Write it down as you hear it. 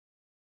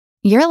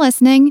You're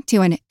listening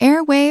to an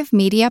Airwave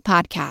Media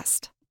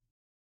Podcast.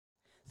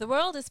 The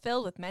world is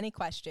filled with many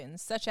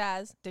questions, such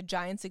as, did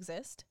giants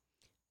exist?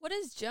 What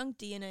is junk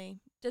DNA?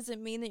 Does it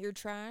mean that you're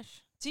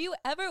trash? Do you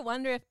ever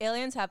wonder if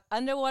aliens have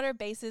underwater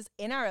bases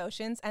in our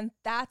oceans, and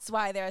that's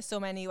why there are so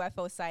many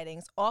UFO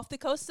sightings off the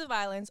coasts of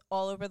islands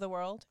all over the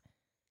world?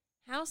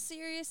 How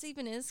serious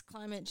even is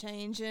climate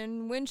change,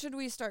 and when should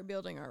we start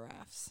building our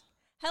rafts?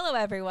 Hello,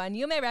 everyone.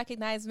 You may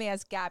recognize me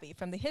as Gabby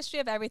from the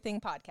History of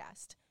Everything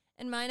podcast.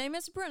 And my name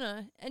is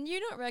Bruna, and you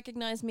don't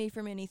recognize me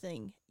from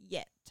anything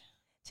yet.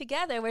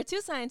 Together, we're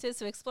two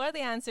scientists who explore the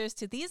answers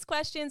to these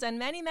questions and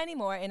many, many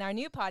more in our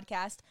new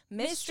podcast,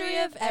 Mystery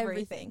of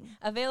Everything,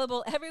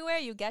 available everywhere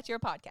you get your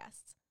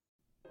podcasts.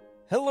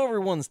 Hello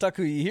everyone,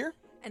 Takuya here.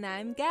 And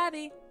I'm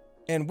Gabby.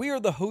 And we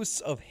are the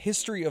hosts of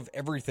History of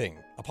Everything,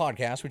 a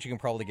podcast which you can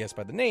probably guess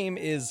by the name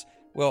is,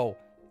 well,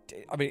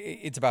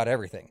 it's about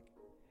everything.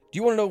 Do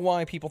you want to know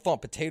why people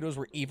thought potatoes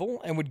were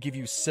evil and would give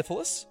you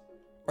syphilis?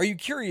 Are you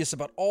curious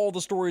about all the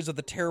stories of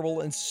the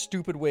terrible and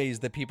stupid ways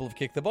that people have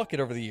kicked the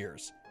bucket over the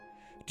years?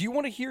 Do you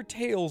want to hear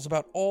tales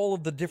about all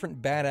of the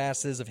different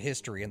badasses of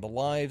history and the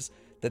lives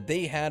that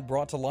they had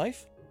brought to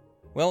life?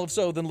 Well, if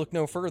so, then look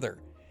no further.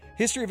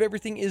 History of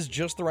Everything is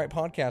just the right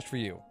podcast for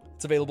you.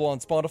 It's available on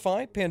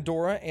Spotify,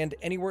 Pandora, and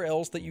anywhere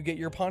else that you get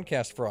your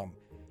podcast from.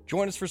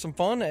 Join us for some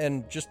fun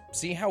and just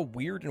see how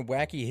weird and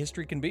wacky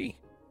history can be.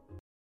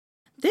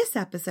 This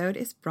episode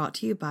is brought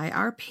to you by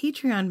our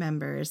Patreon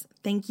members.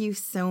 Thank you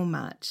so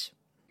much.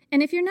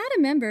 And if you're not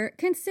a member,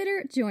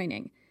 consider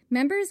joining.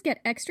 Members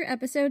get extra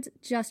episodes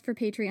just for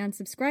Patreon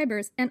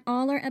subscribers, and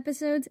all our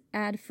episodes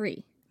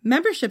ad-free.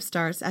 Membership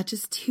starts at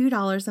just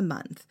 $2 a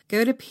month.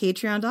 Go to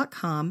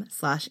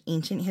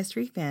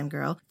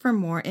patreon.com/ancienthistoryfangirl for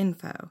more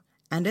info.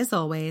 And as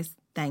always,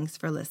 thanks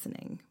for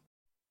listening.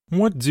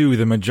 What do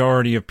the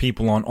majority of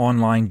people on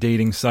online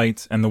dating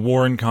sites and the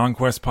War and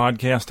Conquest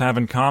podcast have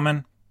in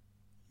common?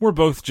 We're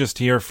both just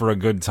here for a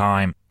good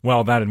time.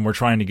 Well, that and we're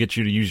trying to get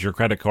you to use your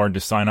credit card to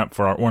sign up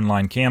for our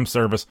online cam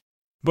service.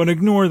 But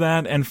ignore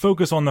that and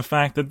focus on the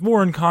fact that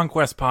War and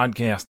Conquest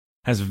podcast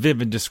has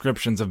vivid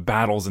descriptions of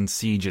battles and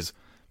sieges,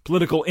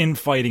 political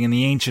infighting in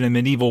the ancient and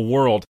medieval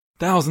world,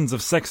 thousands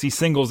of sexy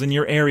singles in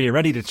your area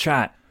ready to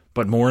chat,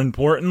 but more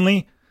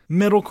importantly,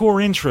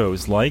 metalcore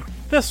intros like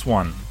this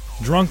one,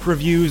 drunk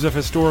reviews of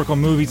historical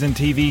movies and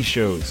TV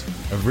shows,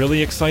 a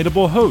really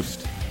excitable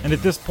host, and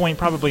at this point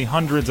probably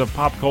hundreds of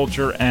pop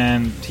culture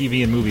and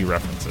TV and movie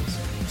references.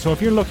 So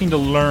if you're looking to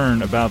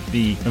learn about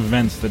the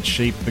events that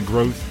shaped the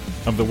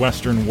growth of the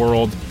Western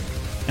world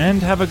and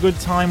have a good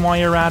time while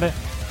you're at it,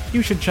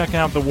 you should check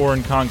out the War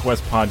and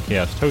Conquest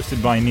podcast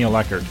hosted by Neil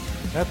Eckert.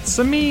 That's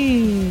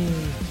me,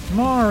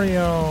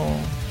 Mario.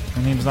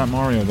 My name's not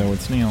Mario though,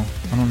 it's Neil.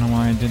 I don't know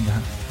why I did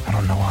that. I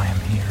don't know why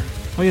I'm here.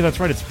 Oh yeah, that's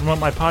right, it's to promote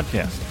my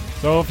podcast.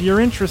 So if you're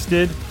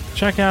interested,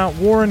 check out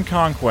War and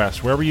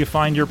Conquest wherever you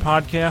find your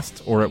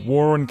podcasts or at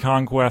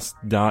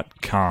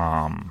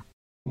warandconquest.com.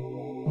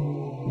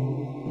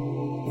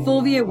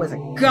 Fulvia was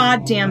a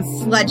goddamn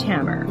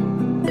sledgehammer.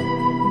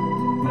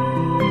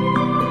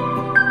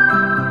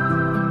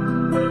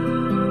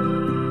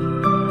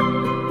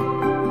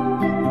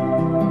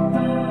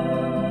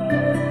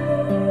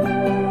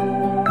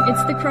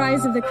 It's the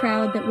cries of the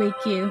crowd that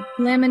wake you,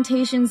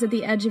 lamentations at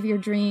the edge of your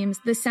dreams,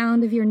 the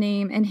sound of your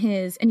name and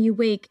his, and you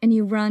wake and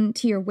you run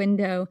to your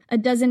window. A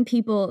dozen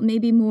people,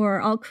 maybe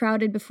more, all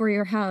crowded before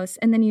your house,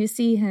 and then you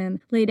see him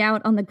laid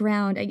out on the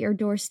ground at your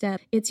doorstep.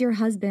 It's your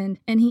husband,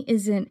 and he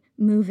isn't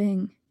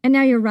moving. And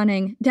now you're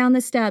running down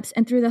the steps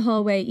and through the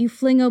hallway. You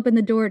fling open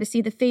the door to see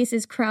the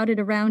faces crowded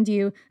around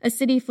you, a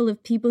city full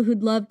of people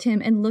who'd loved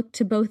him and looked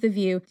to both of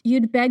you.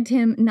 You'd begged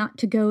him not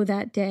to go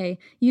that day.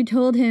 You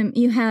told him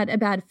you had a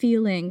bad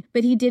feeling,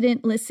 but he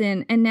didn't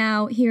listen, and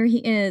now here he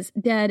is,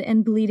 dead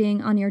and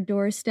bleeding on your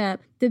doorstep.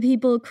 The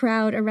people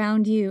crowd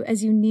around you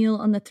as you kneel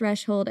on the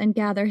threshold and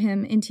gather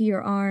him into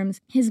your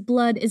arms. His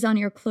blood is on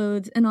your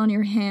clothes and on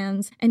your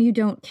hands, and you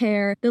don't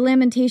care. The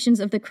lamentations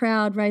of the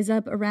crowd rise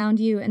up around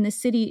you, and the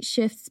city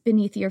shifts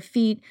beneath your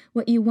feet.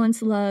 What you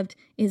once loved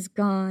is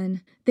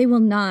gone. They will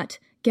not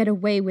get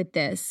away with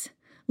this.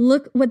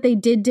 Look what they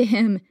did to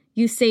him,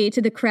 you say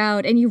to the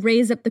crowd, and you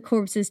raise up the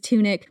corpse's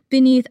tunic.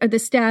 Beneath are the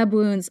stab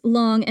wounds,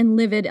 long and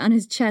livid on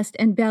his chest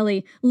and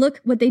belly.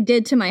 Look what they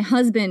did to my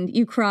husband,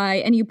 you cry,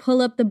 and you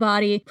pull up the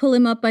body, pull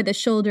him up by the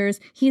shoulders.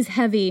 He's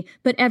heavy,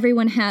 but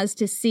everyone has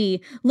to see.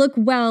 Look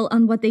well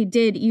on what they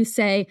did, you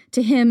say,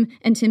 to him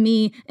and to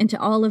me and to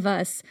all of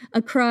us.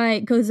 A cry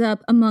goes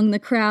up among the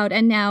crowd,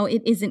 and now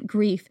it isn't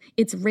grief,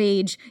 it's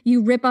rage.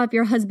 You rip off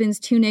your husband's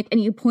tunic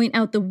and you point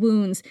out the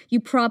wounds. You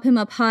prop him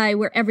up high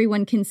where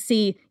everyone can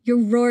see.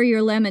 You roar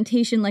your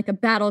lamentation like a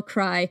battle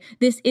cry.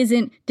 This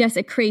isn't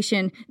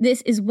desecration.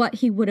 This is what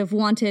he would have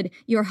wanted.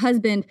 Your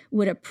husband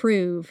would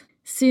approve.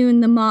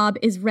 Soon the mob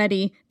is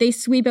ready. They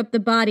sweep up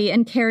the body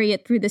and carry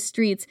it through the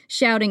streets,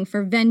 shouting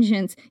for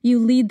vengeance. You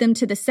lead them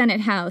to the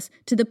Senate House,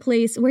 to the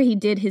place where he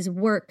did his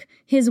work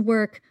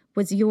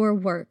was your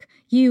work.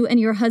 You and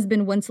your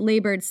husband once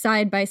labored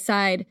side by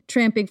side,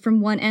 tramping from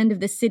one end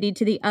of the city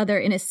to the other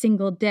in a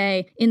single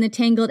day. In the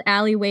tangled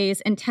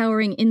alleyways and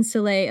towering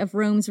insulae of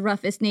Rome's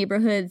roughest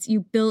neighborhoods, you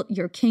built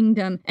your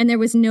kingdom, and there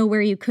was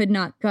nowhere you could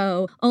not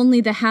go.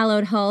 Only the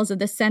hallowed halls of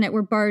the Senate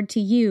were barred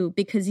to you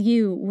because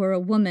you were a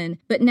woman.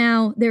 But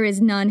now there is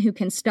none who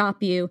can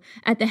stop you.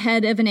 At the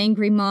head of an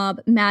angry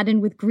mob,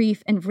 maddened with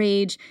grief and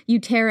rage, you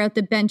tear out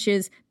the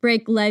benches,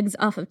 break legs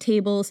off of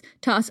tables,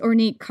 toss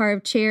ornate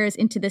carved chairs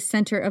into the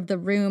center of the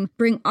room,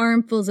 bring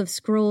armfuls of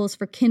scrolls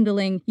for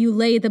kindling. You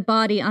lay the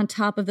body on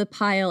top of the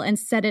pile and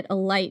set it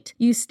alight.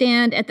 You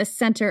stand at the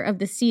center of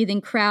the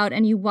seething crowd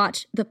and you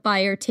watch the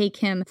fire take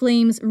him,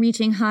 flames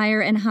reaching higher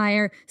and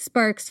higher,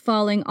 sparks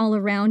falling all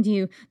around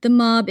you. The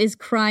mob is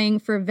crying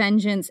for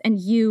vengeance and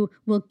you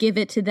will give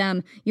it to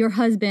them. Your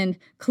husband,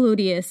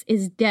 Claudius,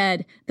 is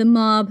dead. The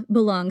mob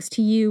belongs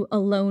to you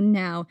alone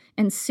now,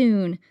 and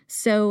soon,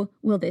 so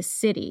will this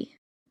city.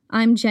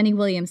 I'm Jenny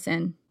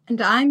Williamson.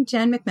 And I'm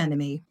Jen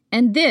McMenemy.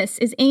 And this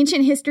is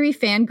Ancient History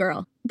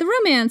Fangirl. The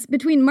romance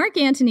between Mark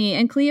Antony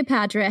and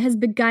Cleopatra has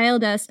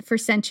beguiled us for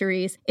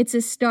centuries. It's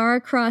a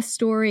star-crossed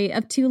story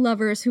of two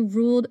lovers who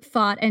ruled,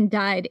 fought, and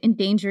died in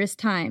dangerous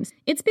times.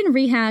 It's been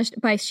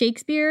rehashed by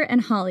Shakespeare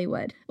and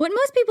Hollywood. What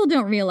most people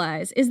don't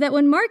realize is that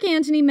when Mark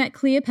Antony met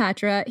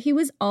Cleopatra, he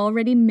was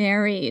already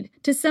married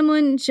to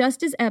someone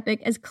just as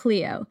epic as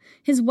Cleo.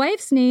 His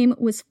wife's name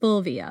was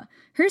Fulvia.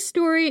 Her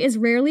story is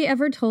rarely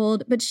ever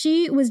told, but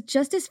she was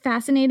just as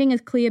fascinating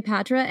as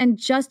Cleopatra and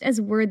just as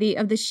worthy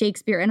of the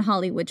Shakespeare and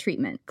Hollywood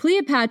treatment.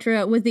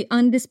 Cleopatra was the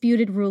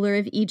undisputed ruler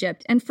of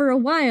Egypt, and for a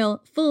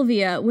while,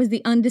 Fulvia was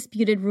the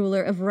undisputed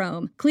ruler of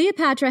Rome.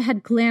 Cleopatra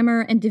had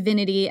glamour and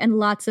divinity and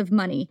lots of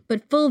money,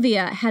 but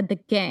Fulvia had the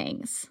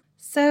gangs.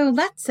 So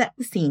let's set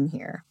the scene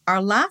here.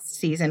 Our last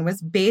season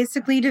was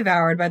basically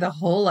devoured by the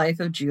whole life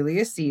of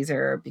Julius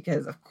Caesar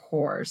because, of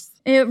course.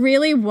 It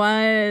really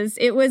was.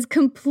 It was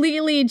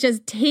completely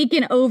just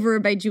taken over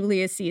by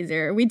Julius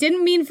Caesar. We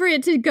didn't mean for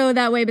it to go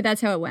that way, but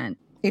that's how it went.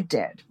 It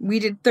did. We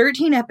did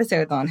 13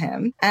 episodes on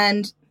him,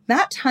 and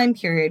that time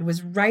period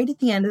was right at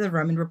the end of the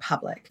Roman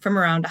Republic, from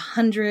around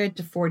 100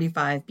 to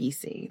 45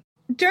 BC.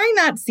 During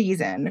that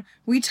season,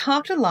 we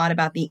talked a lot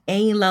about the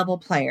A-level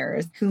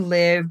players who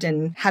lived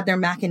and had their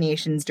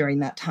machinations during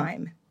that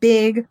time.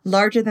 Big,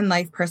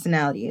 larger-than-life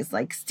personalities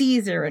like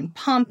Caesar and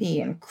Pompey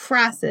and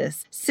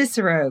Crassus,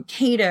 Cicero,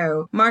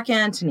 Cato, Mark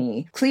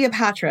Antony,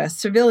 Cleopatra,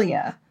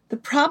 Servilia. The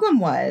problem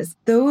was,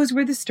 those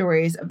were the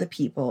stories of the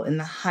people in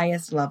the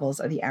highest levels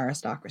of the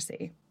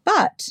aristocracy.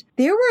 But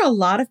there were a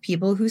lot of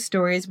people whose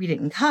stories we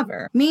didn't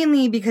cover,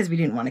 mainly because we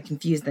didn't want to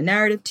confuse the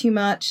narrative too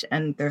much,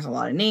 and there's a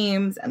lot of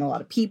names and a lot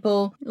of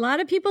people. A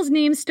lot of people's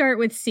names start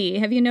with C.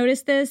 Have you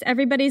noticed this?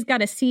 Everybody's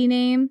got a C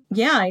name.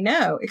 Yeah, I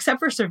know, except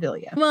for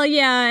Servilia. Well,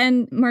 yeah,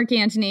 and Mark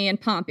Antony and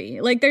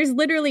Pompey. Like, there's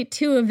literally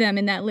two of them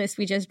in that list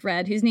we just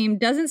read whose name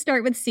doesn't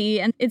start with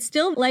C, and it's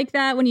still like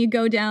that when you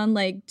go down,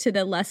 like, to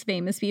the less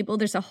famous people.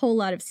 There's a whole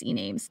lot of C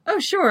names. Oh,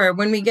 sure.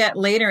 When we get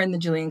later in the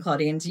Julian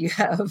Claudians, you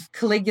have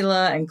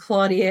Caligula and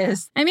Claudius.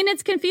 I mean,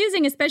 it's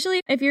confusing, especially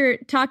if you're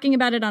talking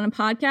about it on a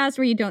podcast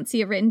where you don't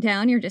see it written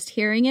down, you're just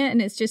hearing it, and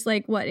it's just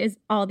like, what is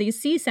all these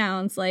C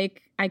sounds?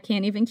 Like, I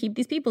can't even keep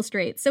these people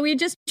straight. So we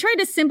just tried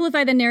to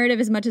simplify the narrative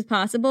as much as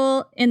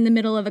possible in the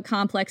middle of a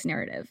complex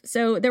narrative.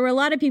 So there were a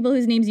lot of people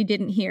whose names you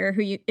didn't hear,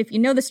 who you, if you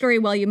know the story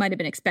well, you might have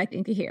been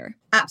expecting to hear.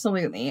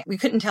 Absolutely. We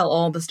couldn't tell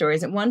all the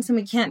stories at once, and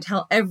we can't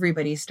tell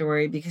everybody's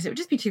story because it would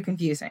just be too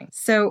confusing.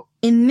 So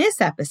in this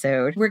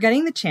episode, we're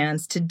getting the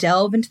chance to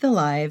delve into the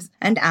lives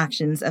and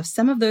actions of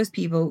some of those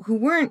people who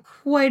weren't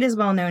quite as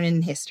well known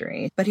in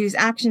history, but whose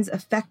actions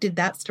affected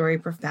that story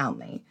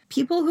profoundly.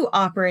 People who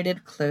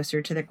operated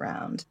closer to the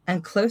ground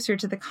and closer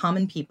to the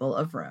common people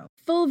of Rome.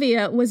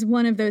 Fulvia was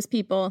one of those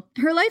people.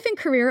 Her life and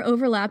career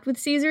overlapped with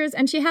Caesar's,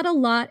 and she had a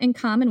lot in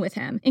common with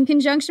him. In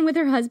conjunction with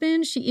her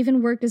husband, she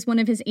even worked as one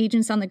of his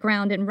agents on the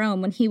ground in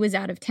Rome when he was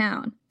out of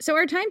town. So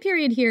our time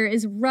period here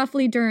is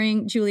roughly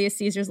during Julius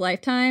Caesar's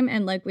lifetime,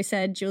 and like we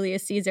said,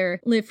 Julius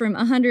Caesar lived from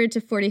 100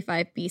 to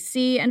 45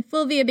 BC, and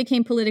Fulvia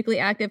became politically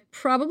active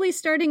probably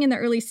starting in the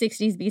early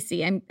 60s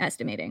BC, I'm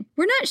estimating.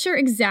 We're not sure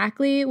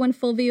exactly when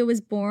Fulvia was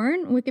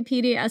born.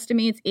 Wikipedia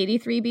estimates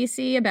 83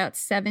 BC, about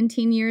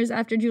 17 years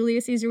after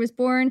Julius Caesar was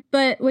born,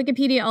 but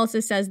Wikipedia also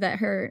says that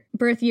her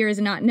birth year is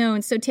not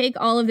known, so take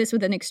all of this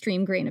with an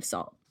extreme grain of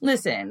salt.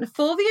 Listen,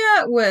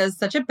 Fulvia was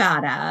such a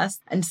badass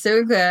and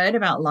so good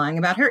about lying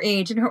about her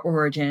age and her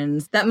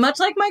origins that much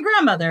like my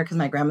grandmother, because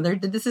my grandmother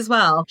did this as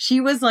well,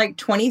 she was like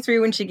 23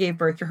 when she gave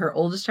birth to her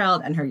oldest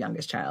child and her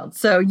youngest child.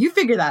 So you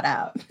figure that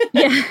out.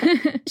 Yeah.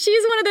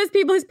 She's one of those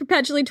people who's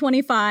perpetually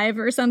 25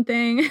 or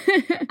something.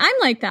 I'm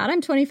like that.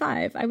 I'm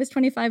 25. I was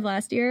 25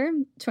 last year,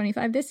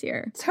 25 this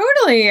year.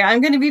 Totally.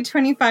 I'm going to be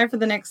 25 for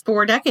the next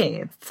 4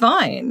 decades. It's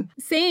fine.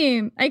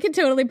 Same. I could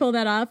totally pull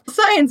that off.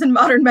 Science and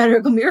modern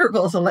medical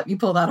miracles will let me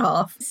pull that that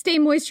off. Stay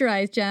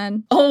moisturized,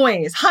 Jen.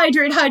 Always.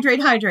 Hydrate,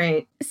 hydrate,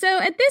 hydrate. So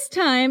at this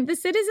time, the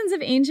citizens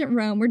of ancient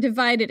Rome were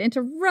divided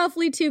into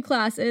roughly two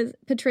classes,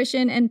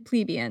 patrician and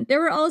plebeian. There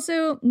were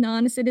also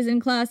non-citizen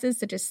classes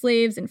such as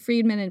slaves and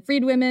freedmen and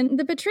freedwomen.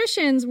 The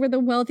patricians were the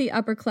wealthy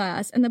upper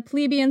class, and the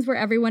plebeians were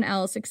everyone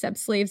else except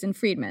slaves and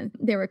freedmen.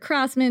 They were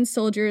craftsmen,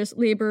 soldiers,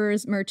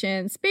 laborers,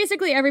 merchants,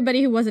 basically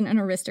everybody who wasn't an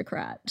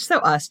aristocrat. So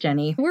us,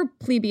 Jenny. We're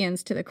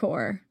plebeians to the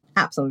core.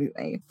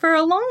 Absolutely. For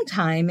a long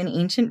time in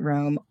ancient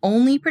Rome,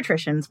 only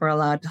patricians were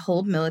allowed to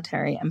hold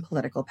military and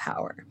political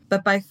power.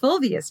 But by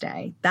Fulvia's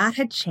day, that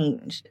had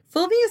changed.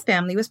 Fulvia's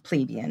family was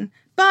plebeian,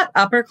 but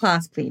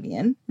upper-class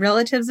plebeian.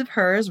 Relatives of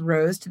hers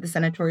rose to the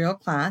senatorial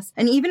class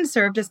and even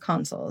served as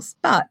consuls.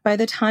 But by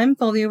the time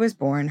Fulvia was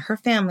born, her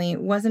family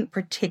wasn't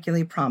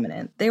particularly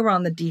prominent. They were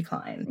on the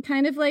decline.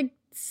 Kind of like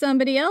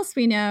somebody else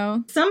we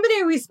know.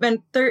 Somebody we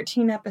spent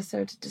 13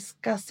 episodes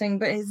discussing,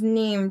 but his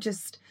name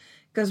just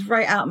goes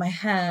right out my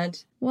head.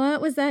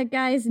 What was that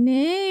guy's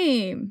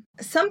name?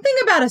 Something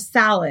about a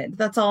salad.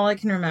 That's all I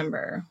can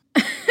remember.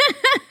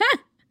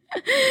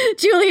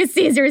 Julius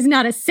Caesar is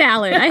not a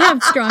salad. I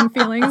have strong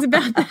feelings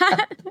about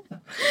that.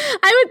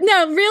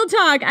 Real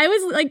talk. I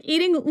was like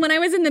eating when I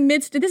was in the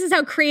midst of, this is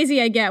how crazy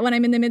I get when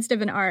I'm in the midst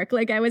of an arc.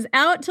 Like I was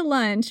out to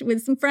lunch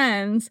with some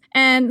friends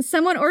and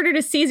someone ordered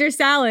a Caesar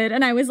salad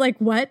and I was like,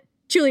 what?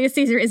 Julius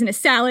Caesar isn't a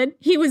salad.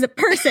 He was a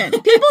person.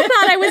 People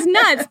thought I was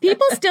nuts.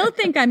 People still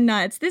think I'm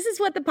nuts. This is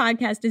what the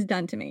podcast has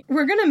done to me.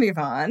 We're going to move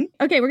on.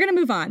 Okay, we're going to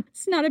move on.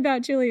 It's not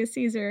about Julius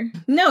Caesar.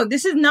 No,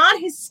 this is not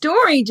his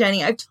story,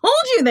 Jenny. I've told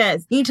you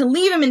this. You need to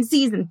leave him in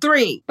season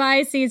 3.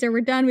 Bye, Caesar.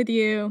 We're done with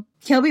you.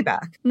 He'll be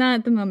back. Not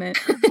at the moment.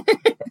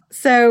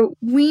 So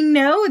we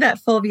know that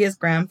Fulvia's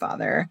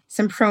grandfather,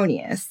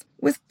 Sempronius,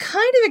 was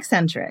kind of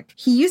eccentric.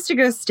 He used to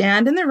go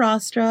stand in the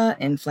rostra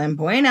in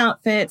flamboyant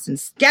outfits and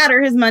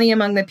scatter his money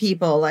among the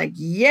people like,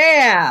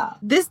 yeah!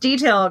 This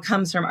detail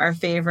comes from our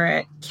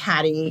favorite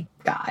catty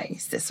guy,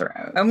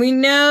 Cicero. And we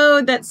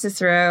know that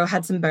Cicero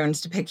had some bones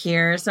to pick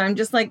here, so I'm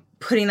just like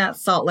putting that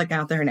salt lick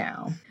out there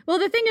now. Well,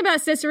 the thing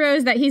about Cicero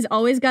is that he's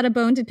always got a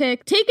bone to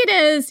pick. Take it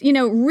as,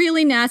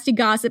 really nasty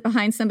gossip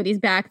behind somebody's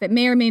back that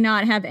may or may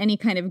not have any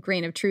kind of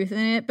grain of truth in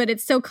it, but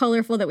it's so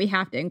colorful that we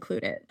have to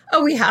include it.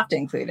 Oh, we have to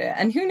include it.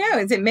 And who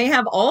knows? It may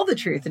have all the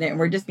truth in it, and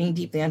we're just being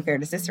deeply unfair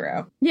to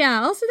Cicero.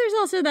 Yeah, there's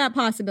also that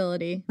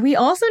possibility. We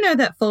also know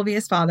that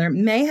Fulvia's father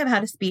may have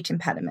had a speech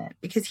impediment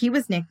because he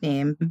was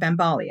nicknamed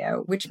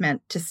Bambalio, which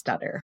meant to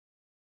stutter.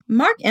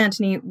 Mark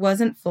Antony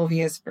wasn't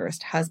Fulvia's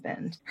first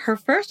husband. Her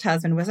first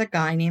husband was a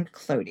guy named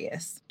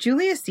Clodius.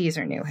 Julius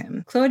Caesar knew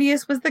him.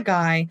 Clodius was the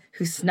guy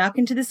who snuck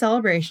into the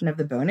celebration of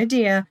the Bona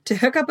Dea to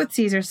hook up with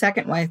Caesar's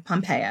second wife,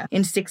 Pompeia,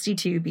 in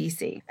 62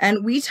 BC.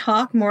 And we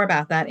talk more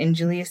about that in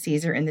Julius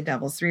Caesar in the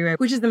Devil's Three-Way,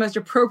 which is the most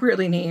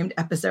appropriately named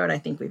episode I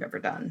think we've ever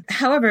done.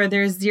 However,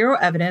 there's zero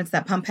evidence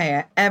that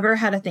Pompeia ever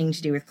had a thing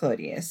to do with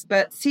Clodius,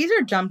 but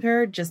Caesar jumped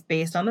her just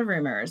based on the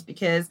rumors,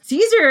 because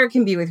Caesar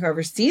can be with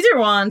whoever Caesar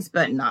wants,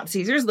 but not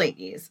Caesar's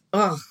ladies.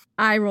 Ugh.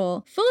 Eye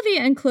roll.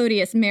 Fulvia and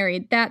Clodius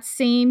married that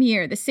same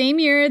year, the same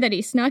year that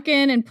he snuck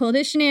in and pulled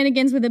his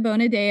shenanigans with the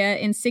Bona Dea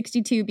in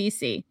 62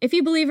 BC. If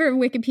you believe her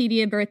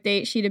Wikipedia birth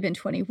date, she'd have been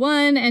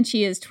 21, and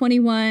she is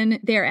 21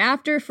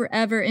 thereafter,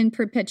 forever in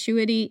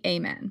perpetuity.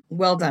 Amen.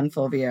 Well done,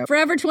 Fulvia.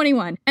 Forever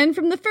 21. And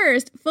from the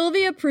first,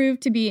 Fulvia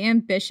proved to be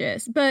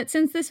ambitious. But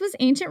since this was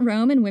ancient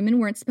Rome and women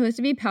weren't supposed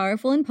to be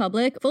powerful in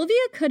public, Fulvia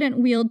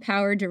couldn't wield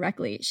power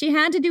directly. She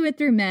had to do it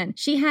through men.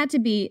 She had to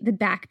be the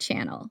back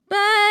channel.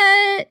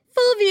 But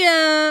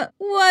Fulvia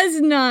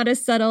was not a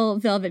subtle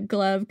velvet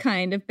glove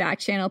kind of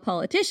back-channel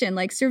politician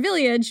like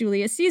Servilia,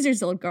 Julius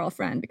Caesar's old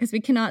girlfriend, because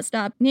we cannot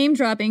stop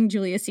name-dropping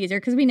Julius Caesar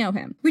because we know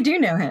him. We do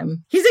know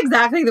him. He's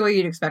exactly the way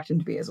you'd expect him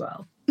to be as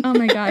well. Oh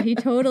my God, he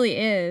totally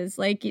is.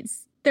 Like,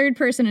 it's third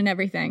person and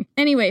everything.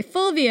 Anyway,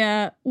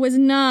 Fulvia was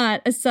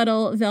not a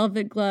subtle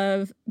velvet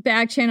glove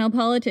back-channel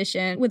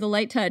politician with a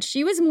light touch.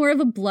 She was more of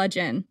a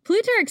bludgeon.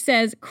 Plutarch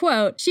says,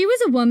 quote, "She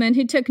was a woman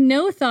who took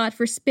no thought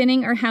for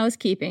spinning or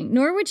housekeeping,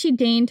 nor would she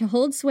deign to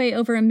hold sway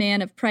over a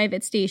man of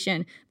private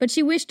station, but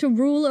she wished to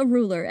rule a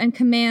ruler and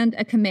command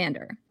a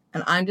commander."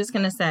 And I'm just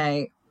going to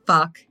say,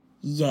 fuck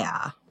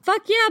yeah.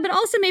 Fuck yeah, but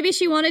also maybe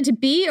she wanted to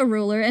be a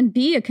ruler and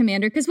be a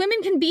commander, because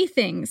women can be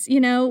things,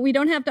 we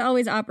don't have to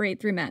always operate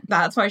through men.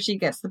 That's why she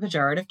gets the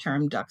pejorative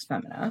term dux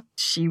femina.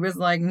 She was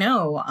like,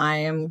 no, I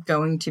am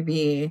going to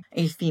be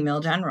a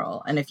female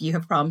general, and if you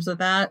have problems with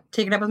that,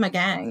 take it up with my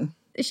gang.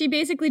 She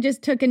basically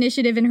just took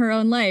initiative in her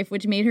own life,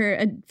 which made her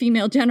a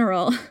female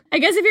general. I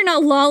guess if you're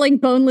not lolling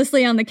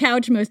bonelessly on the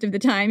couch most of the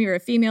time, you're a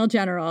female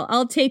general.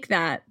 I'll take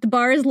that. The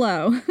bar is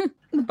low.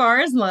 The bar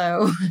is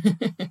low.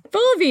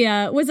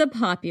 Fulvia was a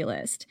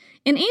populist.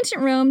 In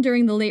ancient Rome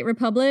during the late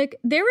Republic,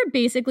 there were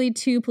basically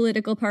two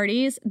political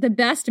parties, the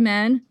best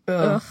men,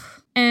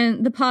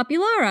 and the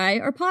populari,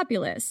 or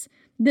populace.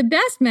 The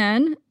best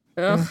men,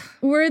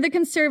 were the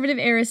conservative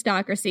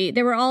aristocracy.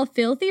 They were all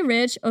filthy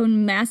rich,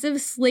 owned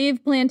massive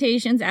slave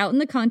plantations out in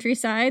the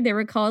countryside. They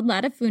were called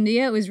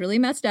latifundia. It was really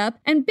messed up,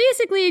 and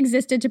basically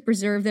existed to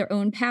preserve their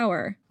own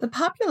power. The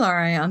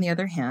populari, on the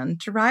other hand,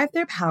 derived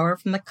their power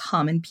from the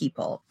common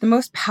people. The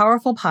most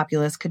powerful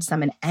populace could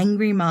summon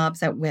angry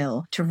mobs at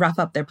will to rough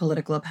up their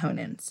political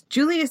opponents.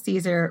 Julius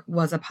Caesar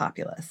was a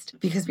populist,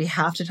 because we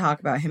have to talk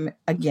about him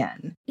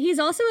again. He's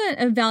also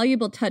a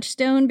valuable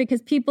touchstone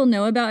because people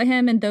know about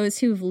him, and those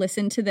who've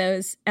listened to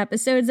those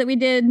episodes that we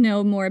did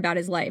know more about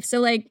his life.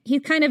 So,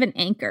 he's kind of an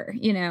anchor,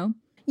 you know?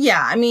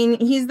 Yeah, I mean,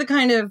 he's the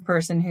kind of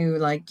person who,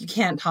 you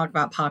can't talk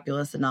about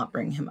populists and not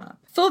bring him up.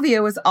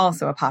 Fulvia was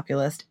also a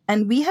populist,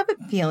 and we have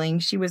a feeling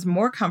she was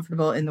more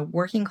comfortable in the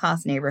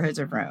working-class neighborhoods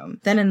of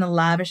Rome than in the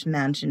lavish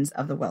mansions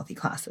of the wealthy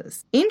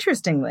classes.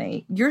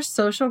 Interestingly, your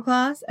social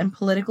class and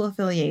political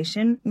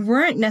affiliation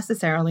weren't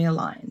necessarily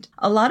aligned.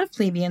 A lot of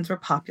plebeians were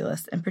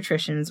populists and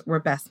patricians were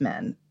best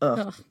men.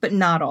 But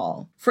not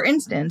all. For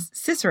instance,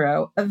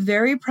 Cicero, a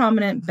very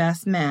prominent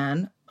best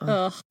man,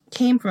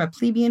 came from a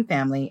plebeian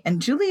family,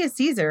 and Julius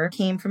Caesar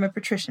came from a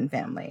patrician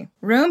family.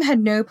 Rome had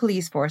no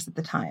police force at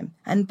the time,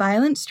 and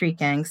violent street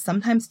gangs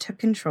sometimes took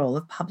control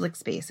of public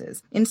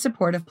spaces in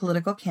support of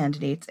political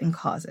candidates and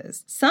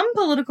causes. Some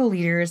political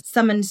leaders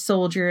summoned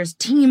soldiers,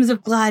 teams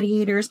of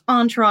gladiators,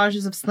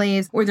 entourages of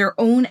slaves, or their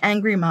own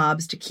angry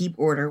mobs to keep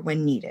order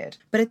when needed.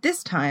 But at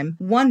this time,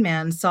 one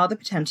man saw the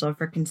potential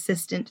for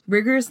consistent,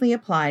 rigorously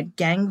applied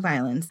gang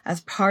violence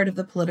as part of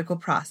the political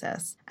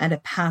process and a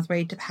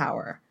pathway to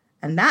power.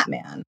 And that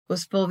man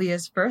was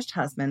Fulvia's first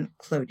husband,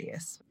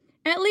 Clodius.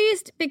 At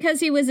least because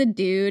he was a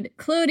dude,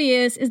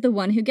 Clodius is the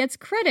one who gets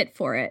credit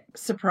for it.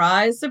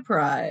 Surprise,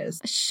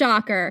 surprise.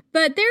 Shocker.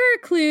 But there are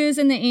clues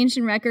in the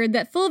ancient record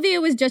that Fulvia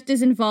was just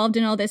as involved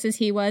in all this as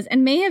he was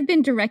and may have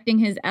been directing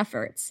his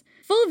efforts.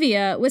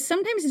 Fulvia was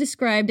sometimes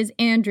described as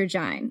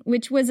androgyne,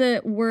 which was a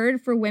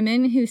word for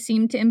women who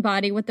seemed to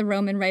embody what the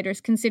Roman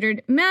writers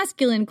considered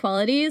masculine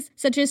qualities,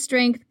 such as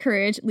strength,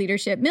 courage,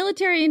 leadership,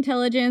 military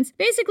intelligence,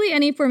 basically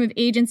any form of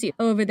agency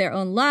over their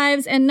own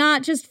lives, and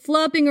not just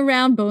flopping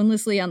around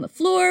bonelessly on the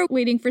floor,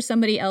 waiting for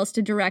somebody else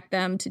to direct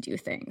them to do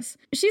things.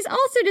 She's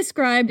also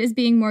described as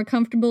being more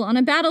comfortable on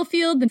a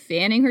battlefield than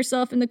fanning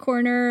herself in the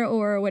corner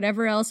or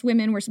whatever else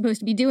women were supposed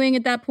to be doing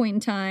at that point in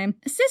time.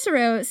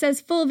 Cicero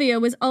says Fulvia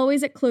was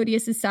always at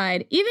Clodius'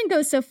 side, even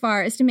goes so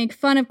far as to make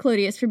fun of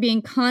Clodius for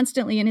being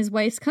constantly in his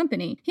wife's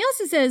company. He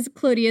also says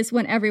Clodius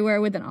went everywhere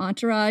with an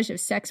entourage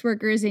of sex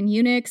workers and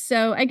eunuchs,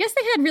 so I guess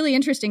they had really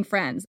interesting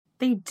friends.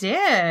 They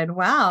did.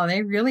 Wow,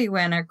 they really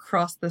went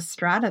across the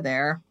strata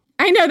there.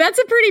 I know, that's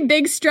a pretty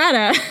big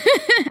strata,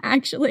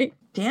 actually.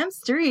 Damn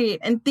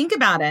straight. And think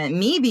about it.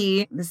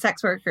 Maybe the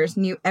sex workers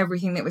knew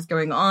everything that was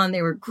going on.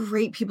 They were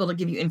great people to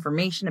give you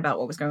information about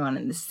what was going on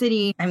in the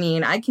city. I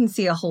mean, I can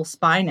see a whole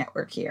spy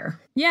network here.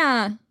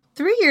 Yeah.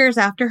 3 years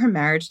after her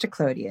marriage to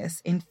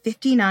Clodius, in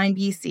 59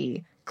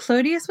 BC,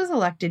 Clodius was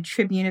elected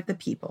tribune of the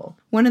people.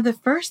 One of the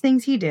first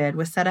things he did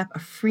was set up a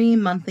free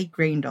monthly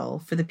grain dole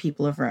for the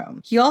people of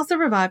Rome. He also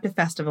revived a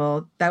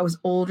festival that was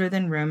older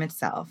than Rome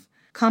itself,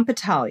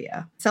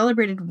 Compitalia,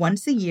 celebrated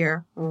once a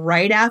year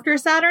right after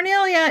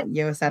Saturnalia.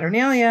 Yo,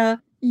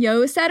 Saturnalia.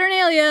 Yo,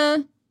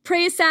 Saturnalia.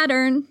 Praise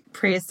Saturn.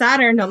 Praise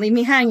Saturn, don't leave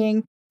me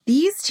hanging.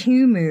 These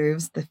two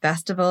moves, the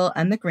festival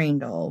and the grain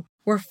dole,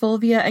 were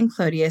Fulvia and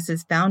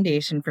Clodius's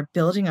foundation for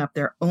building up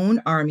their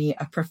own army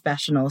of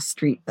professional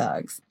street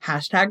thugs.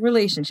 #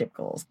 relationship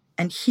goals.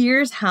 And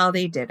here's how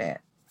they did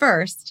it.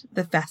 First,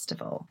 the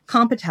festival,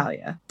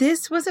 Compitalia.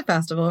 This was a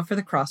festival for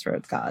the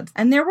crossroads gods,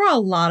 and there were a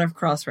lot of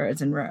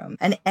crossroads in Rome,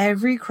 and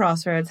every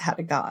crossroads had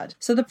a god.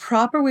 So the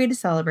proper way to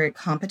celebrate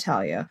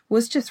Compitalia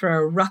was to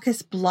throw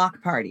ruckus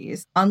block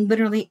parties on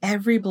literally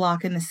every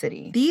block in the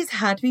city. These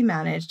had to be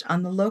managed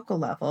on the local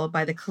level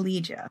by the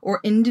collegia,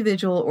 or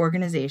individual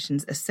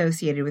organizations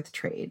associated with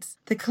trades.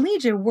 The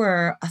collegia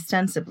were,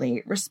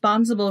 ostensibly,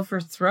 responsible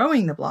for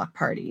throwing the block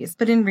parties,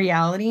 but in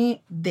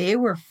reality, they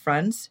were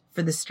fronts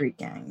for the street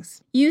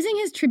gangs. Using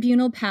his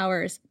tribunal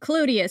powers,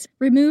 Clodius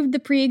removed the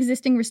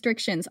pre-existing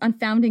restrictions on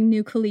founding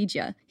new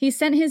collegia. He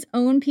sent his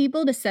own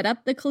people to set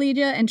up the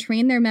collegia and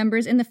train their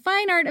members in the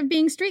fine art of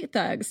being street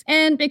thugs.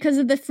 And because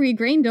of the free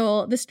grain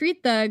dole, the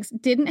street thugs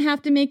didn't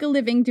have to make a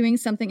living doing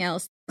something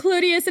else.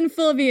 Clodius and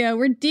Fulvia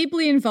were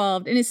deeply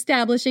involved in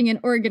establishing and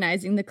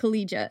organizing the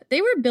collegia.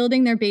 They were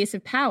building their base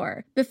of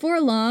power.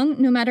 Before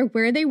long, no matter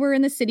where they were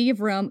in the city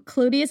of Rome,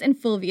 Clodius and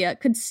Fulvia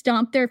could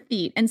stomp their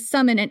feet and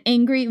summon an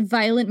angry,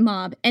 violent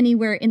mob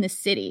anywhere in the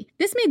city.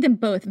 This made them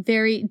both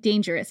very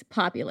dangerous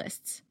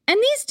populists. And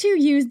these two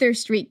used their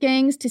street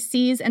gangs to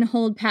seize and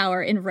hold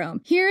power in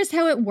Rome. Here's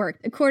how it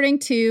worked, according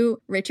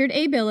to Richard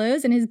A.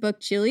 Billows in his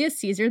book Julius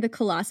Caesar, the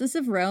Colossus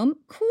of Rome.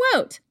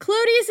 Quote,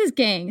 Clodius's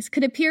gangs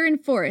could appear in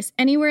force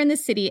anywhere in the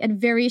city at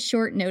very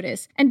short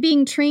notice, and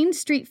being trained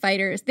street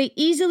fighters, they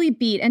easily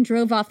beat and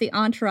drove off the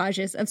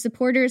entourages of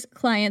supporters,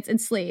 clients,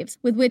 and slaves,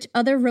 with which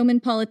other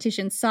Roman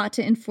politicians sought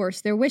to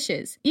enforce their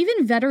wishes.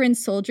 Even veteran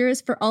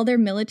soldiers, for all their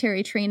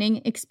military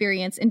training,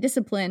 experience, and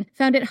discipline,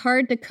 found it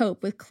hard to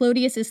cope with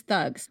Clodius's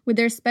thugs. with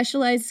their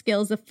specialized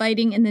skills of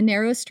fighting in the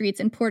narrow streets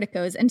and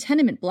porticos and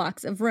tenement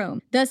blocks of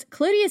Rome. Thus,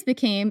 Clodius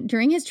became,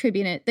 during his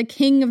tribunate, the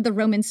king of the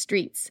Roman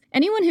streets.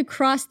 Anyone who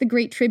crossed the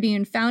great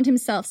tribune found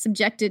himself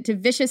subjected to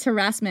vicious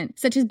harassment,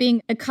 such as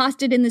being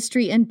accosted in the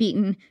street and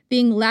beaten,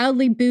 being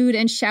loudly booed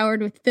and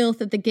showered with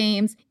filth at the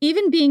games,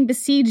 even being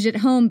besieged at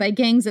home by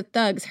gangs of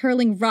thugs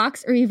hurling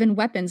rocks or even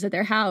weapons at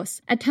their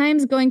house, at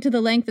times going to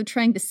the length of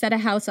trying to set a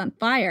house on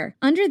fire.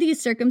 Under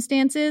these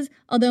circumstances,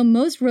 although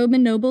most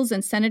Roman nobles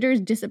and senators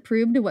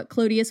disapproved of what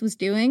Clodius was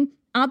doing,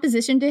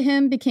 opposition to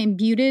him became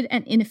muted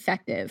and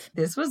ineffective.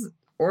 This was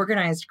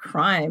organized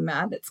crime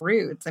at its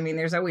roots. I mean,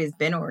 there's always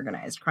been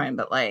organized crime,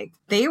 but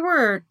they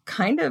were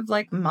kind of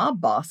like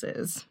mob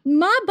bosses.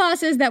 Mob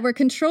bosses that were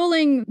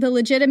controlling the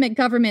legitimate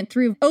government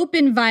through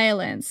open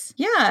violence.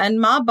 Yeah,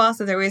 and mob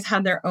bosses always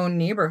had their own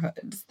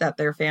neighborhoods that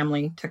their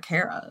family took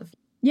care of.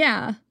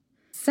 Yeah.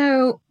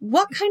 So,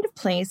 what kind of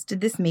place did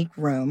this make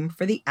Rome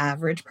for the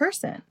average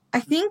person? I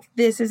think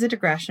this is a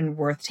digression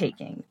worth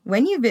taking.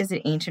 When you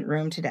visit ancient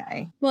Rome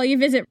today... Well, you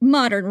visit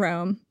modern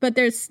Rome, but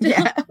there's still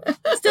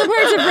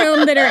parts of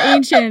Rome that are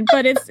ancient,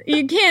 but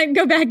you can't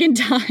go back in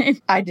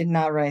time. I did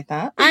not write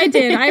that. I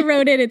did. I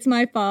wrote it. It's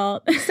my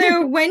fault.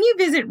 So when you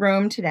visit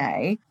Rome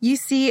today, you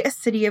see a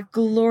city of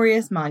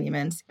glorious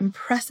monuments,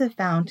 impressive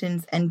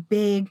fountains, and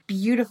big,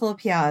 beautiful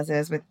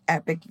piazzas with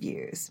epic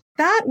views.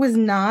 That was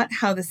not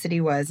how the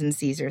city was in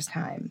Caesar's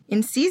time.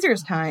 In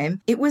Caesar's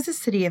time, it was a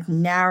city of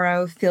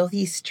narrow,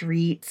 filthy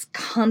streets,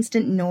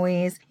 constant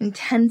noise,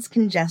 intense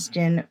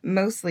congestion,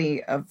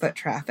 mostly of foot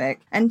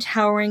traffic, and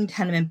towering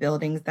tenement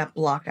buildings that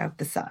blocked out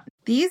the sun.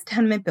 These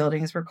tenement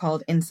buildings were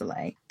called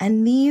insulae,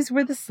 and these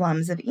were the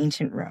slums of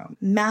ancient Rome,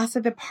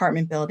 massive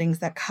apartment buildings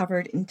that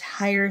covered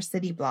entire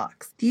city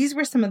blocks. These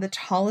were some of the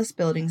tallest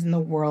buildings in the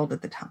world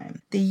at the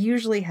time. They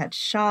usually had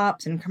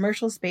shops and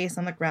commercial space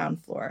on the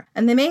ground floor,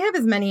 and they may have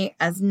as many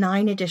as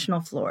 9 additional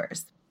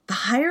floors. The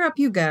higher up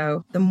you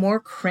go, the more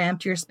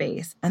cramped your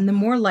space, and the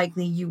more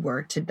likely you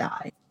were to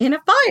die in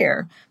a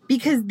fire,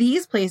 because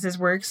these places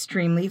were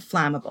extremely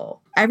flammable.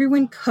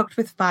 Everyone cooked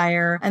with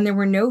fire, and there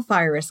were no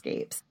fire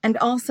escapes, and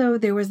also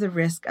there was the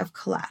risk of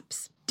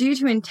collapse. Due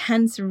to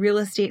intense real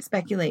estate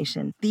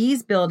speculation,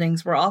 these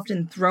buildings were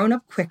often thrown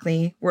up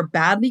quickly, were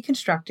badly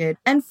constructed,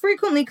 and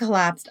frequently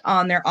collapsed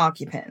on their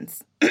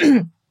occupants.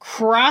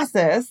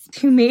 Crassus,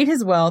 who made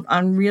his wealth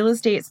on real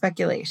estate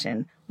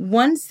speculation,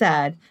 once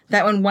said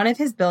that when one of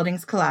his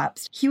buildings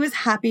collapsed, he was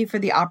happy for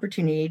the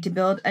opportunity to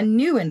build a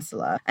new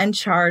insula and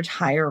charge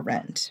higher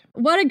rent.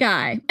 What a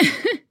guy.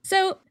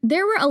 So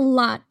there were a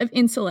lot of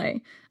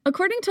insulae.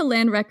 According to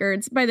land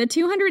records, by the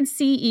 200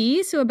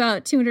 CE, so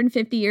about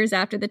 250 years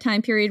after the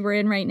time period we're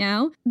in right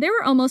now, there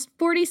were almost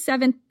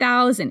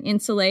 47,000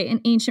 insulae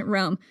in ancient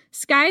Rome,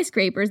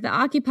 skyscrapers that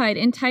occupied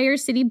entire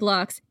city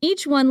blocks,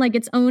 each one like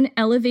its own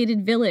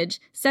elevated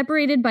village,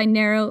 separated by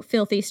narrow,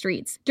 filthy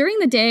streets. During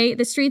the day,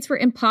 the streets were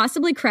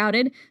impossibly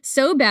crowded,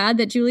 so bad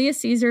that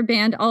Julius Caesar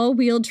banned all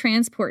wheeled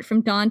transport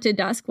from dawn to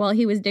dusk while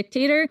he was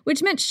dictator,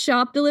 which meant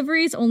shop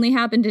deliveries only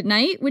happened at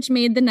night, which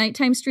made the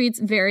nighttime streets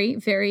very,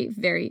 very,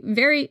 very,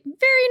 very,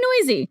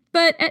 very noisy.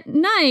 But at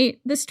night,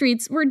 the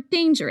streets were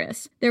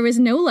dangerous. There was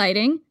no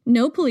lighting,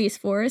 no police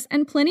force,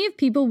 and plenty of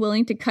people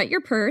willing to cut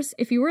your purse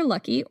if you were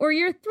lucky, or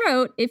your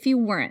throat if you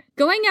weren't.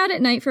 Going out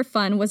at night for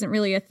fun wasn't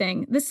really a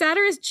thing. The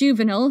satirist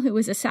Juvenal, who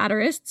was a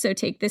satirist, so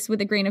take this with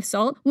a grain of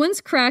salt,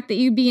 once cracked that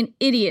you'd be an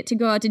idiot to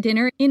go out to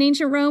dinner in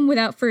ancient Rome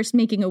without first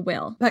making a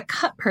will. But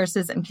cut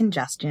purses and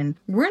congestion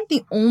weren't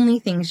the only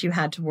things you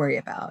had to worry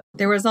about.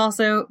 There was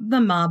also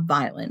the mob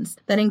violence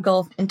that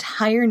engulfed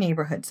entire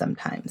neighborhoods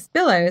sometimes.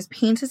 Billows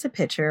paints us a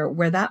picture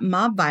where that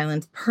mob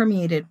violence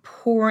permeated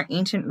poor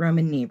ancient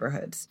Roman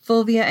neighborhoods.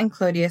 Fulvia and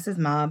Clodius's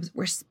mobs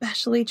were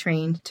specially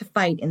trained to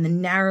fight in the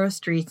narrow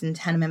streets and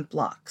tenement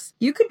blocks.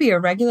 You could be a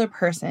regular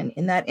person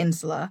in that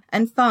insula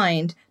and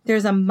find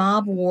there's a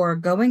mob war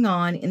going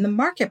on in the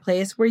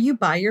marketplace where you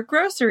buy your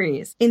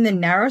groceries, in the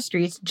narrow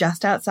streets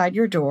just outside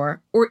your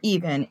door, or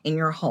even in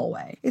your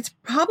hallway. It's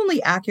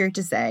probably accurate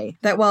to say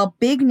that while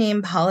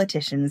big-name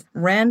politicians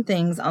ran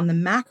things on the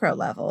macro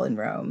level in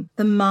Rome,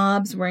 the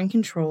mobs were in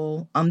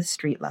control on the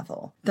street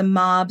level. The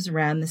mobs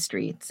ran the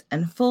streets,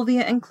 and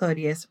Fulvia and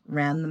Clodius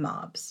ran the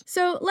mobs.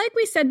 So, like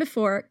we said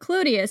before,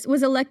 Clodius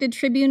was elected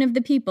tribune of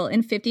the people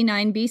in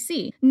 59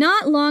 BC.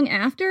 Not long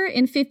after,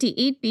 in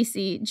 58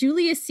 BC,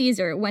 Julius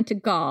Caesar went to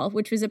Gaul,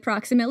 which was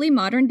approximately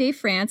modern-day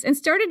France, and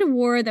started a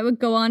war that would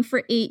go on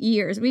for 8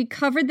 years. We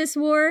covered this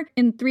war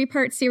in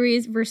 3-part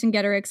series,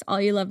 Vercingetorix,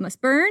 All You Love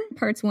Must Burn,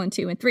 parts 1,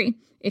 2, and 3,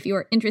 if you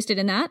are interested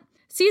in that.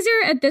 Caesar,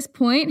 at this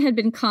point, had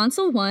been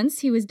consul once.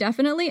 He was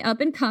definitely up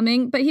and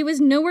coming, but he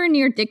was nowhere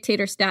near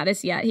dictator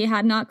status yet. He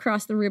had not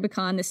crossed the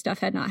Rubicon. This stuff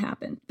had not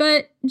happened.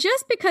 But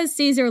just because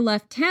Caesar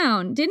left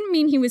town didn't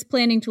mean he was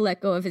planning to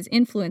let go of his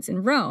influence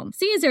in Rome.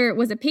 Caesar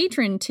was a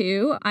patron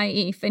to,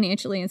 i.e.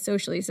 financially and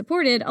socially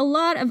supported, a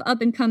lot of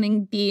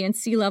up-and-coming B and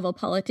C-level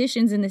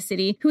politicians in the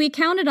city who he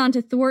counted on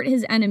to thwart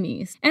his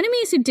enemies.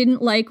 Enemies who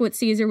didn't like what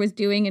Caesar was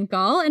doing in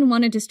Gaul and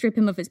wanted to strip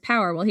him of his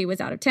power while he was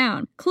out of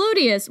town.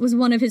 Clodius was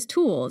one of his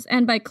tools, and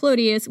and by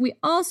Clodius, we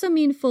also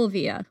mean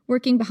Fulvia,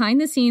 working behind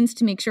the scenes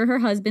to make sure her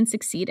husband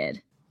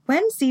succeeded.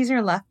 When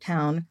Caesar left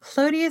town,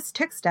 Clodius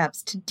took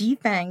steps to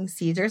defang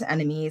Caesar's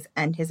enemies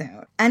and his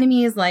own.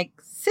 Enemies like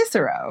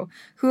Cicero,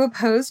 who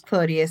opposed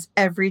Clodius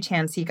every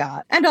chance he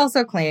got, and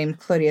also claimed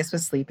Clodius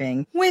was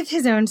sleeping with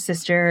his own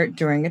sister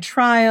during a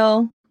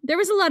trial. There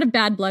was a lot of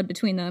bad blood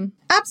between them.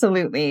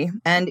 Absolutely.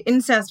 And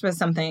incest was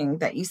something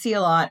that you see a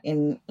lot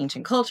in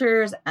ancient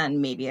cultures,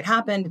 and maybe it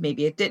happened,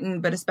 maybe it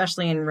didn't, but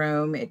especially in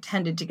Rome, it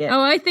tended to get...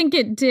 Oh, I think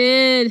it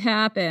did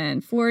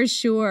happen, for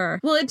sure.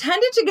 Well, it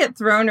tended to get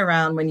thrown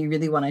around when you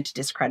really wanted to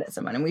discredit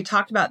someone. And we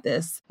talked about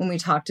this when we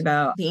talked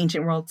about the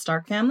ancient world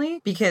Stark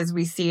family, because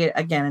we see it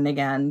again and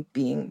again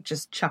being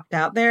just chucked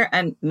out there.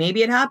 And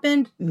maybe it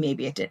happened,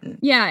 maybe it didn't.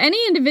 Yeah,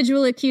 any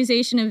individual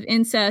accusation of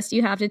incest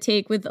you have to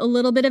take with a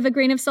little bit of a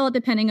grain of salt,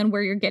 depending on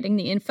where you're getting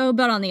the info.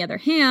 But on the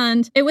other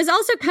hand, it was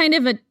also kind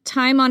of a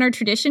time-honored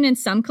tradition in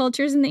some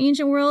cultures in the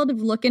ancient world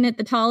of looking at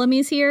the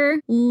Ptolemies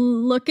here,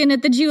 looking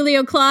at the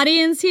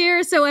Julio-Claudians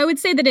here. So I would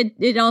say that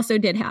it also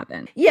did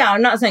happen. Yeah,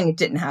 I'm not saying it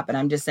didn't happen.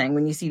 I'm just saying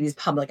when you see these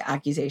public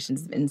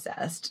accusations of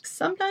incest,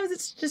 sometimes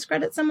it's to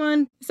discredit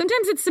someone.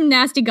 Sometimes it's some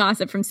nasty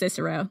gossip from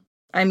Cicero.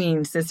 I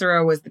mean,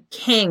 Cicero was the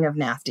king of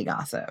nasty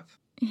gossip.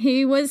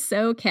 He was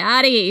so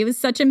catty. He was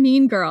such a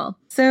mean girl.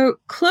 So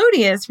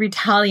Clodius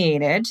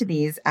retaliated to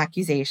these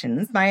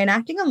accusations by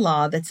enacting a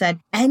law that said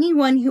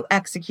anyone who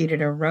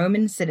executed a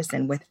Roman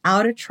citizen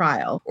without a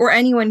trial, or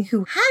anyone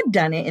who had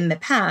done it in the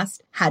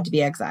past, had to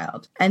be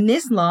exiled. And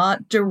this law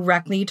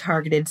directly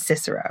targeted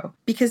Cicero,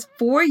 because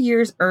 4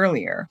 years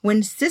earlier,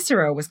 when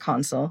Cicero was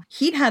consul,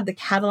 he'd had the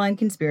Catiline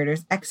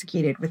conspirators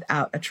executed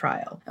without a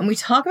trial. And we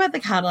talk about the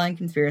Catiline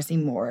conspiracy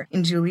more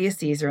in Julius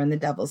Caesar and the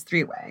Devil's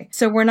Three-Way.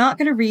 So we're not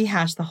going to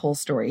rehash the whole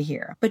story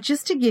here, but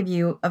just to give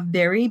you a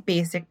very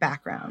basic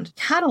background,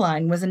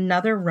 Catiline was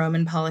another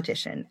Roman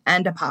politician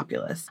and a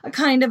populist, a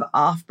kind of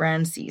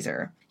off-brand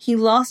Caesar. He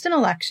lost an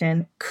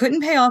election,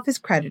 couldn't pay off his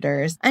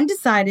creditors, and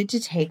decided to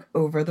take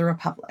over the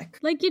Republic.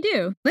 Like you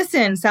do.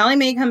 Listen, Sally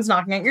Mae comes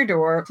knocking at your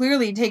door.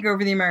 Clearly, take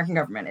over the American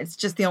government. It's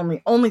just the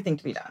only thing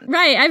to be done.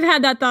 Right. I've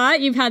had that thought.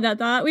 You've had that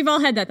thought. We've all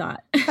had that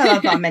thought. I've had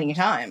that thought many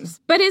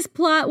times. But his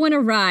plot went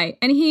awry,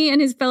 and he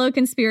and his fellow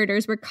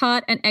conspirators were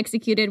caught and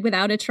executed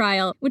without a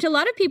trial, which a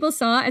lot of people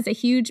saw as a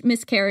huge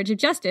miscarriage of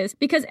justice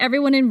because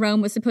everyone in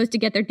Rome was supposed to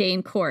get their day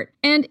in court.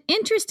 And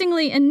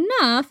interestingly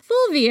enough,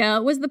 Fulvia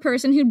was the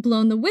person who'd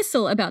blown the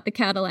whistle about the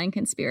Catiline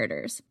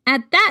conspirators.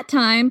 At that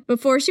time,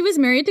 before she was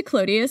married to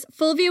Clodius,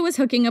 Fulvia was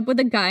hooking up with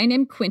a guy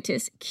named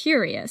Quintus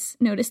Curius.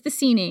 Notice the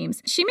C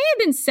names. She may have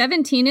been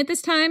 17 at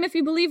this time, if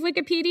you believe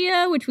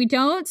Wikipedia, which we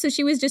don't, so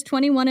she was just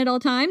 21 at all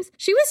times.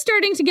 She was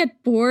starting to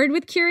get bored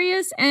with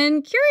Curius,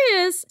 and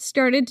Curius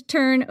started to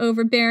turn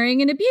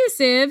overbearing and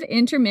abusive,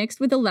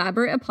 intermixed with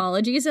elaborate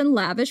apologies and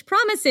lavish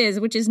promises,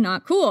 which is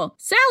not cool.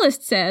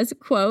 Sallust says,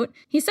 quote,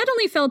 "He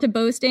suddenly fell to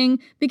boasting,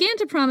 began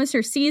to promise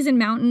her seas and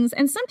mountains,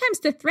 and sometimes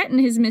to threaten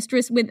his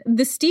mistress with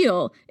the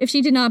steel if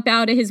she did not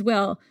bow to his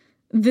will."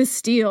 The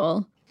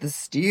steel. The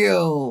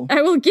steel.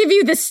 I will give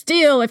you the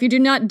steel if you do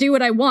not do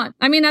what I want.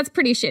 I mean, that's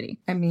pretty shitty.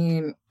 I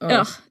mean,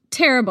 Ugh,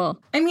 terrible.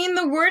 I mean,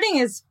 the wording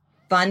is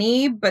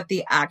funny, but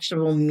the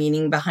actual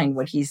meaning behind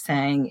what he's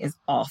saying is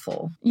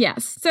awful.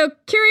 Yes. So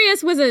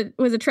Curius was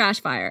a trash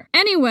fire.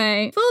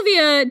 Anyway,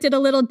 Fulvia did a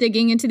little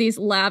digging into these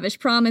lavish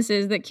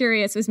promises that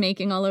Curius was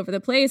making all over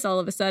the place all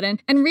of a sudden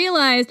and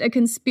realized a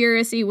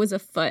conspiracy was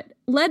afoot,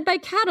 led by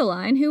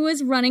Catiline, who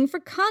was running for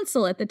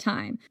consul at the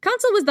time.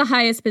 Consul was the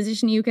highest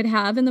position you could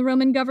have in the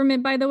Roman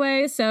government, by the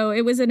way, so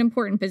it was an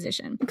important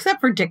position.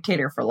 Except for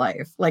dictator for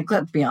life. Like,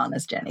 let's be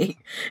honest, Jenny.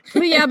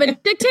 But yeah,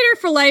 but dictator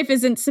for life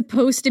isn't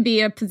supposed to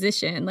be a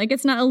position. Like,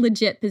 it's not a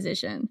legit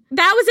position.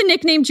 That was a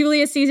nickname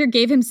Julius Caesar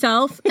gave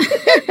himself.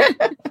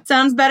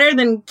 Sounds better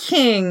than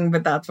king,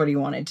 but that's what he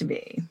wanted to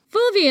be.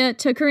 Fulvia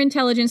took her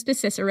intelligence to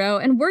Cicero,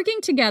 and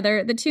working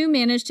together, the two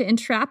managed to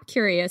entrap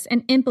Curius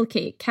and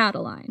implicate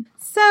Catiline.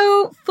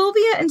 So,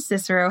 Fulvia and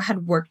Cicero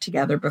had worked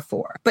together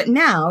before, but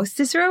now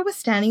Cicero was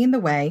standing in the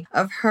way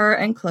of her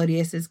and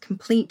Clodius's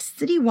complete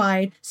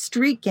citywide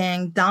street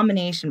gang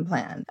domination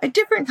plan, a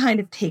different kind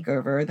of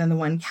takeover than the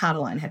one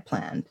Catiline had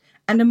planned,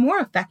 and a more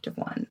effective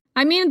one.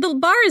 I mean, the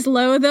bar is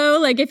low, though.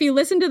 Like, if you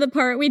listen to the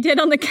part we did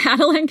on the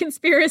Catiline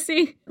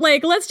conspiracy,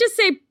 like, let's just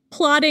say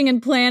plotting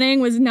and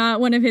planning was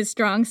not one of his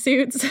strong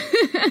suits.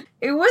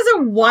 It was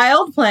a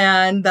wild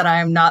plan that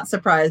I'm not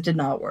surprised did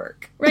not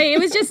work. Right. It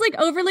was just like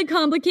overly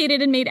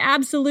complicated and made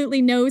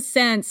absolutely no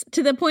sense,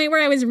 to the point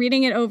where I was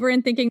reading it over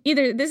and thinking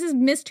either this is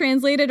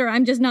mistranslated or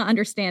I'm just not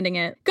understanding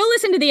it. Go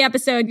listen to the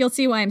episode. You'll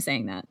see why I'm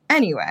saying that.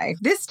 Anyway,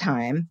 this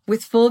time,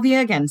 with Fulvia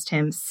against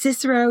him,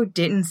 Cicero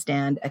didn't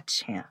stand a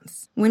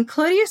chance. When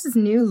Clodius's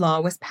new law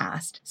was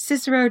passed,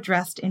 Cicero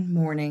dressed in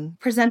mourning,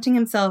 presenting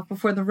himself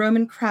before the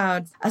Roman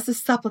crowds as a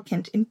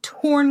supplicant in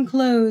torn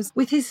clothes,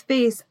 with his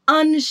face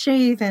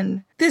unshaven.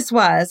 This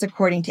was,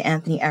 according to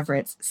Anthony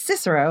Everett's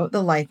Cicero,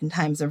 the life and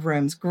times of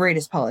Rome's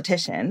greatest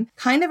politician,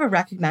 kind of a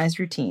recognized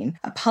routine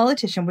a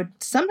politician would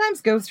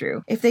sometimes go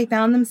through if they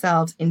found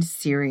themselves in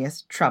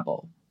serious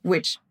trouble.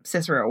 which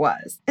Cicero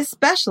was,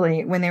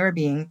 especially when they were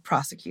being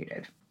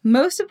prosecuted.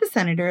 Most of the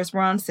senators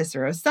were on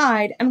Cicero's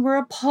side and were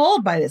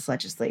appalled by this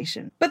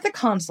legislation, but the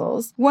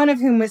consuls, one of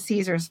whom was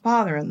Caesar's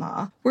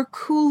father-in-law, were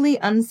coolly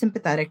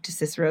unsympathetic to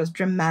Cicero's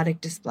dramatic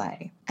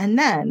display. And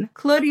then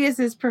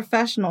Clodius's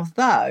professional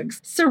thugs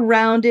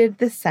surrounded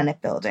the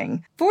Senate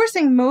building,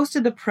 forcing most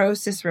of the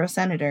pro-Cicero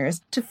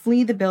senators to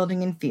flee the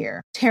building in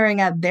fear, tearing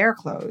at their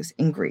clothes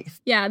in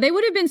grief. Yeah, they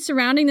would have been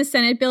surrounding the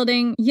Senate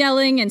building,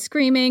 yelling and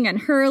screaming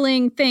and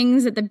hurling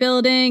things at the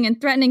building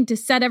and threatening to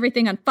set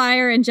everything on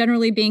fire and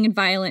generally being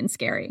violent and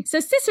scary. So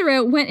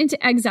Cicero went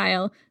into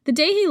exile. The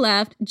day he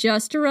left,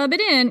 just to rub it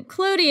in,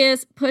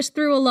 Clodius pushed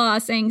through a law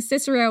saying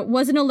Cicero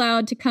wasn't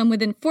allowed to come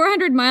within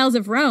 400 miles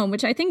of Rome,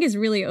 which I think is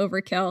really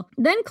overkill.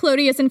 Then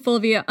Clodius and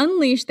Fulvia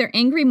unleashed their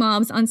angry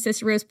mobs on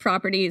Cicero's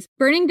properties,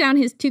 burning down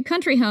his 2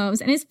 country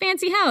homes and his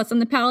fancy house on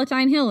the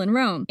Palatine Hill in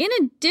Rome. In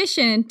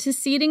addition to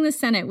seating the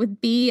Senate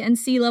with B and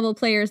C level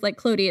players like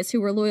Clodius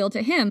who were loyal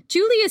to him,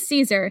 Julius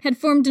Caesar had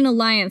formed an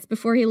alliance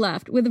before he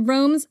left with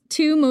Rome's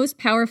 2 most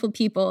powerful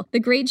people,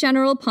 the great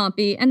general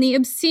Pompey and the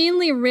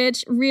obscenely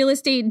rich real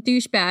estate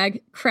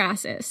douchebag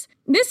Crassus.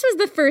 This was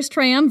the first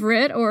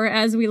triumvirate, or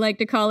as we like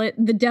to call it,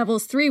 the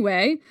Devil's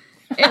Three-Way.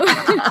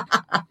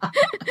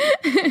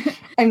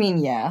 I mean,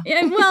 yeah.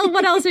 Well,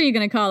 what else are you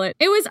going to call it?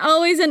 It was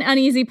always an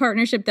uneasy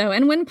partnership, though,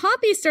 and when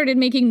Pompey started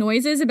making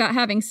noises about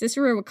having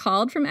Cicero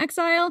recalled from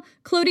exile,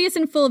 Clodius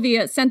and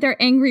Fulvia sent their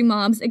angry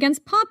mobs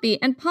against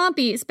Pompey, and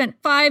Pompey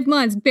spent 5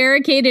 months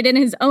barricaded in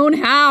his own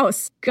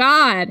house.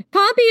 God.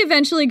 Pompey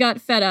eventually got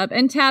fed up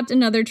and tapped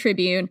another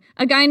tribune,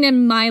 a guy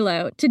named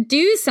Milo, to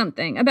do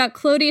something about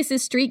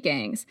Clodius's street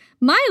gangs.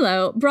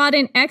 Milo brought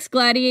in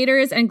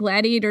ex-gladiators and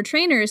gladiator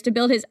trainers to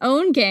build his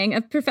own gang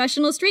of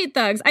professional street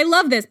thugs. I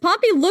love this.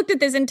 Pompey looked at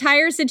this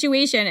entire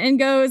situation and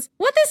goes,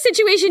 what this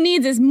situation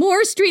needs is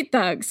more street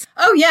thugs.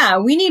 Oh yeah,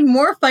 we need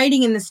more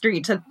fighting in the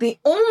streets. That's the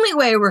only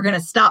way we're going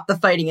to stop the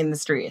fighting in the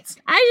streets.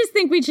 I just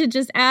think we should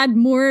just add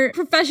more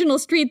professional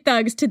street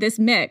thugs to this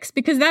mix,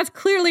 because that's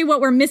clearly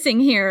what we're missing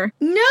here.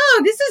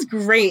 No, this is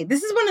great.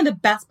 This is one of the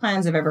best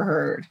plans I've ever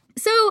heard.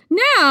 So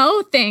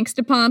now, thanks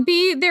to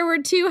Pompey, there were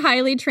 2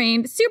 highly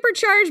trained,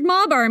 supercharged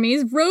mob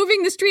armies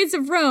roving the streets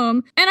of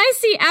Rome, and I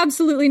see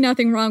absolutely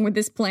nothing wrong with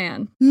this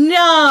plan.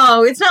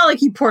 No, it's not like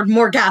he poured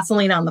more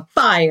gasoline on the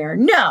fire.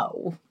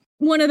 No.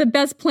 One of the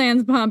best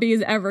plans Pompey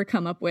has ever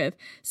come up with.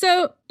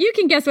 So you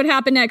can guess what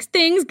happened next.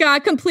 Things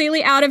got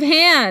completely out of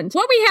hand.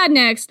 What we had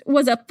next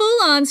was a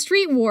full-on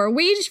street war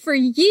waged for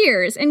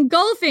years,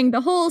 engulfing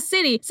the whole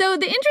city. So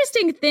the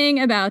interesting thing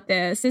about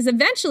this is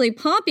eventually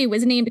Pompey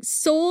was named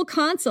sole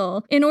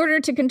consul in order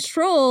to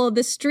control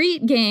the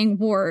street gang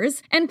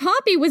wars. And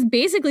Pompey was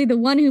basically the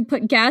one who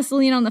put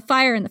gasoline on the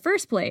fire in the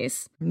first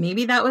place.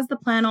 Maybe that was the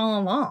plan all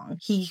along.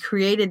 He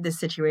created this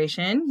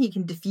situation. He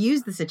can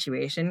diffuse the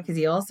situation because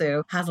he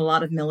also has a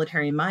lot of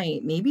military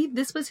might. Maybe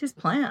this was his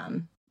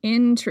plan.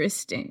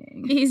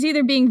 Interesting. He's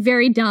either being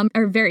very dumb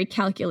or very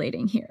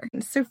calculating here.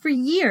 So for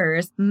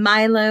years,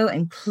 Milo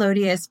and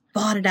Clodius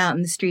fought it out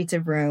in the streets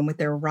of Rome with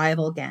their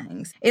rival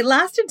gangs. It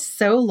lasted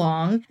so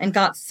long and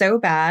got so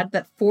bad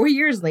that 4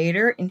 years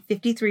later, in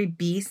 53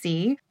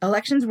 BC,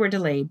 elections were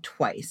delayed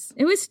twice.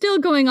 It was still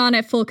going on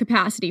at full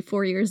capacity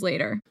 4 years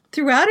later.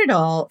 Throughout it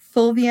all,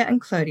 Fulvia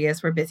and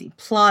Clodius were busy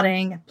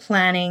plotting,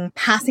 planning,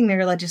 passing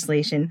their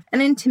legislation,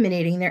 and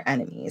intimidating their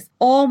enemies,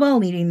 all while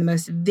leading the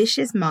most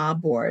vicious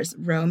mob wars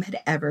Rome had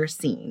ever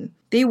seen.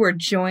 They were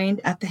joined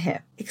at the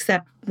hip,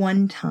 except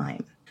one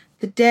time.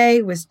 The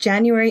day was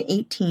January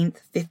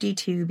 18th,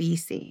 52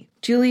 BC.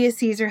 Julius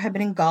Caesar had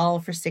been in Gaul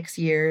for 6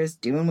 years,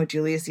 doing what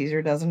Julius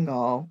Caesar does in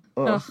Gaul.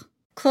 Ugh.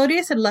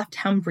 Clodius had left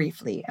town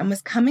briefly and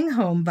was coming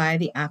home via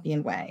the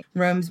Appian Way,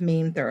 Rome's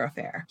main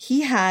thoroughfare.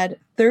 He had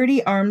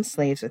 30 armed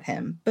slaves with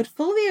him, but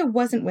Fulvia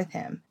wasn't with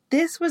him.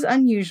 This was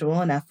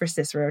unusual enough for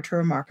Cicero to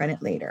remark on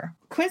it later.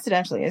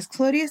 Coincidentally, as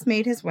Clodius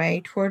made his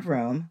way toward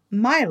Rome,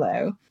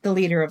 Milo, the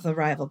leader of the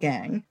rival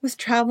gang, was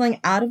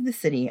traveling out of the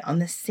city on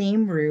the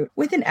same route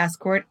with an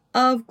escort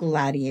of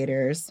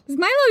gladiators.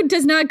 Milo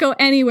does not go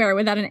anywhere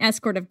without an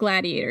escort of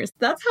gladiators.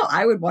 That's how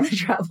I would want to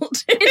travel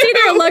too. It's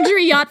either a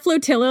luxury yacht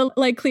flotilla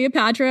like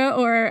Cleopatra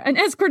or an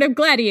escort of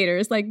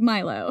gladiators like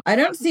Milo. I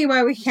don't see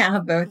why we can't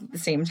have both at the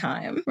same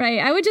time. Right.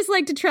 I would just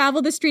like to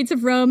travel the streets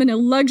of Rome in a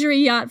luxury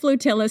yacht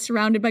flotilla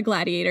surrounded by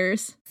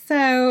gladiators.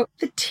 So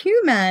the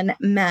 2 men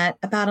met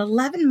about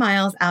 11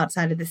 miles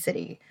outside of the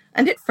city.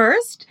 And at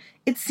first,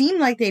 it seemed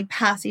like they'd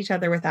pass each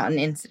other without an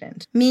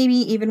incident. Maybe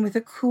even with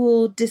a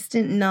cool,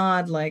 distant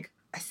nod like,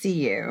 I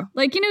see you.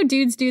 Like, you know,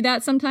 dudes do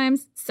that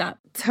sometimes. Sup.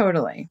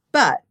 Totally.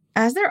 But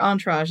as their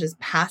entourages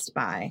passed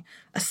by,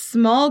 a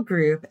small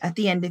group at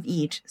the end of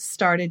each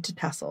started to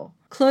tussle.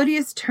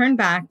 Clodius turned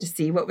back to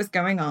see what was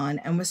going on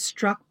and was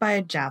struck by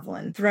a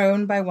javelin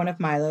thrown by one of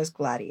Milo's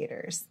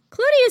gladiators.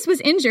 Clodius was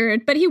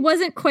injured, but he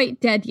wasn't quite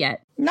dead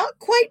yet. Not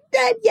quite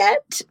dead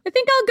yet. I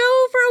think I'll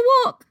go for a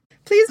walk.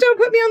 Please don't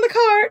put me on the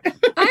cart.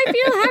 I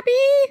feel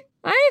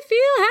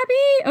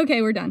happy.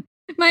 Okay, we're done.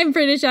 My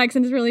British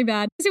accent is really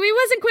bad. So he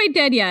wasn't quite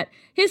dead yet.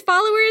 His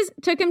followers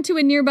took him to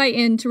a nearby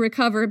inn to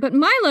recover, but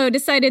Milo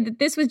decided that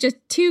this was just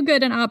too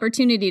good an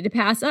opportunity to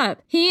pass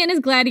up. He and his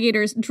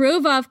gladiators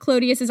drove off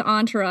Clodius's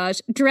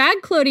entourage,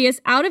 dragged Clodius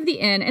out of the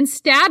inn, and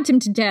stabbed him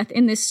to death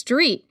in the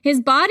street.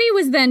 His body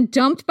was then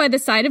dumped by the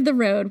side of the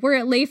road, where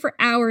it lay for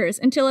hours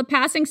until a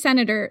passing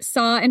senator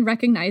saw and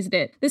recognized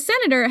it. The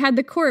senator had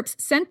the corpse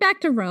sent back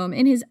to Rome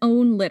in his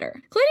own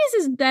litter.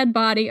 Clodius's dead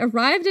body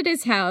arrived at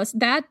his house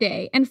that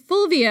day, and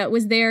Fulvia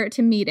was there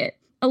to meet it.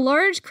 A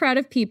large crowd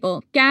of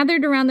people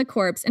gathered around the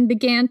corpse and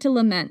began to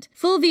lament.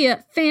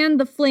 Fulvia fanned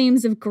the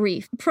flames of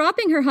grief,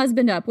 propping her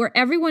husband up where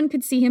everyone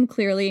could see him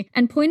clearly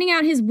and pointing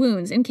out his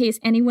wounds in case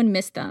anyone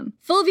missed them.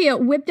 Fulvia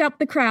whipped up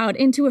the crowd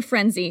into a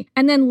frenzy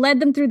and then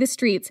led them through the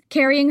streets,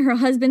 carrying her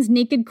husband's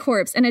naked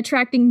corpse and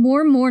attracting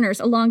more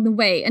mourners along the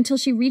way until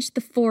she reached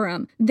the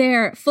Forum.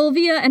 There,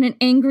 Fulvia and an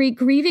angry,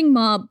 grieving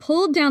mob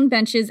pulled down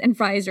benches and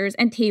risers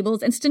and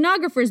tables and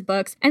stenographers'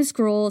 books and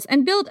scrolls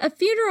and built a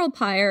funeral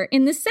pyre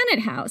in the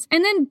Senate House,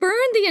 and then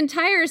burned the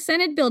entire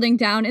Senate building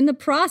down in the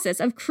process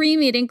of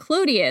cremating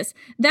Clodius.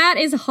 That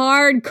is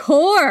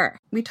hardcore.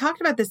 We talked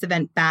about this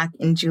event back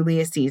in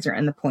Julius Caesar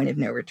and the Point of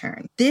No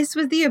Return. This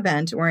was the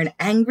event where an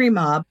angry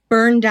mob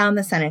burned down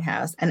the Senate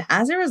House, and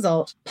as a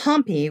result,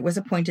 Pompey was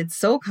appointed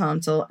sole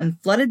consul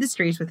and flooded the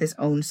streets with his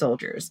own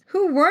soldiers,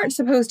 who weren't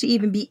supposed to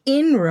even be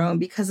in Rome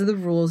because of the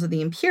rules of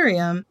the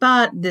Imperium,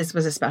 but this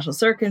was a special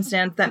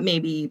circumstance that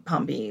maybe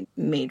Pompey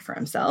made for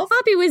himself.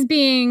 Pompey was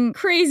being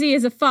crazy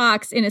as a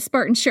fox in a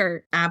Spartan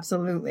shirt.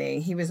 Absolutely.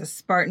 He was a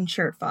Spartan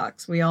shirt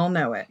fox. We all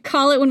know it.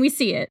 Call it when we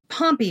see it.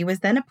 Pompey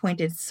was then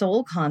appointed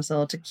sole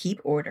consul to keep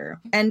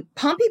order. And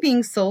Pompey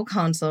being sole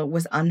consul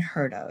was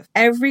unheard of.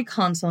 Every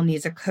consul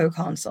needs a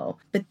co-consul,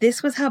 but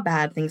this was how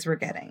bad things were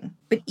getting.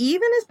 But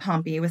even as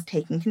Pompey was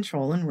taking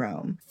control in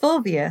Rome,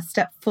 Fulvia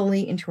stepped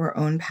fully into her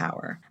own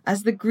power.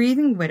 As the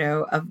grieving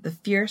widow of the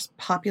fierce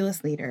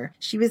populist leader,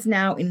 she was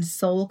now in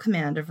sole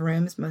command of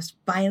Rome's most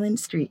violent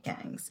street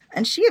gangs.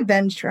 And she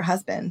avenged her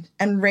husband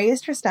and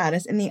raised her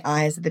status in the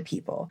eyes of the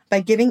people by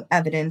giving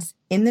evidence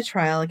in the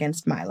trial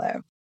against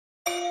Milo.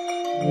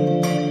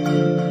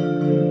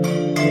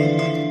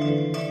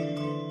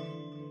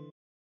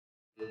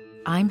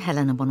 I'm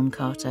Helena Bonham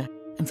Carter,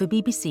 and for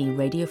BBC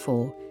Radio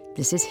 4,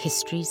 this is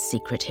History's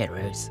Secret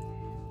Heroes,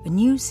 a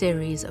new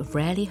series of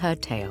rarely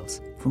heard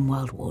tales from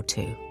World War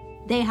II.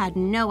 They had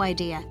no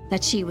idea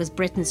that she was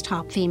Britain's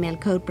top female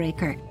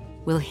codebreaker.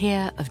 We'll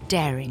hear of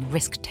daring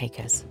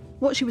risk-takers.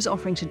 What she was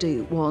offering to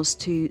do was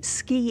to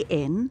ski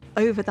in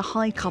over the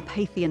high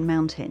Carpathian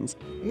mountains.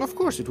 Of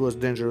course it was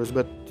dangerous,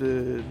 but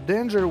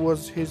danger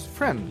was his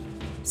friend.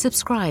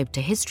 Subscribe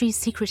to History's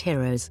Secret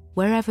Heroes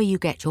wherever you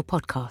get your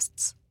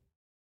podcasts.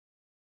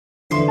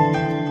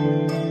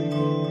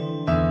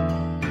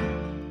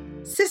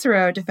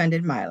 Cicero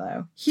defended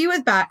Milo. He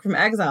was back from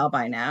exile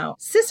by now.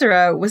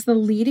 Cicero was the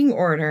leading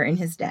orator in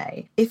his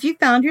day. If you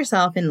found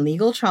yourself in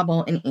legal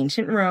trouble in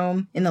ancient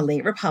Rome in the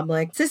late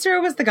Republic,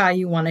 Cicero was the guy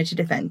you wanted to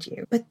defend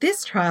you. But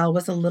this trial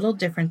was a little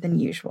different than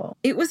usual.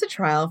 It was a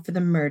trial for the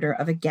murder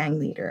of a gang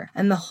leader,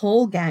 and the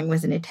whole gang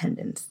was in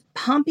attendance.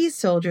 Pompey's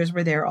soldiers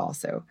were there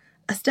also,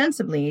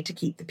 ostensibly to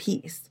keep the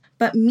peace.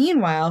 But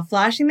meanwhile,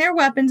 flashing their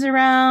weapons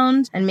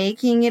around and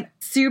making it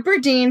super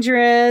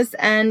dangerous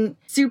and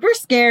super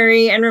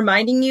scary and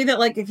reminding you that,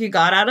 like, if you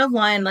got out of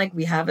line, like,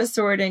 we have a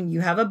sword and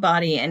you have a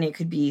body and it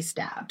could be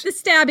stabbed. The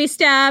stabby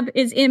stab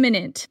is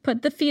imminent.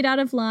 Put the feet out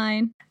of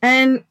line.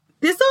 And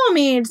this all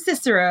made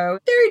Cicero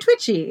very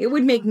twitchy. It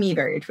would make me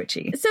very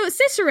twitchy. So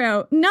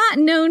Cicero, not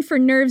known for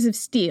nerves of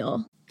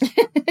steel.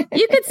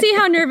 You could see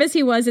how nervous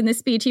he was in the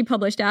speech he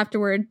published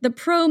afterward, the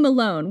Pro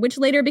Malone, which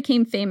later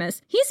became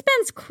famous. He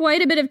spends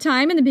quite a bit of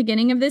time in the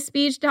beginning of this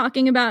speech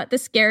talking about the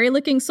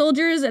scary-looking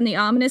soldiers and the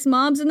ominous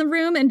mobs in the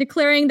room and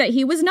declaring that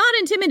he was not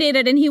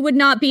intimidated and he would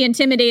not be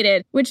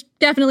intimidated, which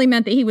definitely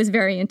meant that he was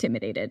very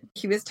intimidated.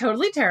 He was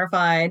totally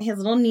terrified. His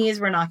little knees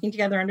were knocking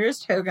together under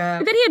his toga.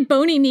 I bet he had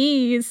bony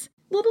knees.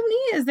 Little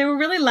knees. They were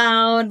really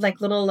loud,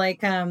 like little,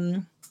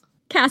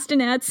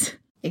 castanets.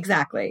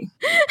 Exactly.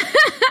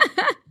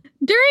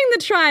 During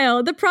the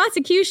trial, the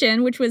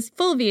prosecution, which was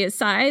Fulvia's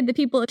side, the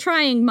people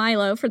trying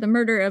Milo for the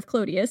murder of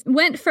Clodius,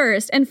 went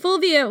first, and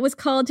Fulvia was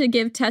called to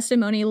give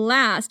testimony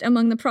last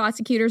among the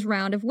prosecutor's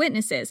round of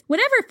witnesses.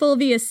 Whatever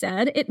Fulvia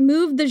said, it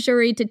moved the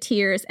jury to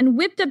tears and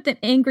whipped up the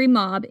angry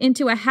mob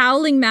into a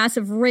howling mass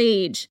of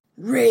rage.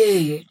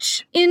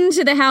 Rage!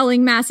 Into the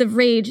howling mass of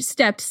rage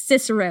stepped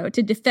Cicero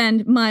to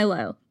defend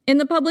Milo. In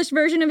the published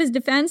version of his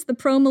defense, the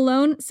Pro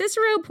Malone,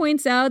 Cicero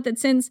points out that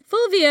since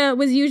Fulvia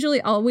was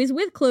usually always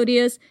with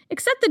Clodius,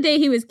 except the day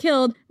he was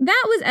killed,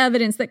 that was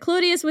evidence that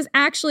Clodius was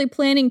actually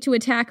planning to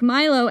attack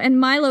Milo, and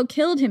Milo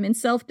killed him in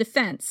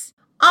self-defense.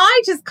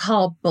 I just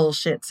call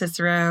bullshit,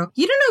 Cicero.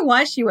 You don't know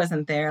why she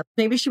wasn't there.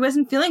 Maybe she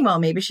wasn't feeling well.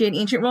 Maybe she had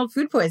ancient world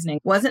food poisoning.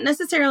 Wasn't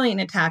necessarily an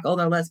attack,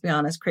 although let's be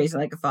honest, crazy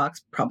like a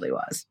fox probably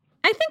was.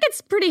 I think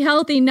it's pretty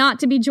healthy not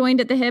to be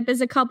joined at the hip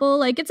as a couple.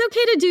 Like, it's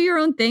okay to do your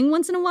own thing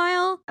once in a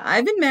while.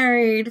 I've been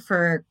married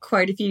for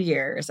quite a few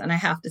years, and I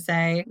have to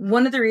say,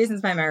 one of the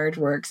reasons my marriage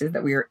works is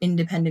that we are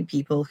independent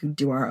people who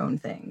do our own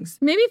things.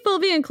 Maybe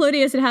Fulvia and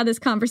Clodius had this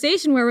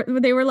conversation where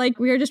they were like,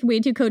 we are just way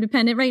too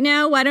codependent right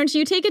now. Why don't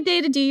you take a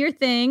day to do your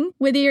thing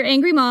with your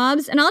angry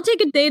mobs, and I'll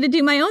take a day to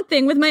do my own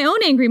thing with my own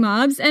angry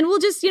mobs, and we'll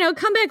just,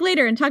 come back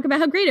later and talk about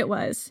how great it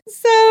was.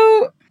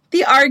 So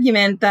the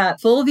argument that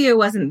Fulvia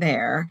wasn't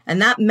there,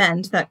 and that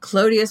meant that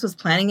Clodius was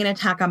planning an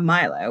attack on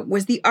Milo,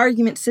 was the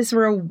argument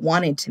Cicero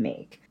wanted to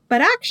make.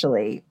 But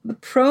actually, the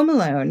pro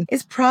Malone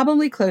is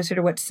probably closer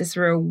to what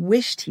Cicero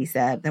wished he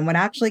said than what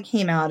actually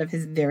came out of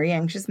his very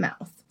anxious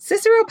mouth.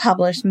 Cicero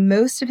published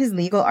most of his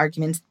legal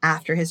arguments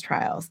after his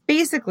trials,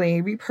 basically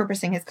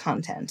repurposing his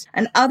content,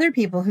 and other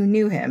people who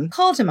knew him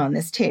called him on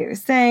this too,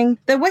 saying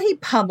that what he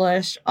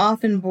published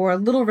often bore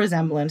little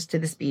resemblance to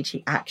the speech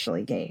he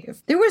actually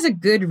gave. There was a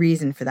good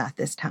reason for that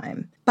this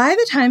time. By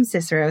the time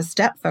Cicero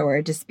stepped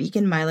forward to speak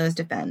in Milo's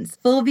defense,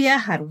 Fulvia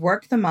had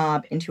worked the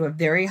mob into a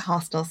very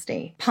hostile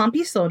state.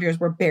 Pompey's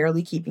soldiers were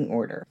barely keeping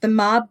order. The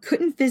mob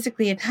couldn't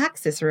physically attack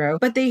Cicero,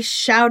 but they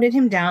shouted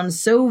him down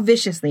so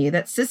viciously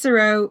that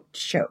Cicero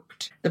choked.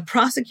 The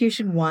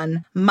prosecution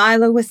won,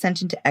 Milo was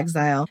sent into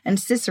exile, and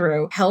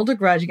Cicero held a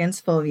grudge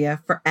against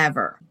Fulvia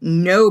forever.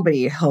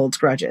 Nobody holds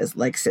grudges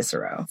like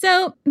Cicero.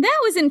 So that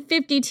was in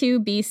 52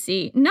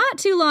 BC. Not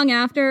too long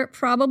after,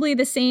 probably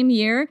the same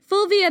year,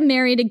 Fulvia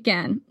married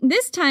again,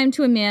 this time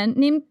to a man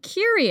named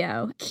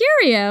Curio.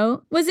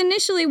 Curio was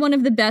initially one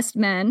of the best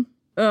men.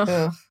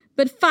 Ugh.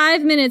 But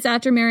 5 minutes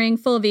after marrying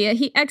Fulvia,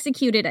 he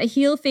executed a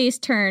heel-face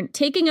turn,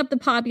 taking up the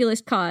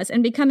populist cause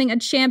and becoming a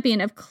champion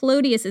of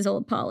Clodius's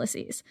old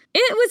policies.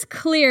 It was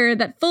clear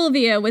that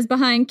Fulvia was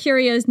behind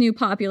Curio's new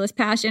populist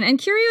passion, and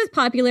Curio's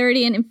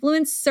popularity and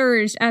influence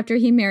surged after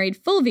he married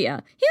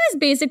Fulvia. He was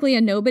basically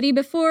a nobody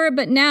before,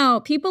 but now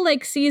people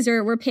like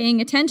Caesar were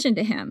paying attention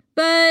to him.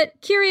 But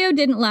Curio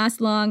didn't last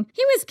long.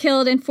 He was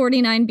killed in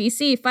 49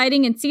 BC,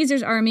 fighting in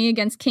Caesar's army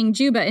against King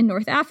Juba in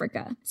North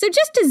Africa. So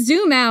just to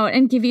zoom out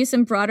and give you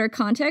some broader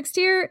context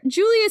here,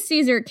 Julius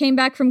Caesar came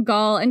back from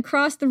Gaul and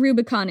crossed the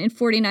Rubicon in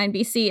 49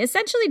 BC,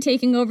 essentially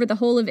taking over the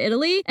whole of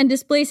Italy and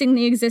displacing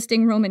the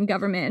existing Roman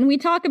government. And we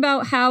talk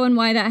about how and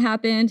why that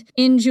happened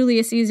in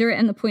Julius Caesar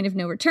and the Point of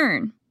No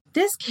Return.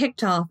 This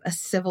kicked off a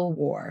civil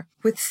war,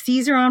 with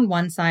Caesar on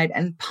one side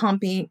and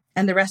Pompey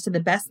and the rest of the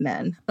best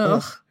men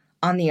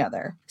on the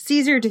other.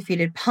 Caesar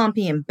defeated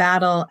Pompey in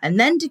battle and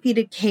then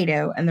defeated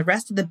Cato and the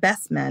rest of the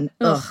best men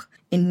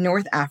in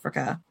North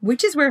Africa,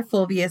 which is where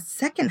Fulvia's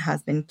second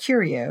husband,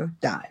 Curio,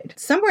 died.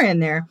 Somewhere in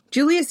there,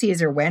 Julius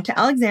Caesar went to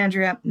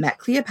Alexandria, met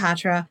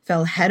Cleopatra,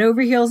 fell head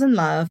over heels in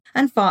love,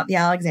 and fought the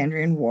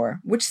Alexandrian War,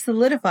 which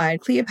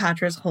solidified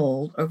Cleopatra's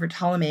hold over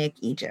Ptolemaic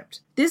Egypt.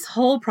 This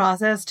whole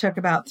process took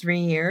about 3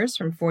 years,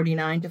 from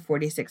 49 to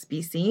 46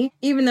 BC,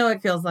 even though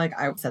it feels like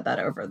I said that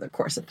over the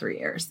course of 3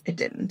 years. It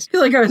didn't. I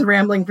feel like I was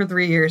rambling for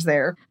 3 years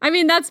there. I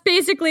mean, that's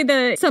basically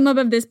the sum up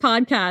of this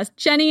podcast.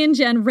 Jenny and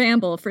Jen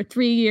ramble for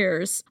 3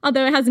 years,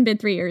 although it hasn't been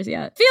 3 years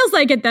yet. Feels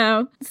like it,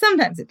 though.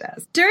 Sometimes it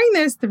does. During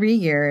those 3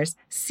 years,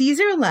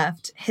 Caesar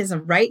left his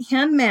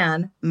right-hand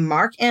man,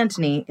 Mark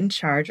Antony, in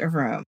charge of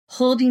Rome,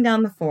 holding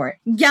down the fort,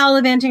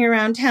 gallivanting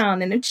around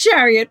town in a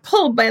chariot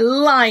pulled by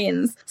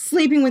lions,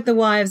 sleeping with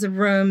the wives of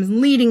Rome's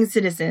leading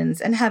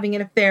citizens, and having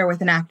an affair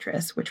with an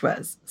actress, which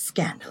was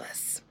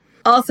scandalous.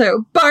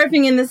 Also,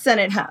 barfing in the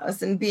Senate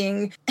House and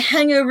being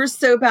hangovers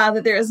so bad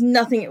that there is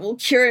nothing it will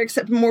cure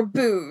except more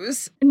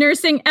booze.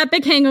 Nursing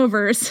epic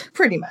hangovers.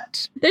 Pretty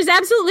much. There's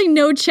absolutely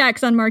no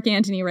checks on Mark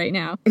Antony right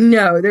now.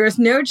 No, there's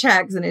no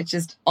checks, and it's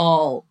just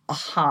all a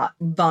hot,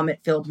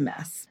 vomit-filled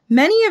mess.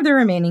 Many of the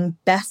remaining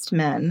best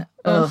men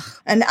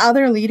and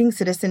other leading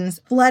citizens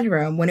fled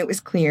Rome when it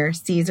was clear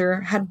Caesar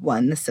had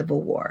won the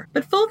civil war.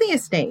 But Fulvia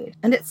stayed,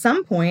 and at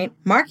some point,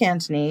 Mark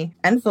Antony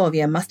and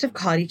Fulvia must have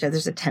caught each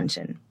other's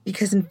attention,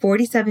 because in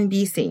 47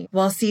 BC,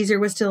 while Caesar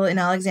was still in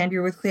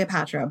Alexandria with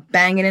Cleopatra,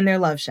 banging in their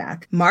love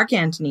shack, Mark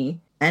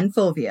Antony and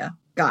Fulvia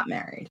got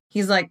married.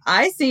 He's like,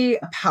 I see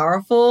a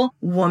powerful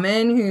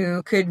woman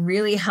who could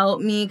really help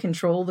me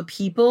control the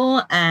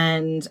people,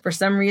 and for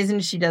some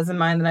reason she doesn't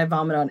mind that I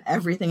vomit on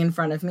everything in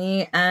front of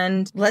me,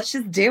 and let's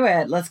just do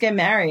it. Let's get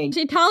married.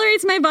 She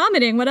tolerates my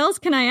vomiting. What else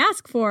can I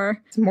ask for?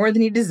 It's more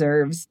than he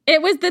deserves.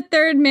 It was the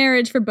third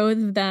marriage for both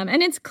of them,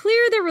 and it's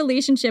clear their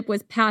relationship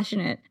was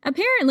passionate.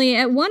 Apparently,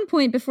 at one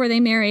point before they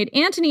married,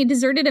 Antony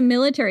deserted a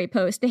military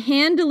post to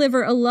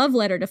hand-deliver a love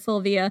letter to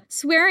Fulvia,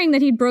 swearing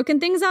that he'd broken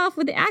things off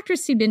with the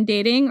actress he'd been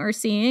dating or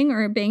seeing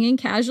or banging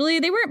casually.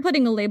 They weren't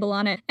putting a label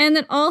on it, and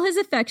that all his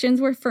affections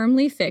were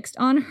firmly fixed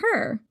on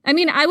her. I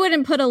mean, I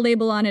wouldn't put a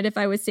label on it if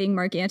I was seeing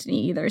Mark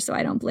Antony either, so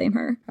I don't blame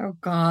her. Oh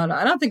God,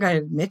 I don't think I'd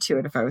admit to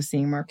it if I was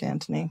seeing Mark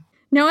Antony.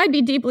 No, I'd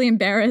be deeply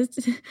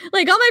embarrassed.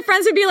 Like, all my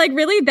friends would be like,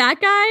 really, that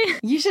guy?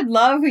 You should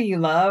love who you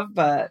love,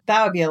 but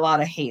that would be a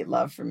lot of hate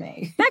love for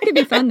me. That could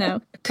be fun,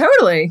 though.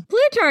 Totally.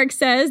 Plutarch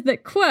says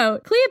that,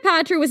 quote,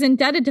 Cleopatra was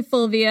indebted to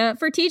Fulvia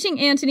for teaching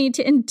Antony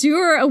to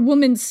endure a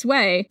woman's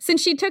sway,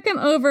 since she took him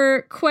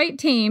over quite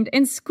tamed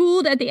and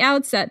schooled at the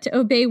outset to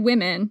obey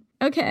women.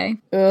 Okay.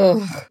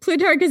 Ugh.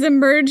 Plutarch has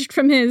emerged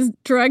from his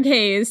drug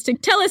haze to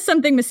tell us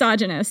something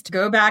misogynist.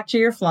 Go back to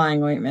your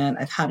flying ointment.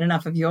 I've had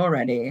enough of you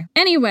already.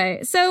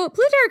 Anyway, so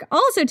Plutarch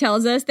also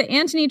tells us that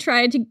Antony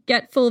tried to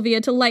get Fulvia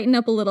to lighten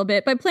up a little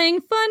bit by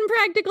playing fun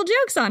practical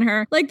jokes on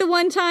her. Like the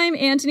one time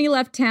Antony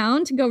left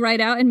town to go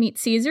right out and meet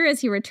Caesar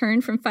as he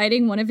returned from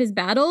fighting one of his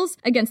battles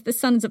against the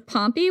sons of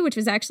Pompey, which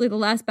was actually the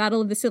last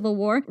battle of the Civil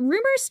War.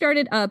 Rumors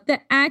started up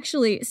that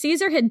actually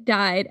Caesar had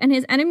died and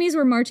his enemies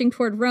were marching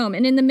toward Rome.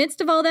 And in the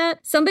midst of all that,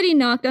 somebody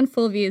knocked on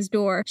Fulvia's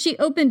door. She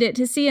opened it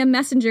to see a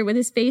messenger with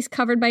his face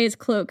covered by his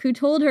cloak who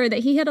told her that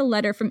he had a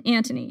letter from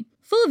Antony.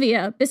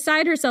 Fulvia,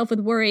 beside herself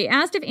with worry,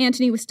 asked if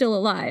Antony was still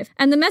alive,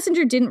 and the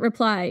messenger didn't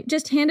reply,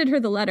 just handed her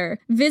the letter.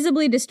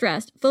 Visibly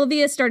distressed,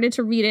 Fulvia started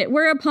to read it,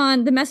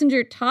 whereupon the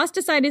messenger tossed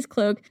aside his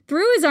cloak,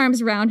 threw his arms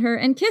around her,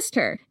 and kissed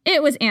her.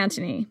 It was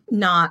Antony.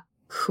 Not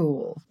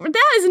cool.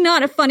 That is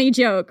not a funny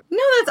joke.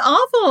 No, that's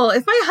awful.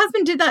 If my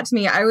husband did that to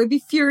me, I would be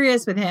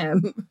furious with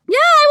him. Yeah,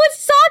 I would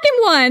sock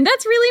him one.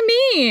 That's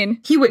really mean.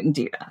 He wouldn't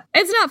do that.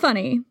 It's not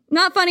funny.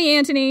 Not funny,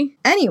 Antony.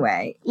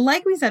 Anyway,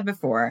 like we said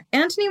before,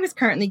 Antony was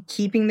currently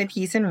keeping the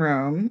peace in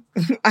Rome.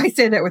 I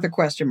say that with a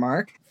question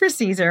mark. For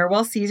Caesar,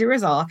 while Caesar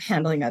was off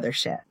handling other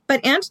shit.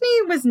 But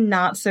Antony was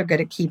not so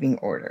good at keeping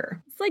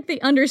order. It's like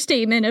the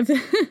understatement of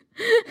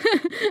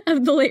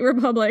the late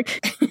Republic.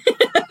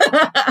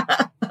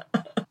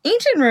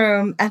 Ancient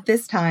Rome at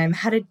this time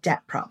had a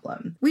debt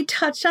problem. We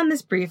touched on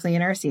this briefly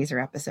in our Caesar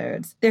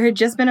episodes. There had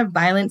just been a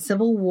violent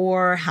civil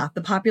war, half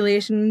the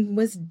population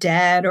was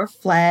dead or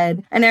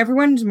fled, and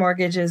everyone's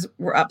mortgages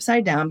were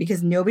upside down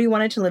because nobody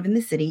wanted to live in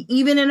the city,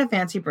 even in a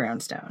fancy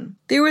brownstone.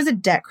 There was a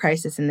debt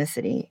crisis in the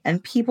city,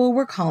 and people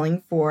were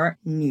calling for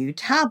new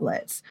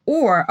tablets,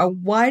 or a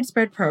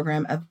widespread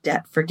program of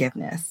debt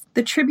forgiveness.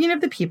 The tribune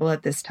of the people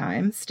at this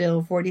time,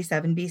 still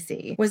 47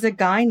 BC, was a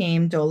guy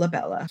named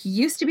Dolabella. He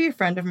used to be a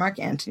friend of Mark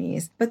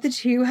Antony's, but the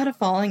two had a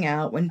falling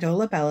out when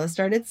Dolabella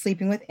started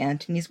sleeping with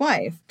Antony's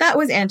wife. That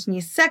was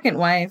Antony's second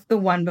wife, the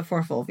one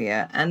before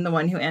Fulvia, and the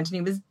one who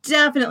Antony was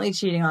definitely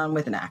cheating on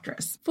with an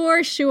actress.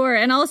 For sure.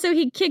 And also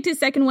he kicked his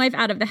second wife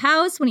out of the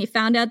house when he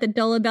found out that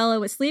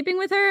Dolabella was sleeping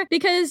with her,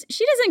 because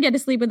she doesn't get to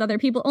sleep with other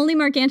people, only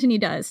Mark Antony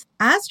does.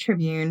 As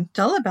tribune,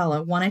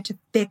 Dolabella wanted to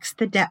fix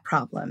the debt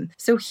problem,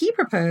 so he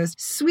proposed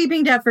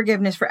sweeping debt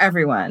forgiveness for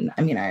everyone.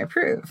 I mean, I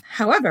approve.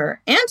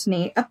 However,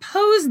 Antony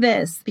opposed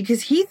this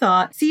because he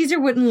thought Caesar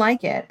wouldn't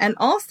like it, and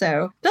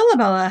also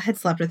Dolabella had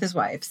slept with his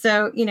wife.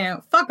 So,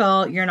 fuck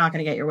all, you're not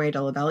going to get your way,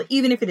 Dolabella,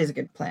 even if it is a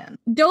good plan.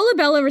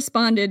 Dolabella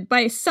responded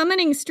by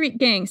summoning street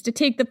gangs to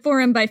take the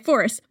forum by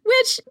force,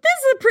 which, this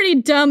is a pretty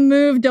dumb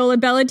move,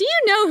 Dolabella. Do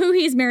you know who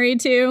he's married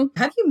to?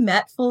 Have you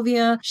met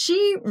Fulvia?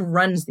 She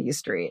runs these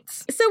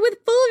streets. So with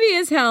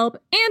Fulvia's help,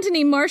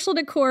 Antony marshaled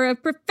a corps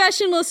of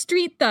professional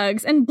street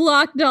thugs and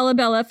blocked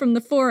Dolabella from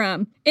the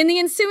forum. In the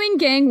ensuing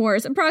gang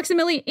wars,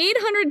 approximately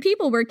 800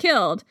 people were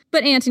killed,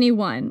 but Antony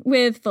won,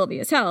 with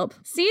Fulvia's help.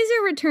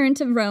 Caesar returned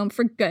to Rome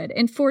for good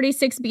in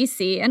 46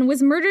 BC and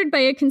was murdered by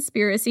a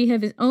conspiracy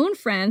of his own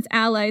friends,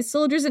 allies,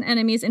 soldiers, and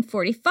enemies in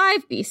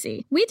 45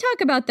 BC. We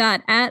talk about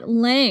that at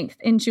length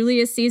in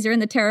Julius Caesar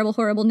and the Terrible,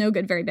 Horrible, No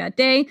Good, Very Bad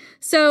Day,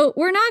 so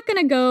we're not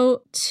going to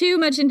go too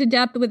much into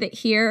depth with it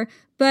here,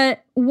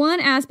 but one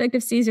aspect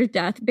of Caesar's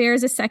death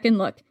bears a second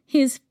look: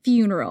 his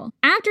funeral.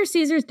 After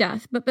Caesar's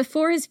death, but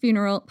before his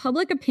funeral,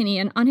 public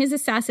opinion on his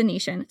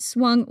assassination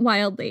swung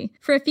wildly.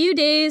 For a few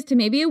days to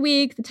maybe a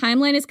week, the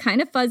timeline is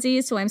kind of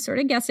fuzzy, so I'm sort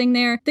of guessing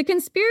there, the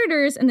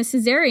conspirators and the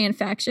Caesarian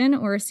faction,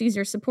 or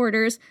Caesar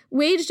supporters,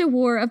 waged a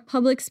war of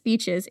public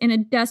speeches in a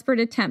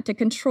desperate attempt to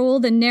control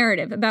the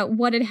narrative about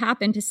what had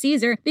happened to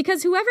Caesar,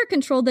 because whoever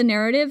controlled the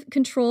narrative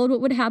controlled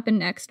what would happen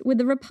next with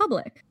the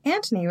Republic.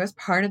 Antony was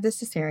part of the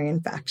Caesarian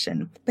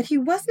faction, but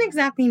he wasn't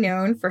exactly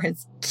known for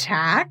his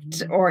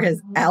tact or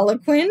his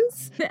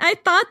eloquence. I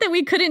thought that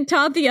we couldn't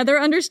top the other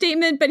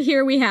understatement, but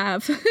here we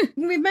have.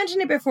 We've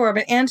mentioned it before,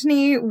 but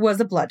Antony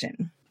was a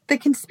bludgeon. The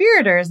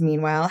conspirators,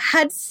 meanwhile,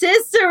 had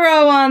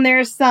Cicero on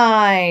their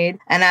side.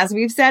 And as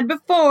we've said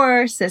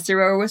before,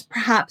 Cicero was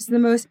perhaps the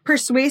most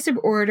persuasive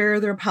orator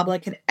the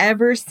Republic had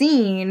ever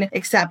seen,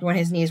 except when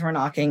his knees were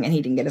knocking and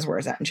he didn't get his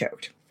words out and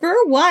choked. For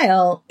a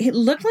while, it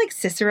looked like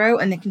Cicero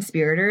and the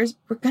conspirators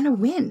were going to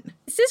win.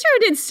 Cicero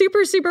did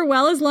super, super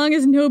well as long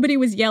as nobody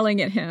was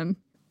yelling at him.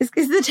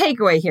 is the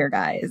takeaway here,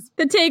 guys.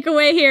 The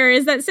takeaway here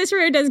is that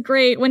Cicero does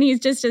great when he's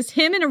just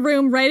him in a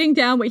room writing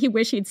down what he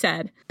wished he'd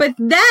said. But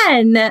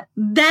then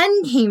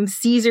came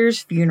Caesar's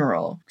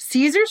funeral.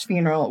 Caesar's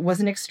funeral was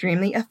an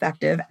extremely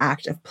effective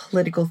act of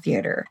political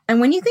theater. And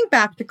when you think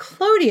back to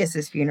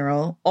Clodius's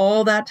funeral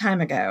all that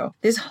time ago,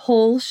 this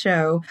whole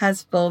show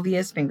has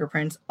Fulvia's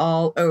fingerprints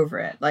all over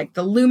it. Like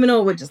the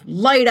luminol would just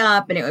light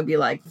up and it would be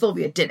like,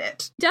 Fulvia did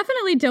it.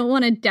 Definitely don't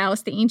want to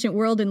douse the ancient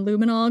world in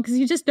luminol because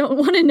you just don't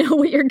want to know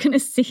what you're going to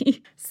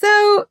see.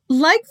 So,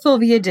 like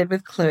Fulvia did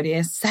with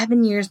Clodius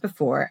 7 years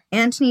before,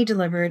 Antony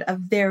delivered a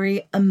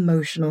very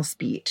emotional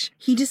speech.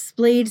 He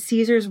displayed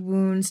Caesar's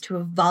wounds to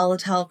a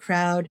volatile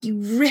crowd. He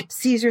ripped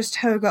Caesar's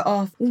toga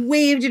off,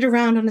 waved it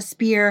around on a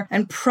spear,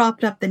 and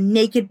propped up the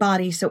naked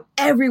body so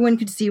everyone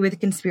could see what the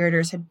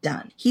conspirators had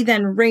done. He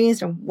then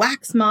raised a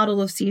wax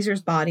model of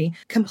Caesar's body,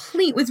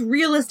 complete with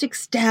realistic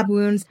stab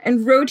wounds,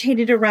 and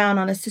rotated around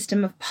on a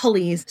system of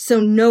pulleys so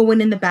no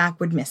one in the back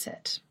would miss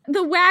it.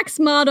 The wax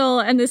model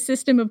and the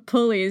system of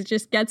pulleys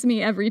just gets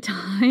me every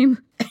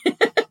time.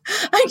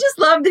 I just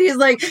love that he's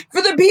like,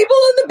 for the people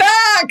in the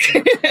back!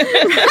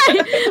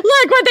 Right.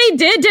 Look what they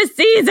did to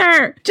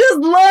Caesar! Just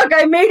look,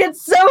 I made it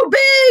so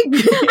big!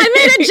 I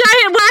made a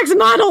giant wax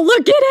model,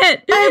 look at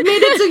it! I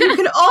made it so you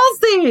can all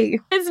see!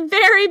 It's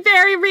very,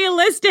 very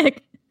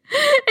realistic.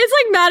 It's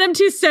like Madame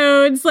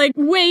Tussauds, like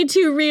way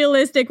too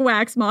realistic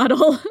wax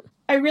model.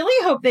 I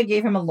really hope they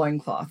gave him a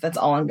loincloth. That's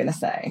all I'm going to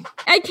say.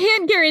 I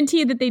can't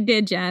guarantee that they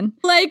did, Jen.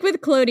 Like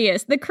with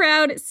Clodius, the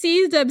crowd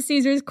seized up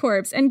Caesar's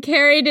corpse and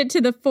carried it to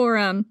the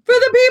forum. For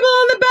the people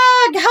in the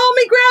back, help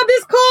me grab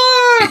this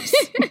corpse!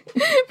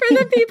 For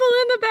the people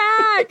in the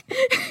back.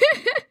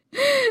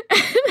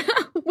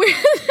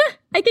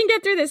 I can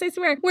get through this, I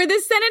swear. Where the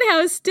Senate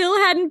House still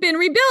hadn't been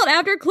rebuilt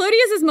after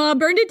Clodius's mob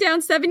burned it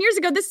down 7 years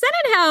ago. The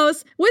Senate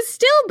House was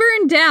still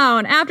burned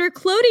down after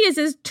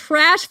Clodius's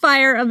trash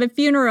fire of a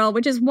funeral,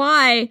 which is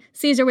why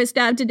Caesar was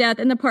stabbed to death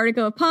in the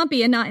Portico of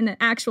Pompey and not in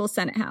the actual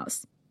Senate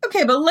House.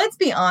 Okay, but let's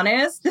be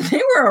honest.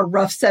 They were a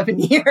rough 7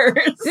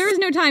 years. There was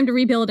no time to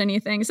rebuild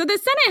anything. So the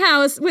Senate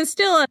House was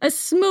still a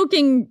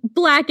smoking,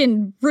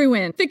 blackened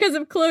ruin because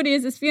of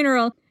Clodius's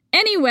funeral.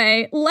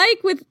 Anyway,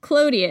 like with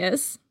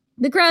Clodius,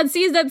 the crowd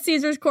seized up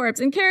Caesar's corpse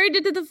and carried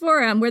it to the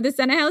forum where the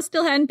Senate House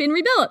still hadn't been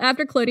rebuilt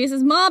after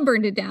Clodius's mob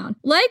burned it down.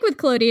 Like with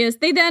Clodius,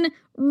 they then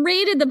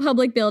raided the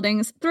public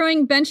buildings,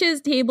 throwing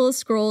benches, tables,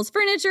 scrolls,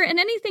 furniture, and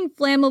anything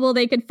flammable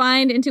they could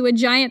find into a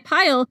giant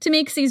pile to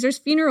make Caesar's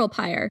funeral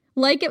pyre.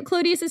 Like at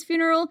Clodius's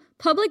funeral,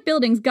 public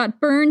buildings got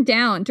burned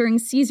down during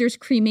Caesar's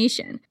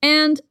cremation.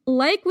 And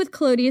like with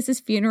Clodius's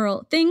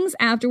funeral, things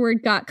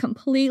afterward got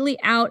completely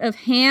out of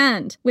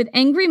hand, with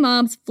angry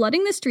mobs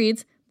flooding the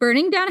streets,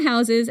 burning down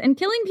houses, and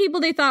killing people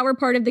they thought were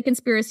part of the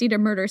conspiracy to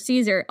murder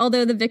Caesar,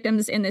 although the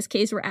victims in this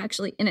case were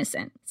actually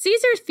innocent.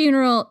 Caesar's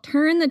funeral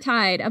turned the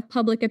tide of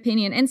public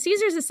opinion, and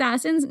Caesar's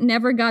assassins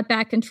never got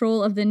back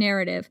control of the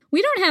narrative.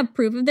 We don't have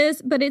proof of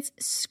this, but it's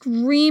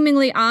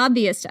screamingly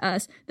obvious to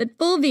us that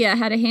Fulvia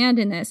had a hand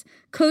in this,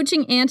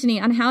 coaching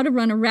Antony on how to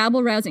run a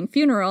rabble-rousing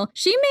funeral.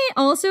 She may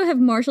also have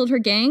marshaled her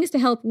gangs to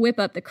help whip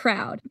up the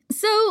crowd.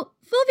 So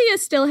Fulvia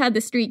still had the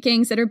street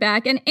kings at her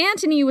back, and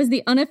Antony was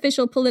the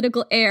unofficial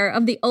political heir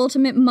of the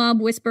ultimate mob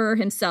whisperer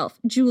himself,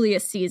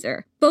 Julius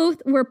Caesar.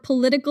 Both were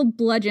political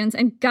bludgeons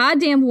and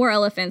goddamn war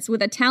elephants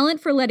with a talent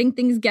for letting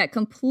things get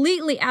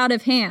completely out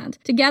of hand.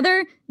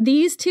 Together,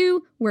 these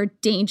two were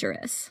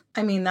dangerous.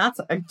 I mean, that's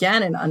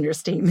again an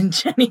understatement,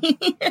 Jenny.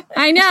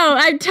 I know,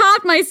 I've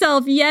topped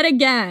myself yet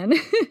again.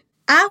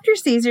 After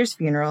Caesar's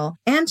funeral,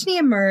 Antony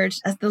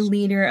emerged as the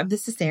leader of the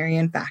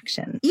Caesarian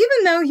faction.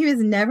 Even though he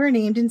was never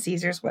named in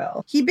Caesar's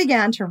will, he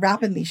began to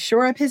rapidly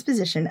shore up his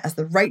position as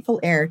the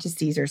rightful heir to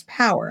Caesar's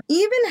power,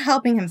 even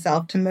helping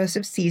himself to most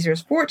of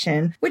Caesar's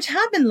fortune, which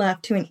had been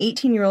left to an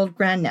 18-year-old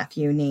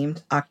grandnephew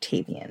named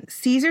Octavian.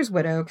 Caesar's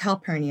widow,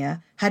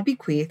 Calpurnia, had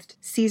bequeathed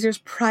Caesar's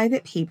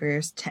private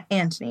papers to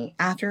Antony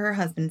after her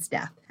husband's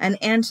death,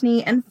 and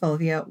Antony and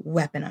Fulvia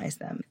weaponized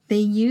them. They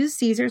used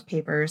Caesar's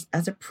papers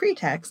as a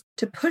pretext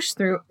to push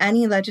through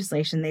any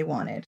legislation they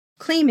wanted,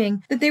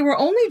 claiming that they were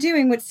only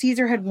doing what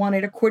Caesar had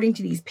wanted according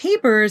to these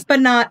papers,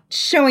 but not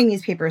showing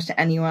these papers to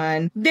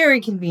anyone.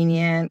 Very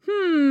convenient.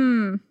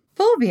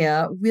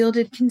 Fulvia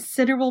wielded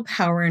considerable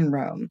power in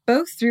Rome,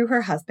 both through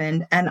her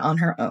husband and on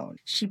her own.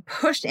 She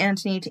pushed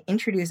Antony to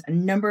introduce a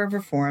number of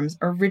reforms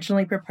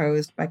originally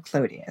proposed by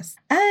Clodius.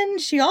 And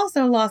she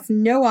also lost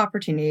no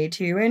opportunity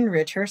to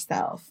enrich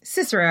herself.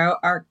 Cicero,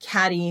 our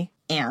catty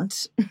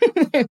aunt,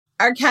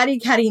 our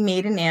catty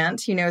maiden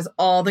aunt who knows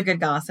all the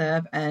good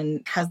gossip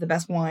and has the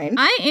best wine.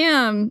 I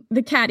am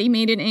the catty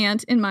maiden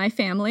aunt in my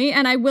family,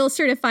 and I will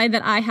certify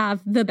that I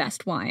have the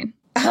best wine.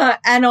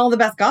 And all the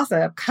best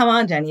gossip. Come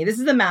on, Jenny. This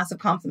is a massive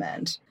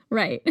compliment.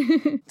 Right.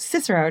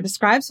 Cicero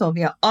describes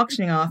Fulvia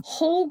auctioning off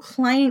whole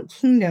client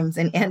kingdoms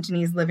in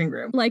Antony's living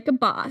room. Like a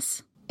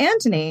boss.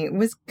 Antony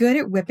was good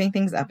at whipping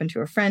things up into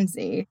a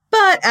frenzy.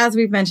 But as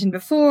we've mentioned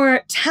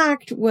before,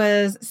 tact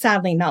was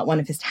sadly not one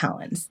of his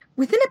talents.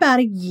 Within about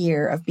a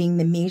year of being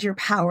the major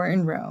power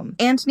in Rome,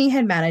 Antony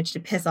had managed to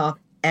piss off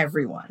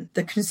everyone.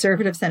 The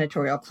conservative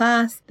senatorial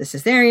class, the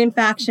Caesarian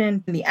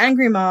faction, the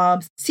angry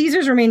mobs,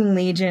 Caesar's remaining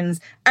legions.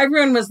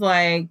 Everyone was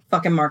like,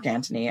 fucking Mark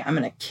Antony, I'm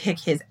gonna kick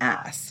his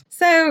ass.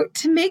 So,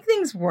 to make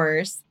things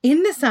worse,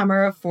 in the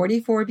summer of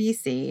 44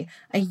 BC,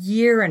 a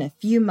year and a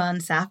few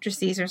months after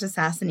Caesar's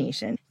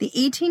assassination, the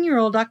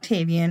 18-year-old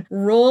Octavian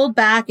rolled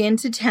back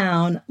into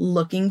town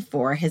looking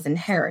for his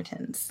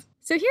inheritance.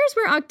 So here's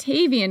where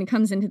Octavian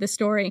comes into the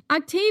story.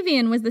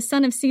 Octavian was the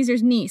son of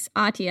Caesar's niece,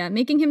 Atia,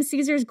 making him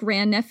Caesar's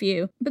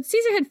grandnephew. But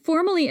Caesar had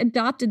formally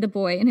adopted the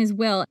boy in his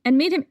will and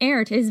made him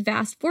heir to his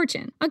vast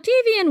fortune.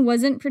 Octavian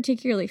wasn't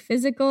particularly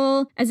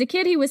physical. As a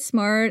kid, he was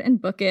smart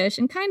and bookish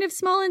and kind of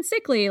small and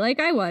sickly, like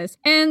I was.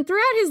 And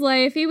throughout his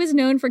life, he was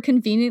known for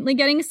conveniently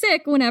getting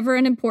sick whenever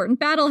an important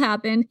battle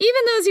happened,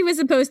 even those he was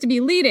supposed to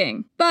be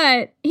leading.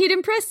 But he'd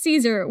impressed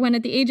Caesar when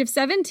at the age of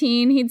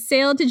 17, he'd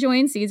sailed to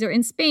join Caesar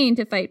in Spain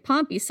to fight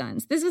Pompey's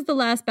sons. This was the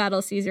last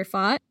battle Caesar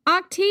fought.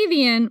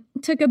 Octavian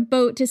took a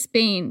boat to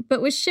Spain,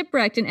 but was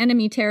shipwrecked in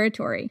enemy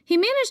territory. He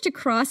managed to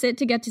cross it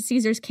to get to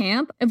Caesar's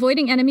camp,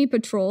 avoiding enemy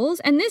patrols,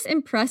 and this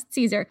impressed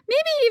Caesar.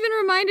 Maybe even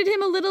reminded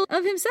him a little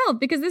of himself,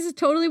 because this is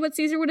totally what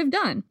Caesar would have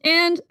done.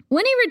 And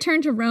when he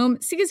returned to Rome,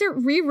 Caesar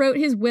rewrote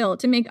his will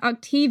to make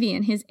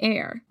Octavian his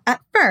heir.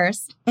 At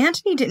first,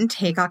 Antony didn't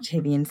take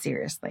Octavian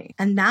seriously,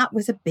 and that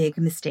was a big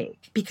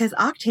mistake, because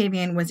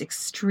Octavian was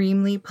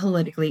extremely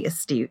politically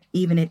astute,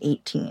 even at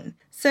 18.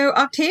 So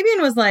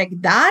Octavian was like,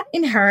 that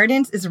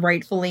inheritance is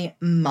rightfully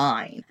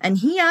mine. And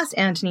he asked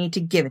Antony to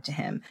give it to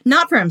him.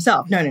 Not for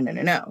himself,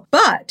 no.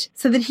 But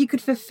so that he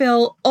could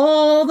fulfill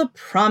all the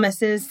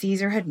promises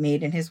Caesar had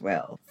made in his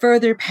will.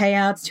 Further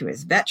payouts to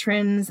his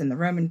veterans and the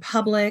Roman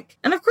public.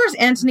 And of course,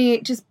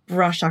 Antony just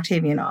brushed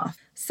Octavian off.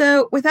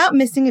 So, without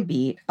missing a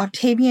beat,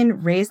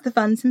 Octavian raised the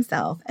funds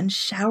himself and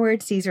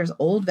showered Caesar's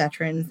old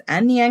veterans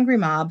and the angry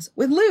mobs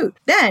with loot.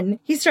 Then,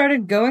 he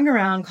started going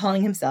around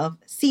calling himself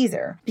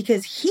Caesar,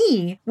 because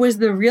he was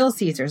the real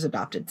Caesar's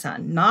adopted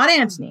son, not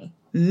Antony,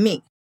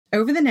 me.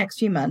 Over the next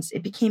few months,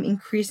 it became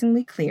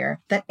increasingly clear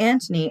that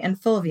Antony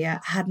and Fulvia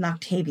had an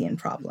Octavian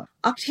problem.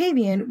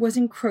 Octavian was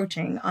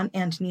encroaching on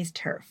Antony's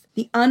turf,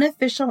 the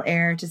unofficial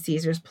heir to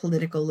Caesar's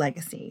political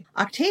legacy.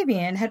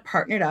 Octavian had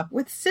partnered up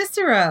with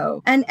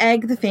Cicero and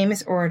egged the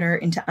famous orator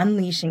into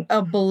unleashing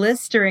a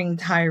blistering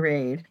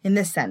tirade in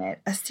the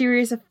Senate, a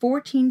series of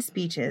 14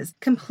 speeches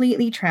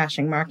completely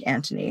trashing Mark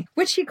Antony,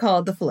 which he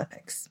called the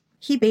Philippics.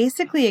 He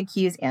basically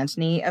accused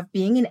Antony of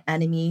being an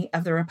enemy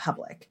of the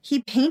Republic.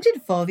 He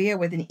painted Fulvia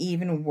with an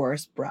even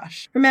worse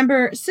brush.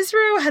 Remember,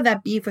 Cicero had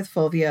that beef with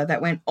Fulvia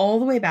that went all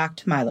the way back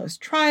to Milo's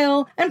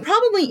trial, and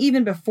probably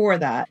even before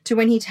that, to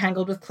when he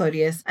tangled with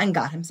Clodius and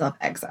got himself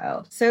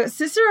exiled. So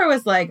Cicero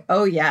was like,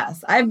 oh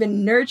yes, I've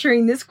been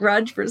nurturing this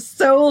grudge for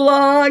so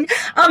long,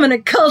 I'm gonna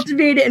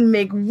cultivate it and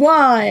make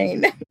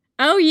wine.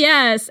 Oh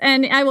yes,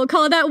 and I will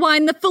call that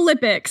wine the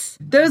Philippics.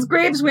 Those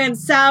grapes went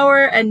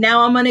sour, and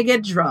now I'm gonna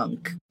get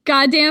drunk.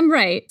 Goddamn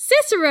right.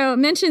 Cicero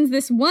mentions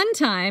this one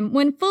time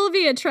when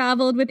Fulvia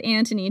traveled with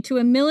Antony to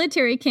a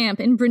military camp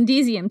in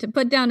Brundisium to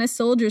put down a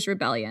soldiers'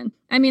 rebellion.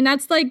 I mean,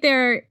 that's like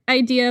their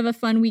idea of a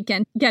fun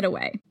weekend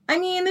getaway. I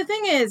mean, the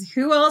thing is,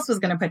 who else was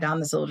going to put down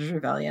the soldiers'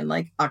 rebellion?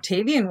 Like,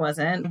 Octavian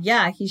wasn't.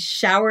 Yeah, he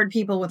showered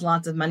people with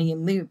lots of money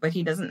and loot, but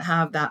he doesn't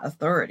have that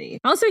authority.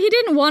 Also, he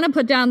didn't want to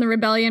put down the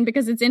rebellion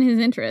because it's in his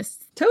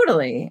interests.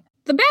 Totally.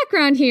 The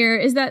background here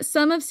is that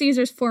some of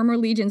Caesar's former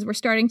legions were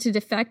starting to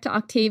defect to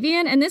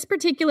Octavian, and this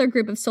particular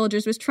group of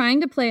soldiers was trying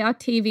to play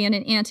Octavian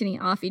and Antony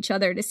off each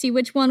other to see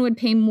which one would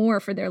pay more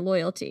for their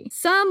loyalty.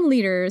 Some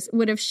leaders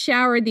would have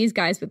showered these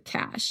guys with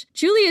cash.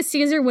 Julius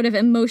Caesar would have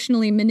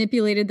emotionally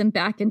manipulated them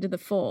back into the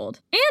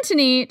fold.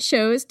 Antony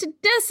chose to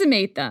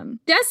decimate them.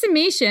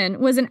 Decimation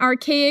was an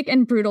archaic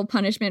and brutal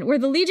punishment where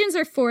the legions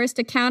are forced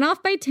to count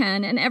off by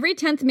 10, and every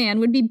 10th man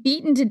would be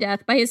beaten to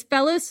death by his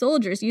fellow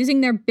soldiers using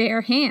their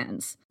bare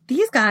hands.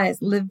 These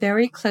guys lived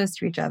very close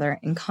to each other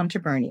in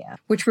Contubernia,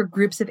 which were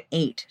groups of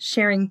 8,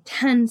 sharing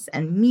tents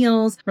and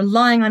meals,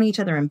 relying on each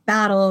other in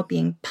battle,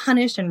 being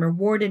punished and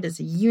rewarded as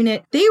a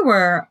unit. They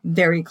were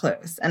very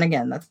close. And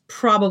again, that's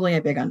probably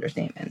a big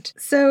understatement.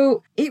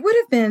 So it would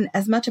have been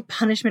as much a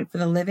punishment for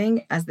the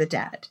living as the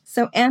dead.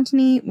 So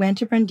Antony went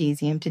to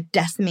Brundisium to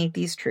decimate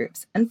these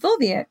troops, and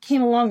Fulvia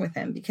came along with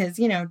him because,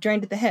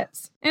 joined at the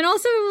hips. And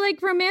also,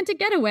 romantic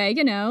getaway,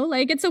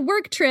 it's a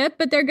work trip,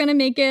 but they're going to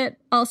make it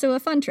also a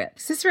fun trip.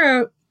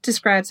 Cicero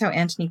describes how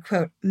Antony,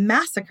 quote,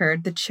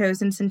 massacred the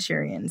chosen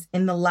centurions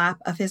in the lap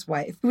of his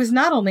wife, who was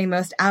not only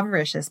most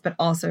avaricious, but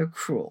also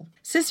cruel.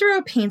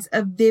 Cicero paints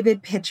a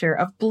vivid picture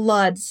of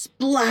blood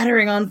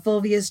splattering on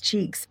Fulvia's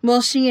cheeks,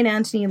 while she and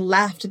Antony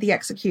laughed at the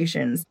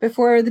executions,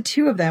 before the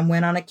two of them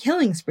went on a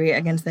killing spree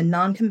against the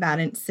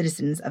non-combatant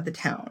citizens of the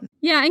town.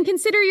 Yeah, and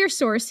consider your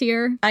source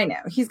here. I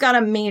know. He's got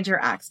a major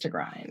axe to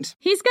grind.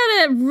 He's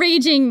got a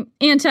raging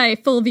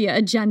anti-Fulvia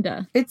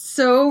agenda. It's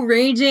so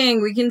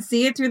raging. We can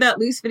see it through that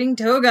loose-fitting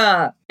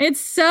toga. It's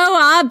so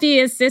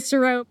obvious,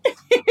 Cicero.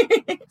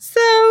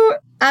 So,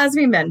 as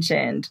we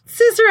mentioned,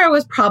 Cicero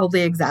was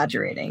probably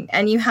exaggerating,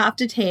 and you have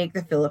to take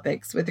the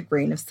Philippics with a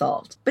grain of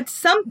salt. But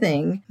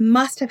something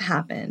must have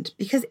happened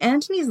because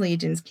Antony's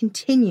legions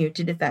continued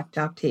to defect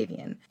to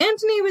Octavian.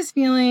 Antony was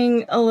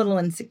feeling a little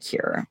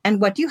insecure. And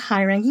what do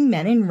high-ranking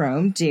men in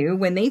Rome do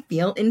when they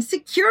feel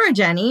insecure,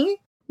 Jenny?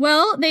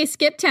 Well, they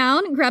skip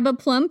town, grab a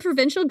plum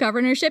provincial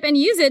governorship, and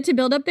use it to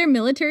build up their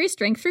military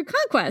strength through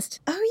conquest.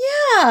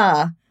 Oh,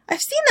 yeah.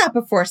 I've seen that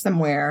before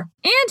somewhere.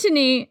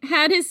 Antony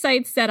had his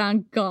sights set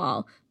on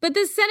Gaul, but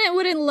the Senate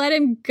wouldn't let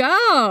him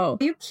go.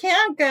 You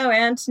can't go,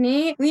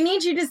 Antony. We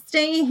need you to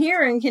stay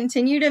here and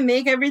continue to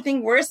make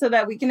everything worse so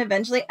that we can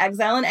eventually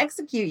exile and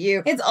execute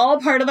you. It's all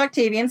part of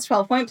Octavian's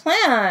 12-point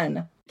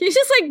plan. Can you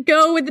just,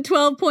 go with the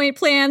 12-point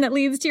plan that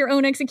leads to your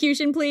own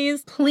execution,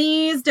 please?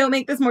 Please don't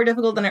make this more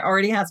difficult than it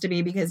already has to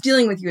be, because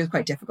dealing with you is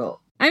quite difficult.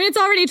 I mean, it's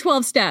already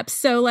 12 steps,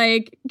 so,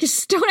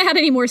 just don't add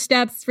any more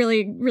steps. It's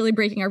really, really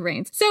breaking our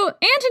brains. So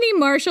Antony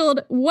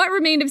marshaled what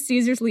remained of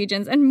Caesar's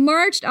legions and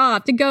marched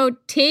off to go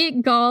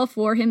take Gaul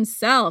for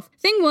himself.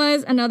 Thing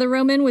was, another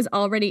Roman was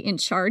already in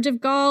charge of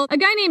Gaul, a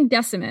guy named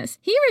Decimus.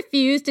 He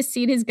refused to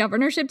cede his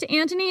governorship to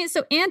Antony,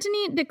 so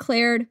Antony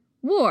declared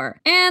war,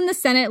 and the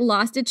Senate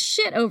lost its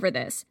shit over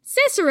this.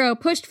 Cicero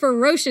pushed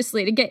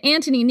ferociously to get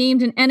Antony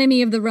named an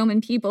enemy of the Roman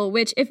people,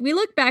 which, if we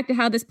look back to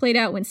how this played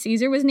out when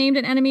Caesar was named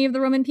an enemy of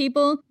the Roman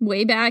people,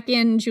 way back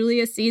in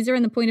Julius Caesar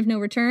and the Point of No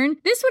Return,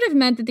 this would have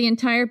meant that the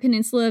entire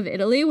peninsula of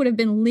Italy would have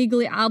been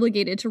legally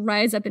obligated to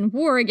rise up in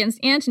war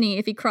against Antony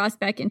if he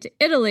crossed back into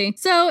Italy,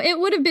 so it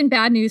would have been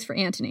bad news for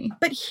Antony.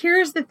 But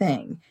here's the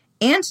thing.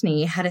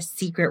 Antony had a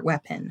secret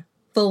weapon,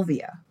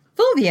 Fulvia.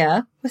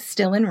 Fulvia was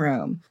still in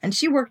Rome, and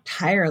she worked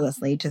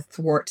tirelessly to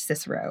thwart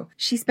Cicero.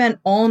 She spent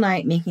all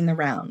night making the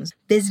rounds,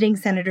 visiting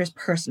senators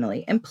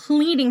personally, and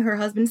pleading her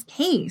husband's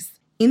case.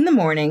 In the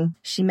morning,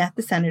 she met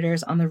the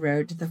senators on the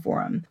road to the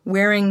forum,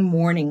 wearing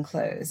mourning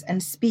clothes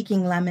and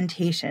speaking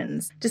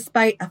lamentations.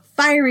 Despite a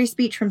fiery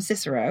speech from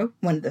Cicero,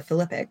 one of the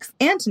Philippics,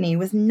 Antony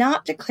was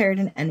not declared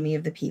an enemy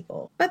of the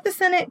people. But the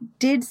Senate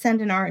did send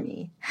an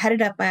army,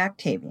 headed up by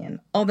Octavian,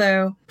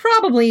 although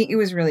probably it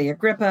was really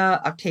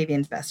Agrippa,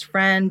 Octavian's best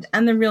friend,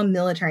 and the real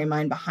military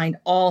mind behind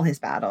all his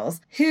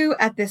battles, who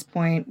at this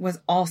point was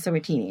also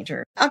a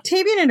teenager.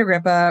 Octavian and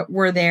Agrippa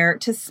were there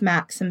to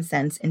smack some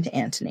sense into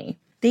Antony.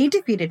 They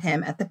defeated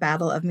him at the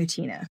Battle of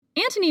Mutina.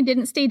 Antony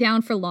didn't stay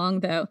down for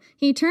long, though.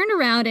 He turned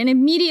around and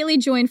immediately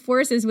joined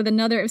forces with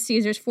another of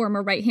Caesar's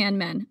former right-hand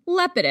men,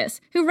 Lepidus,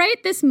 who right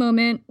this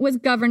moment was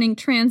governing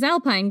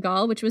Transalpine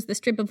Gaul, which was the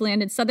strip of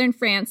land in southern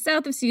France,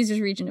 south of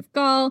Caesar's region of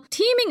Gaul.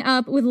 Teaming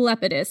up with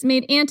Lepidus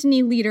made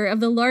Antony leader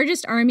of the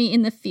largest army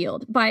in the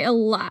field, by a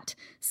lot.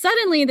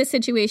 Suddenly, the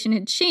situation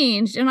had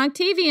changed, and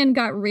Octavian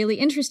got really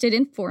interested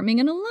in forming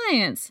an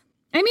alliance.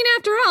 I mean,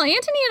 after all,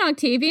 Antony and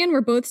Octavian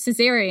were both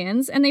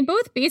Caesarians, and they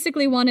both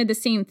basically wanted the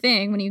same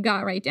thing when you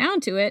got right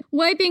down to it,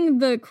 wiping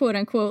the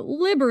quote-unquote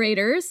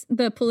liberators,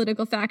 the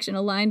political faction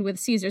aligned with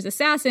Caesar's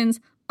assassins,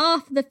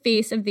 off the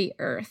face of the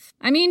earth.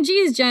 I mean,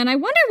 geez, Jen, I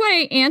wonder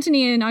why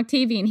Antony and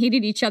Octavian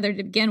hated each other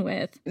to begin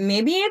with.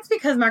 Maybe it's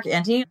because Mark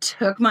Antony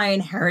took my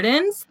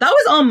inheritance. That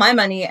was all my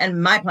money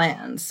and my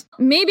plans.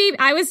 Maybe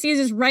I was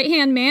Caesar's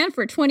right-hand man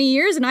for 20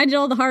 years and I did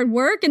all the hard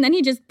work, and then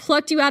he just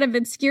plucked you out of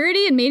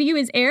obscurity and made you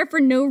his heir for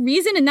no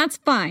reason, and that's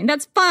fine.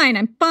 That's fine.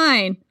 I'm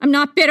fine. I'm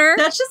not bitter.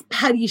 That's just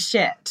petty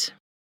shit.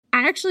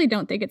 I actually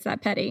don't think it's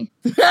that petty.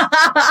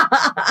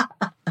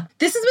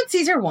 This is what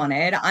Caesar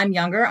wanted. I'm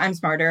younger, I'm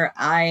smarter,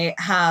 I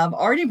have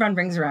already run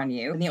rings around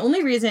you, and the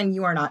only reason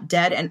you are not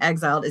dead and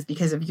exiled is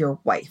because of your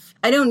wife.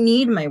 I don't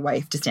need my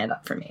wife to stand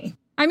up for me.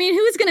 I mean,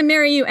 who's going to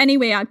marry you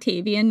anyway,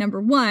 Octavian, number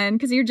one,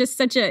 because you're just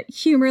such a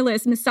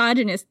humorless,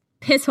 misogynist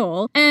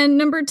pisshole. And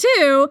number two,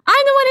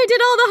 I'm the one who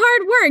did all the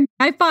hard work.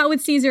 I fought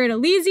with Caesar at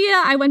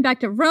Alesia. I went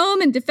back to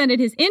Rome and defended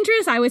his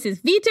interests. I was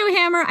his veto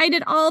hammer. I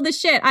did all the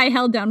shit. I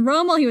held down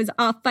Rome while he was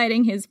off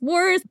fighting his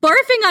wars.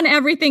 Barfing on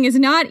everything is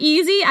not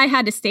easy. I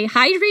had to stay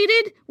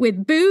hydrated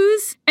with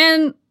booze.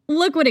 And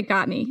look what it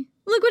got me.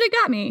 Look what it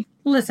got me.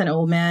 Listen,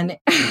 old man.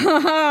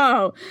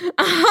 Oh.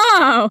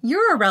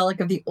 You're a relic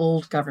of the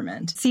old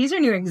government. Caesar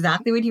knew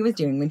exactly what he was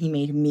doing when he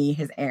made me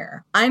his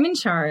heir. I'm in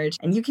charge,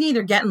 and you can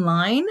either get in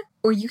line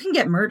or you can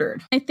get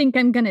murdered. I think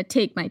I'm gonna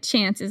take my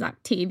chances,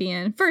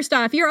 Octavian. First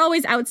off, you're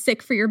always out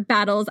sick for your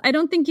battles. I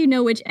don't think you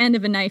know which end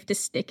of a knife to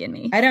stick in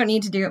me. I don't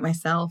need to do it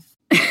myself.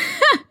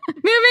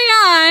 Moving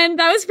on.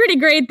 That was pretty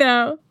great,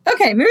 though.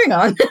 Okay, moving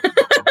on.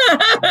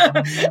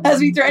 As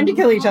we threaten to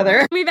kill each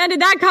other. We've ended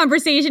that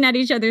conversation at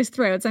each other's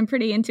throats. I'm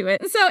pretty into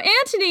it. So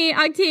Antony,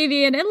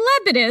 Octavian, and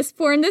Lepidus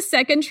formed the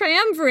second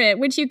triumvirate,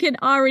 which you can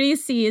already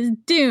see is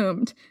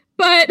doomed.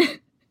 But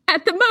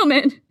at the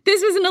moment,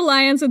 this was an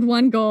alliance with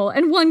one goal,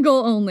 and one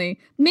goal only.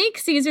 Make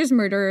Caesar's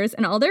murderers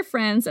and all their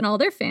friends and all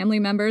their family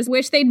members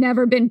wish they'd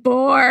never been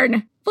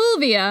born.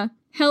 Fulvia,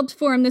 helped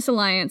form this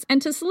alliance,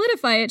 and to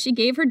solidify it, she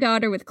gave her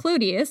daughter with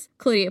Clodius,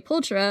 Clodia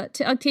Pulchra,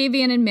 to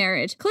Octavian in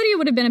marriage. Clodia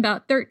would have been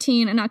about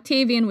 13 and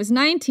Octavian was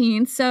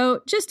 19,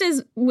 so just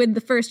as with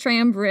the first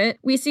triumvirate,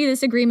 we see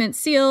this agreement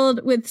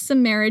sealed with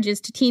some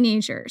marriages to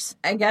teenagers.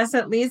 I guess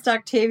at least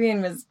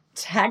Octavian was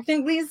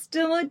technically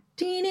still a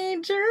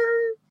teenager.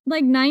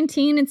 Like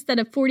 19 instead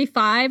of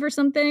 45 or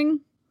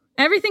something.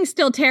 Everything's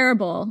still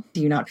terrible.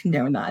 Do you not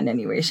condone that in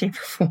any way, shape,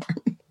 or form?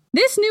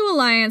 This new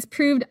alliance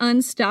proved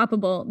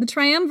unstoppable. The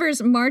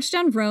triumvirs marched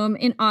on Rome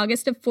in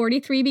August of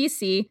 43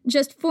 BC,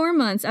 just 4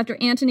 months after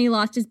Antony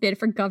lost his bid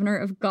for governor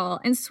of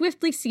Gaul, and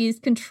swiftly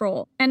seized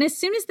control. And as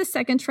soon as the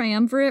second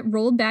triumvirate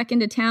rolled back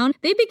into town,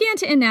 they began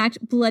to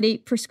enact bloody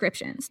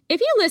prescriptions. If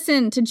you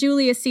listen to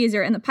Julius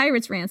Caesar and the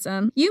Pirates'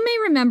 Ransom, you may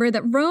remember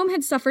that Rome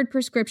had suffered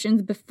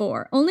prescriptions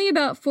before, only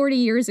about 40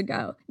 years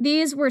ago.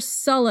 These were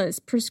Sulla's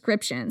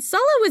prescriptions.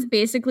 Sulla was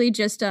basically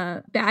just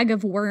a bag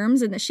of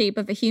worms in the shape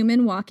of a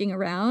human walking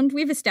around.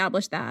 We've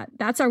established that.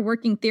 That's our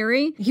working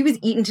theory. He was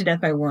eaten to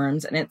death by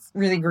worms, and it's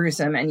really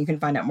gruesome, and you can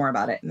find out more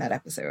about it in that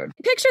episode.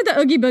 Picture the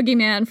Oogie Boogie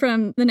Man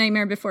from The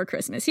Nightmare Before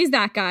Christmas. He's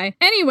that guy.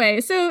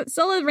 Anyway, so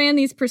Sulla ran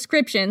these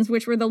prescriptions,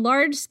 which were the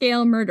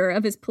large-scale murder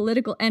of his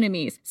political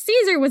enemies.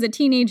 Caesar was a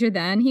teenager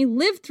then. He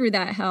lived through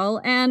that hell,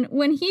 and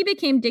when he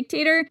became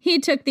dictator, he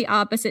took the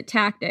opposite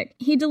tactic.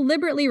 He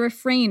deliberately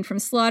refrained from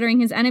slaughtering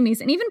his enemies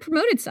and even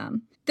promoted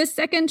some. The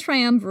second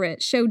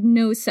triumvirate showed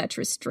no such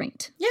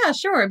restraint. Yeah,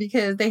 sure,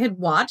 because they had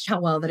watched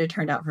how well that it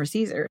turned out for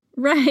Caesar.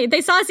 Right,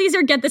 they saw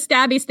Caesar get the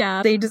stabby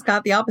stab. They just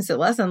got the opposite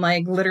lesson,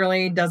 like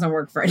literally doesn't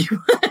work for anyone.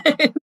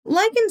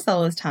 Like in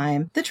Sulla's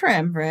time, the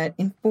triumvirate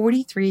in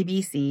 43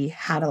 BC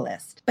had a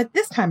list. But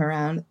this time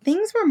around,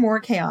 things were more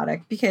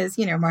chaotic because,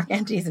 Mark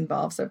Antony's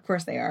involved, so of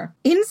course they are.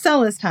 In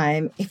Sulla's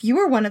time, if you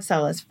were one of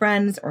Sulla's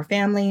friends or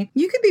family,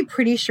 you could be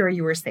pretty sure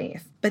you were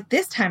safe. But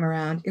this time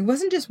around, it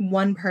wasn't just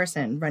one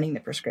person running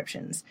the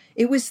prescriptions.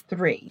 It was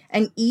 3,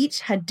 and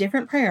each had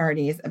different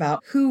priorities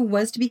about who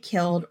was to be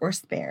killed or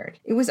spared.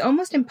 It was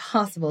almost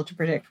impossible to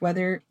predict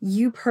whether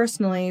you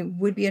personally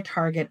would be a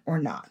target or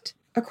not.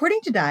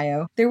 According to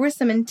Dio, there was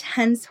some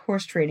intense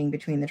horse trading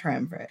between the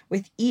triumvirate,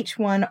 with each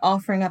one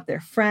offering up their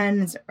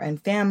friends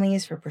and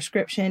families for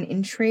prescription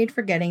in trade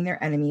for getting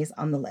their enemies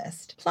on the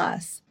list.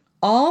 Plus,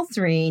 all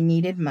 3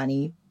 needed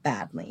money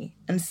badly,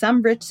 and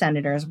some rich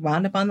senators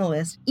wound up on the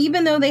list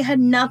even though they had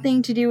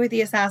nothing to do with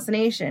the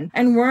assassination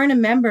and weren't a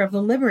member of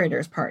the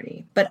Liberators'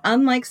 Party. But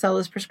unlike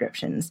Sulla's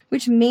prescriptions,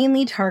 which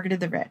mainly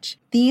targeted the rich,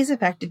 these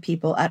affected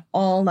people at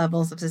all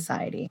levels of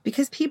society,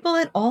 because people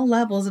at all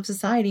levels of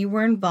society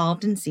were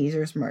involved in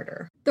Caesar's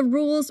murder. The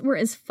rules were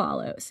as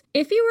follows.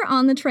 If you were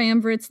on the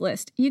triumvirate's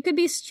list, you could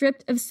be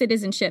stripped of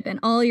citizenship and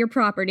all your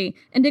property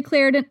and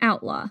declared an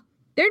outlaw.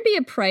 There'd be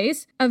a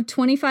price of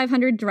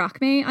 2,500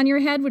 drachmae on your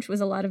head, which was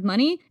a lot of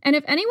money, and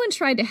if anyone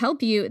tried to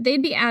help you,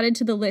 they'd be added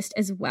to the list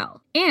as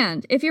well.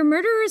 And if your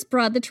murderers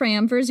brought the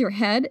triumvirs your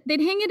head,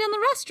 they'd hang it on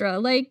the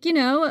rostra, like,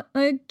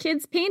 a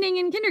kid's painting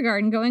in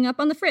kindergarten going up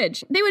on the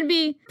fridge. They would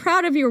be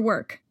proud of your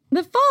work.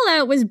 The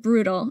fallout was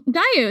brutal.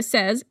 Dio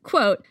says,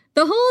 quote,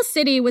 "The whole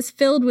city was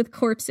filled with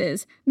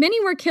corpses.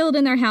 Many were killed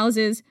in their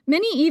houses,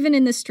 many even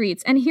in the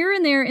streets, and here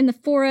and there in the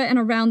fora and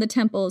around the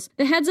temples.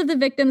 The heads of the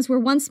victims were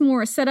once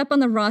more set up on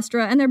the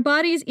rostra, and their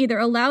bodies either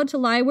allowed to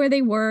lie where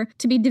they were,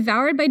 to be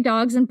devoured by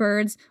dogs and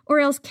birds, or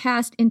else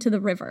cast into the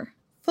river."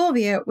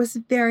 Fulvia was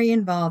very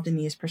involved in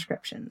these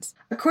prescriptions.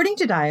 According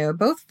to Dio,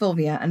 both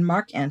Fulvia and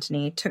Mark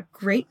Antony took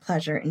great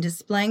pleasure in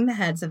displaying the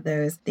heads of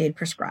those they had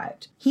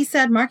prescribed. He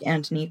said Mark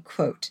Antony,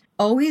 quote,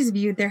 "always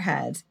viewed their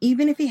heads,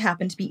 even if he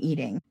happened to be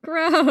eating."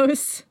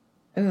 Gross.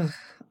 Ugh.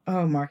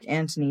 Oh, Mark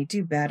Antony,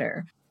 do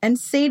better. And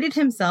sated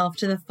himself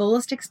to the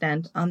fullest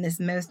extent on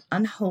this most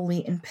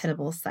unholy and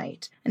pitiable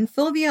sight. And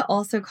Fulvia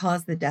also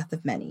caused the death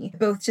of many,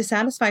 both to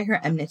satisfy her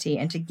enmity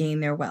and to gain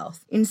their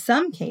wealth. In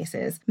some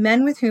cases,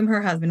 men with whom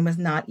her husband was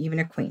not even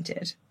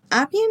acquainted.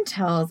 Appian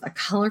tells a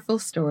colorful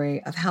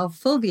story of how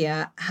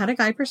Fulvia had a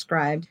guy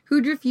prescribed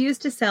who'd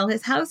refused to sell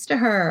his house to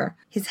her.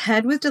 His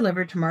head was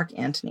delivered to Mark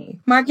Antony.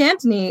 Mark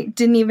Antony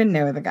didn't even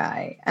know the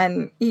guy,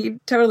 and he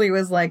totally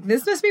was like,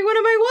 "This must be one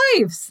of my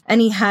wives." And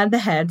he had the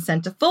head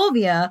sent to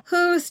Fulvia,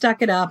 who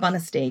stuck it up on a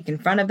stake in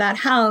front of that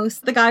house.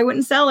 The guy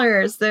wouldn't sell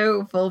her,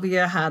 so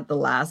Fulvia had the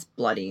last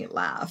bloody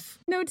laugh.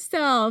 Note to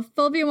self,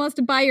 Fulvia wants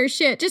to buy your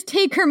shit. Just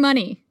take her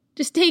money.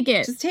 Just take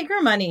it. Just take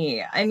her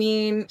money. I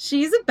mean,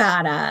 she's a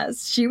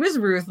badass. She was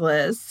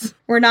ruthless.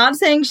 We're not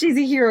saying she's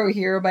a hero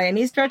here by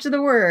any stretch of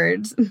the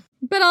words.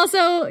 But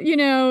also,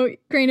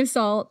 grain of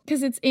salt,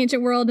 because it's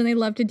ancient world and they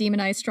love to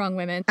demonize strong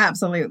women.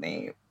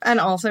 Absolutely. And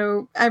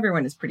also,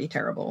 everyone is pretty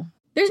terrible.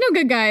 There's no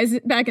good guys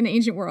back in the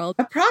ancient world.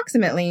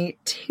 Approximately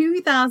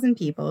 2,000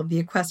 people of the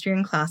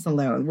equestrian class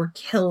alone were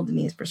killed in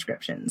these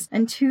proscriptions,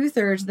 and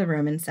 2/3 of the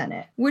Roman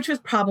Senate, which was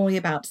probably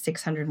about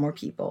 600 more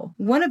people.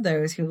 One of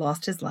those who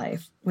lost his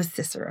life was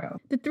Cicero.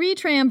 The three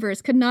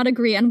triumvirs could not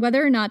agree on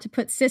whether or not to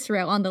put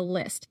Cicero on the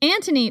list.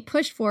 Antony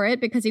pushed for it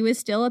because he was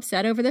still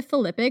upset over the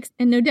Philippics,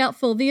 and no doubt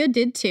Fulvia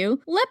did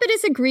too.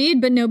 Lepidus agreed,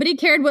 but nobody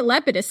cared what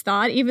Lepidus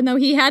thought, even though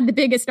he had the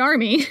biggest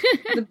army.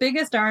 The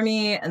biggest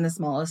army and the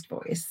smallest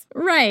voice.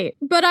 Right.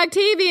 But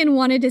Octavian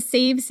wanted to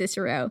save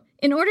Cicero.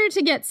 In order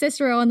to get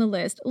Cicero on the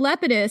list,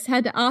 Lepidus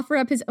had to offer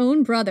up his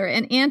own brother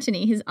and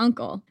Antony, his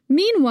uncle.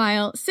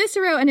 Meanwhile,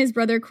 Cicero and his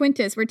brother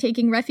Quintus were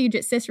taking refuge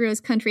at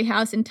Cicero's country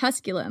house in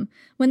Tusculum.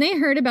 When they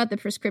heard about the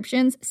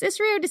proscriptions,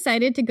 Cicero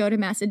decided to go to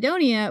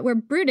Macedonia, where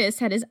Brutus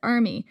had his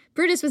army.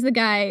 Brutus was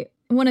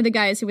one of the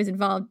guys who was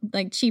involved,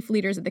 like chief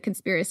leaders of the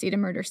conspiracy to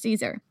murder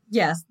Caesar.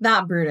 Yes,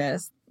 that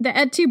Brutus. The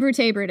et tu,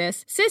 Brute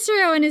Brutus.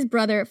 Cicero and his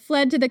brother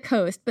fled to the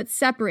coast, but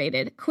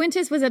separated.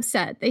 Quintus was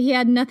upset that he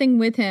had nothing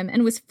with him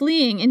and was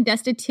fleeing in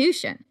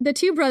destitution. The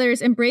two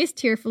brothers embraced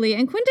tearfully,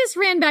 and Quintus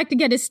ran back to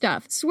get his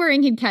stuff,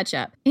 swearing he'd catch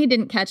up. He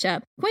didn't catch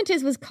up.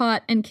 Quintus was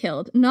caught and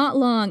killed not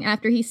long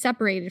after he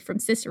separated from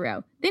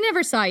Cicero. They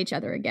never saw each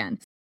other again.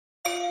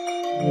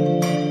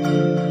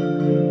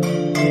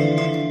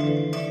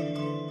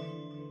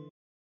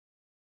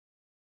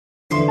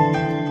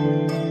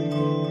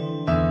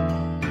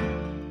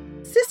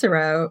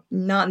 Cicero,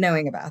 not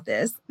knowing about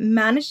this,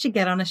 managed to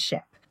get on a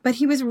ship, but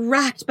he was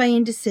racked by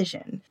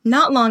indecision.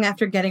 Not long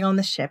after getting on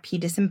the ship, he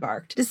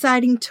disembarked,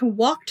 deciding to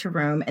walk to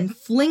Rome and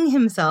fling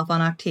himself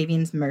on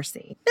Octavian's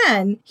mercy.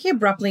 Then, he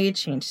abruptly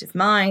changed his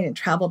mind and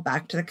traveled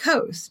back to the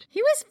coast.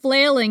 He was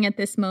flailing at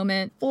this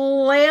moment.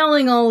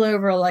 Flailing all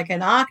over like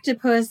an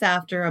octopus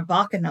after a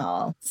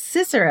bacchanal.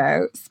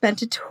 Cicero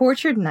spent a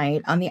tortured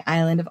night on the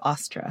island of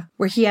Ostra,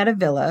 where he had a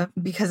villa,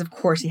 because of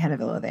course he had a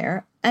villa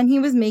there, and he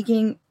was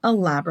making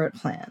elaborate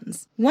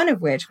plans, one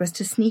of which was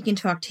to sneak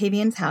into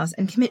Octavian's house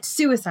and commit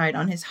suicide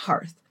on his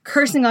hearth,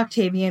 cursing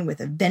Octavian with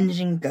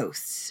avenging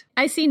ghosts.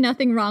 I see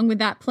nothing wrong with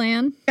that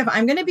plan. If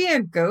I'm going to be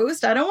a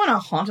ghost, I don't want to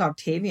haunt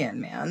Octavian,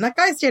 man. That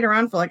guy stayed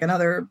around for like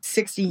another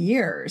 60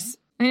 years.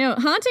 I know,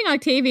 haunting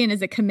Octavian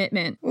is a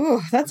commitment.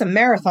 Ooh, that's a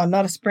marathon,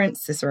 not a sprint,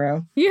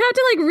 Cicero. You have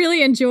to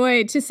really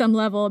enjoy, to some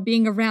level,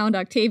 being around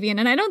Octavian,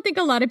 and I don't think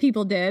a lot of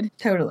people did.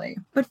 Totally.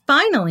 But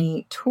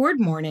finally, toward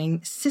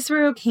morning,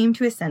 Cicero came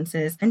to his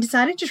senses and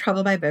decided to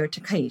travel by boat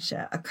to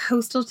Caiatia, a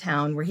coastal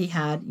town where he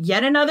had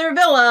yet another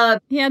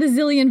villa. He had a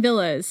zillion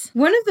villas.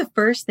 One of the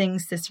first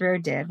things Cicero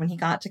did when he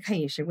got to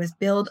Caiatia was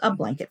build a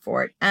blanket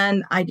fort,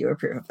 and I do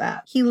approve of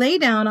that. He lay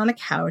down on a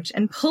couch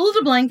and pulled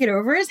a blanket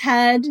over his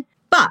head.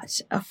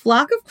 But a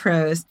flock of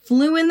crows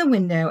flew in the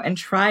window and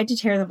tried to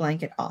tear the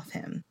blanket off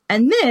him.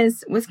 And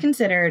this was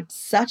considered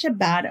such a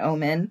bad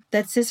omen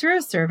that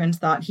Cicero's servants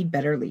thought he'd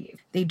better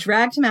leave. They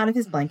dragged him out of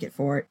his blanket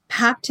fort,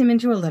 packed him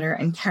into a litter,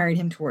 and carried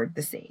him toward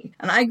the sea.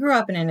 And I grew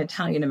up in an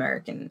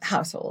Italian-American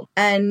household,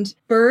 and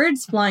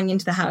birds flying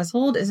into the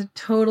household is a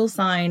total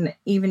sign,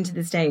 even to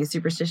this day,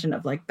 superstition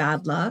of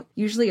bad luck,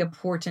 usually a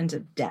portent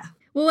of death.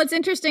 Well, what's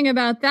interesting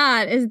about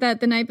that is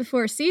that the night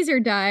before Caesar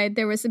died,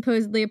 there was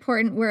supposedly a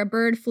portent where a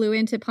bird flew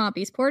into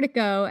Pompey's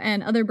portico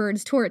and other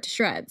birds tore it to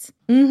shreds.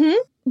 Mm-hmm.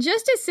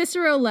 Just as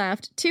Cicero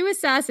left, two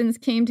assassins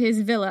came to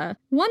his villa,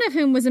 one of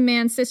whom was a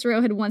man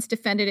Cicero had once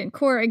defended in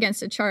court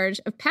against a charge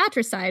of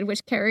patricide,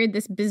 which carried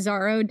this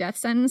bizarro death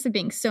sentence of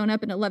being sewn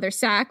up in a leather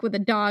sack with a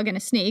dog and a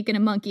snake and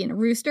a monkey and a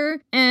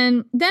rooster,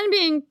 and then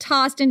being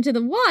tossed into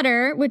the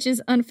water, which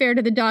is unfair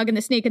to the dog and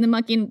the snake and the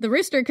monkey and the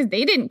rooster because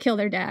they didn't kill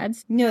their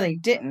dads. No, they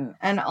didn't.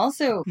 And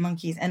also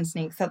monkeys and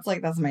snakes,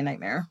 that's my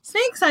nightmare.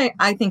 Snakes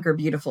I think are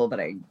beautiful, but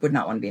I would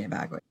not want to be in a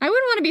bag with. I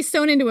wouldn't want to be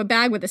sewn into a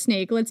bag with a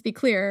snake, let's be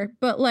clear,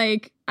 but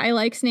I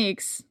like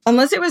snakes.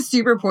 Unless it was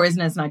super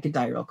poisonous and I could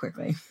die real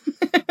quickly.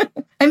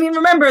 I mean,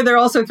 remember, they're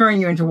also throwing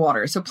you into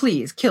water, so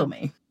please, kill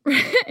me.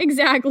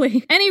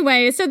 Exactly.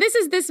 Anyway, so this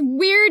is this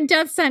weird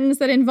death sentence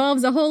that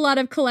involves a whole lot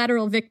of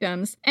collateral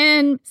victims.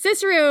 And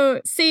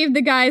Cicero saved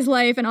the guy's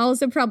life and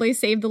also probably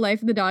saved the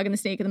life of the dog and the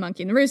snake and the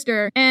monkey and the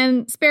rooster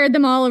and spared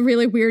them all a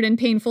really weird and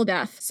painful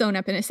death sewn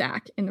up in a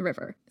sack in the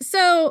river.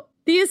 So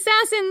the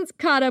assassins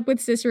caught up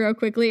with Cicero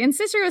quickly, and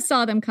Cicero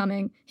saw them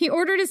coming. He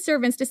ordered his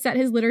servants to set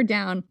his litter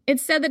down.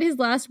 It's said that his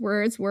last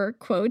words were,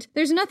 quote,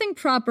 "There's nothing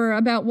proper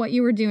about what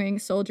you were doing,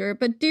 soldier,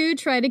 but do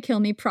try to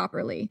kill me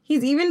properly."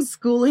 He's even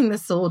schooling the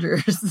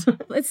soldiers.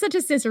 It's such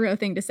a Cicero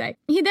thing to say.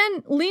 He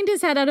then leaned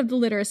his head out of the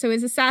litter so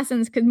his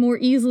assassins could more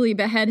easily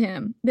behead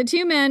him. The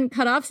two men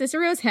cut off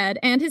Cicero's head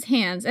and his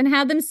hands and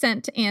had them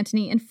sent to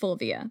Antony and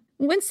Fulvia.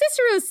 When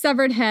Cicero's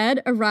severed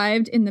head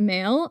arrived in the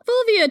mail,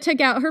 Fulvia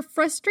took out her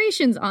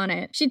frustrations on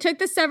it. She took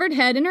the severed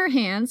head in her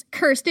hands,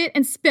 cursed it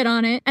and spit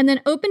on it, and then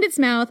opened its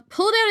mouth,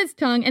 pulled out its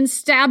tongue, and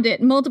stabbed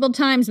it multiple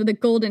times with a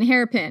golden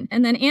hairpin.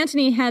 And then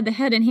Antony had the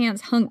head and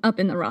hands hung up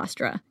in the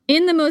rostra,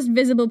 in the most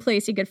visible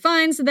place he could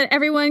find so that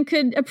everyone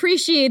could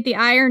appreciate the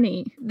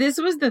irony. This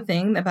was the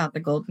thing about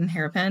the golden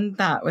hairpin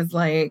that was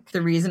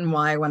the reason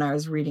why when I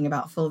was reading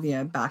about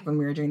Fulvia back when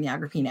we were doing the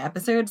Agrippina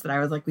episodes that I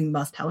was we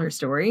must tell her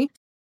story.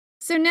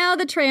 So now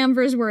the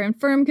triumvirs were in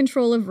firm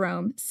control of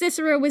Rome,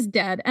 Cicero was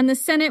dead, and the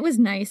Senate was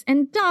nice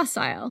and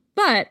docile.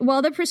 But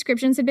while the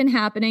proscriptions had been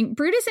happening,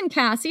 Brutus and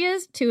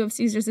Cassius, two of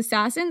Caesar's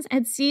assassins,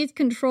 had seized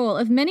control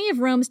of many of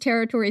Rome's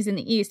territories in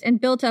the east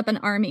and built up an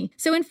army.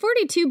 So in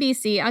 42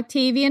 BC,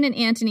 Octavian and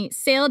Antony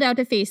sailed out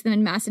to face them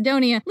in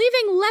Macedonia,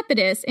 leaving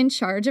Lepidus in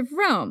charge of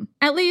Rome.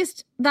 At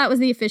least, that was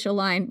the official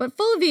line, but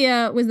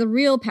Fulvia was the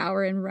real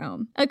power in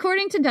Rome.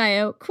 According to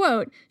Dio,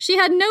 quote, she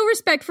had no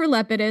respect for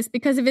Lepidus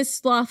because of his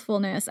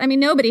slothfulness. I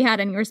mean, nobody had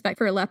any respect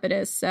for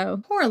Lepidus,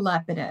 so. Poor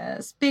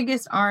Lepidus.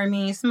 Biggest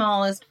army,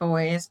 smallest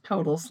voice,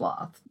 total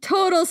sloth.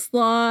 Total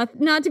sloth.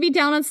 Not to be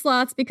down on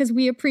sloths because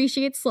we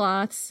appreciate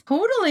sloths.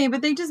 Totally,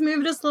 but they just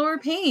move at a slower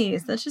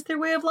pace. That's just their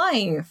way of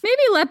life.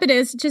 Maybe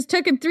Lepidus just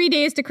took him 3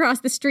 days to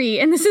cross the street,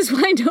 and this is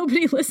why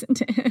nobody listened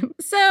to him.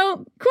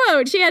 So,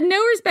 quote, she had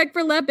no respect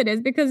for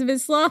Lepidus because of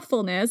his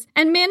slothfulness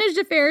and managed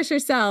affairs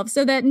herself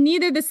so that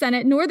neither the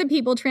Senate nor the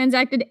people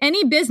transacted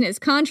any business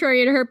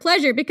contrary to her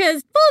pleasure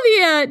because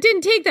Fulvia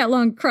didn't take that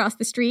long to cross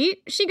the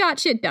street. She got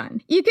shit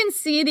done. You can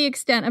see the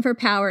extent of her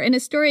power in a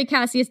story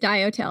Cassius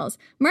Dio tells.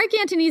 Mark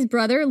Antony's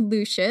brother,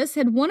 Lucius,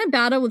 had won a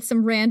battle with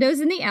some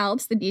randos in the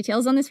Alps, the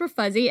details on this were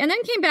fuzzy, and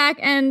then came back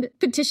and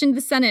petitioned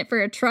the Senate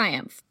for a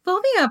triumph.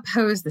 Fulvia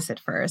opposed this at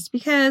first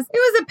because it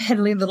was a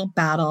piddly little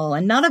battle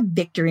and not a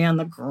victory on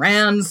the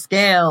grand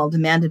scale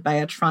demanded by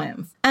a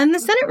triumph. And the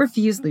Senate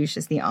refused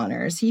Lucius the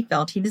honors he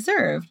felt he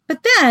deserved.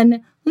 But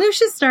then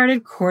Lucius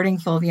started courting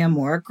Fulvia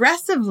more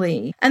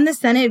aggressively, and the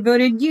Senate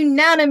voted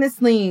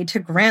unanimously to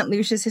grant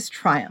Lucius his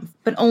triumph,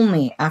 but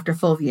only after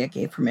Fulvia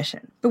gave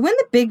permission. But when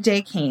the big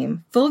day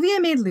came, Fulvia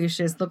made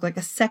Lucius look like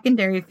a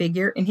secondary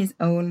figure in his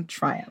own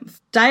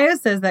triumph. Dio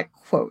says that,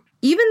 quote,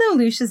 even though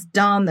Lucius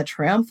donned the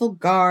triumphal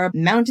garb,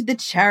 mounted the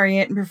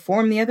chariot, and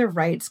performed the other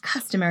rites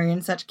customary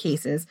in such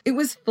cases, it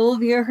was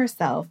Fulvia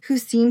herself who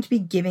seemed to be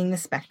giving the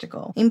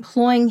spectacle,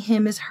 employing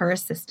him as her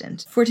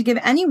assistant. For to give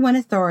anyone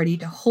authority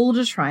to hold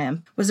a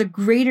triumph was a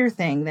greater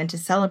thing than to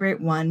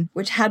celebrate one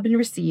which had been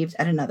received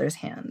at another's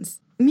hands.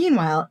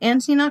 Meanwhile,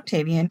 Antony and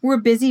Octavian were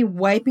busy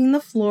wiping the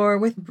floor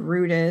with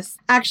Brutus.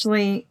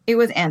 Actually, it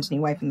was Antony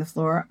wiping the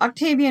floor.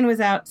 Octavian was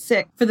out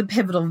sick for the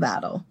pivotal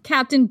battle.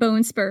 Captain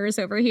Bone Spurs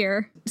over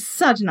here.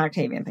 Such an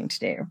Octavian thing to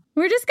do.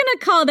 We're just gonna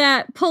call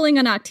that pulling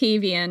an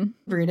Octavian.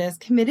 Brutus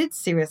committed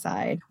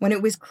suicide when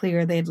it was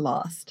clear they'd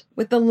lost.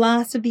 With the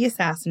last of the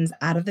assassins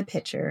out of the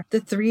picture, the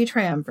three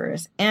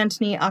triumvirs,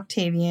 Antony,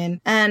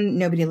 Octavian, and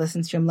nobody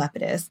listens to him,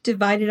 Lepidus,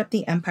 divided up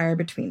the empire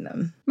between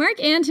them.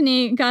 Mark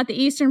Antony got the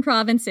eastern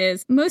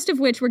provinces, most of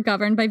which were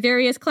governed by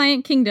various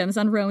client kingdoms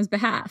on Rome's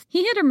behalf.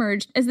 He had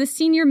emerged as the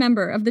senior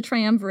member of the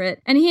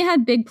triumvirate, and he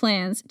had big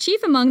plans,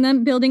 chief among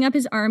them building up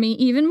his army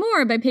even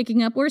more by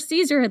picking up where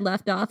Caesar had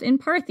left off in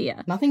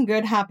Parthia. Nothing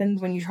good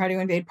happens when you try to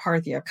invade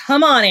Parthia.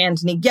 Come on,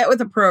 Antony, get with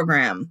the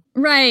program.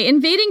 Right,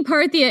 invading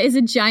Parthia is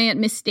a giant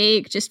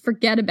mistake, just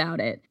forget about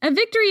it. A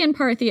victory in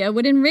Parthia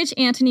would enrich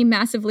Antony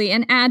massively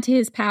and add to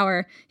his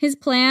power. His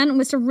plan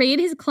was to raid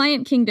his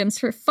client kingdoms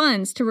for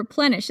funds to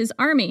replenish his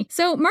army.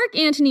 So Mark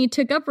Antony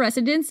took up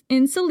residence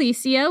in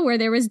Cilicia, where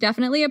there was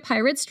definitely a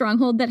pirate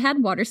stronghold that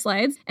had water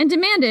slides, and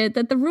demanded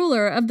that the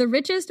ruler of the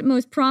richest,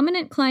 most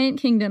prominent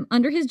client kingdom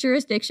under his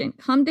jurisdiction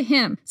come to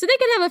him, so they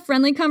could have a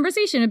friendly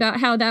conversation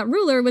about how that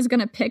ruler was going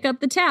to pick up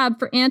the tab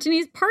for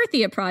Antony's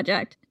Parthia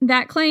project.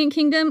 That client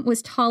kingdom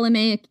was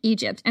Ptolemaic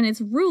Egypt, and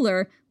its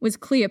ruler was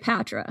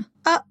Cleopatra.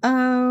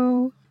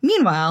 Uh-oh.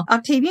 Meanwhile,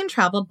 Octavian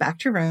traveled back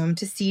to Rome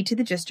to see to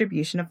the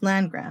distribution of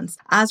land grants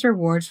as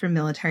rewards for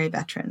military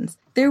veterans.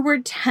 There were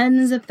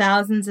tens of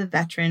thousands of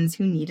veterans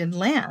who needed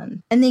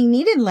land, and they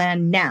needed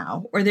land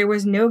now, or there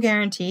was no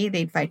guarantee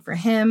they'd fight for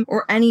him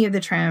or any of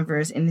the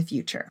triumvirs in the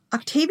future.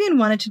 Octavian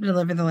wanted to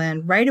deliver the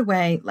land right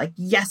away, like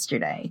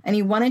yesterday, and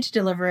he wanted to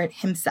deliver it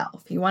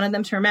himself. He wanted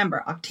them to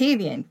remember,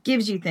 Octavian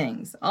gives you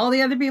things. All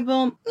the other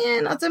people,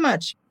 not so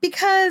much.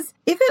 Because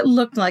if it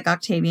looked like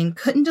Octavian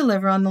couldn't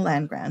deliver on the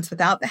land grants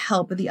without the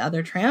help of the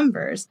other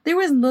triumvirs, there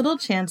was little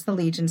chance the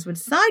legions would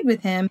side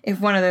with him if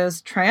one of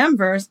those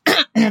triumvirs,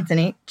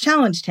 Antony,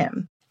 challenged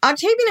him.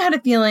 Octavian had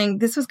a feeling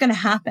this was going to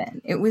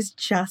happen. It was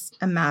just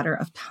a matter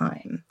of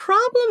time.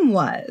 Problem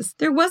was,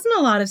 there wasn't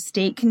a lot of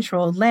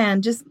state-controlled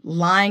land just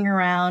lying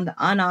around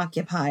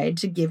unoccupied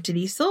to give to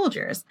these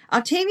soldiers.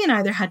 Octavian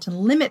either had to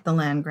limit the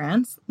land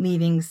grants,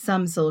 leaving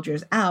some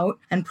soldiers out,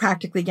 and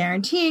practically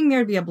guaranteeing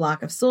there'd be a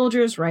block of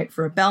soldiers ripe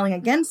for rebelling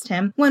against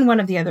him when one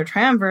of the other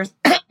triumvirs,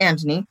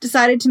 Antony,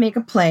 decided to make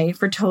a play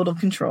for total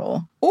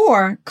control,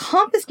 or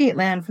confiscate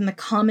land from the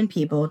common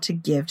people to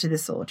give to the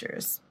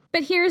soldiers.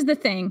 But here's the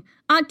thing.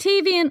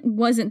 Octavian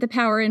wasn't the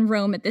power in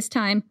Rome at this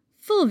time.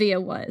 Fulvia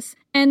was.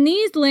 And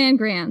these land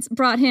grants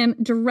brought him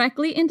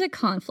directly into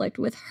conflict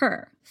with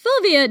her.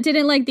 Fulvia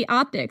didn't like the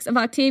optics of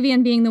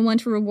Octavian being the one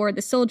to reward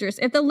the soldiers.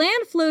 If the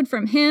land flowed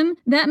from him,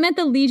 that meant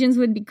the legions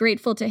would be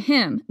grateful to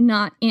him,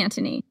 not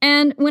Antony.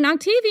 And when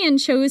Octavian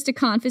chose to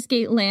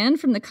confiscate land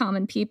from the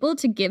common people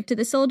to give to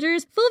the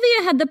soldiers,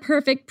 Fulvia had the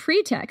perfect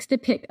pretext to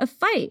pick a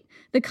fight.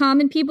 The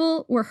common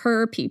people were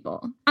her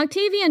people.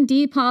 Octavian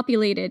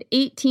depopulated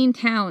 18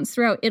 towns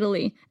throughout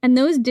Italy, and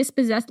those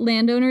dispossessed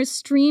landowners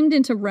streamed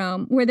into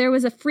Rome, where there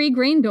was a free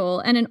grain dole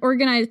and an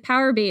organized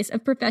power base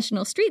of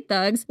professional street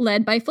thugs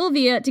led by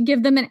Fulvia to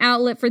give them an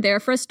outlet for their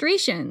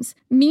frustrations.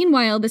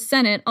 Meanwhile, the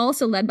Senate,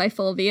 also led by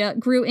Fulvia,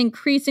 grew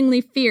increasingly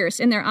fierce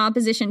in their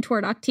opposition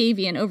toward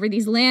Octavian over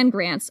these land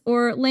grants,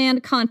 or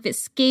land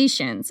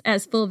confiscations,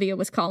 as Fulvia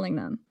was calling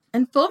them.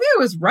 And Fulvia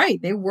was right.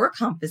 They were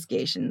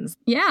confiscations.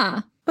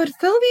 Yeah. But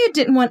Fulvia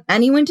didn't want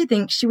anyone to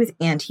think she was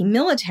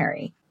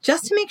anti-military.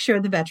 Just to make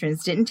sure the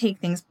veterans didn't take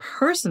things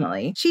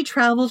personally, she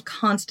traveled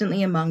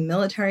constantly among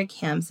military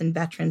camps and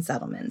veteran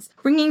settlements,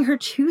 bringing her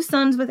 2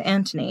 sons with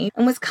Antony,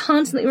 and was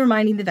constantly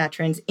reminding the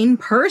veterans in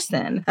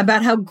person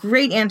about how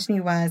great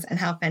Antony was and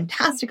how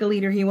fantastic a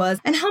leader he was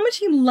and how much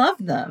he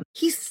loved them.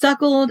 He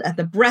suckled at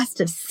the breast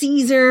of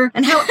Caesar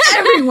and how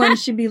everyone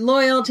should be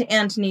loyal to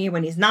Antony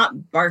when he's not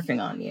barfing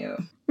on you.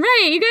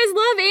 Right, you guys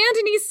love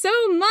Antony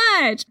so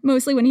much.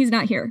 Mostly when he's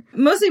not here.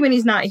 Mostly when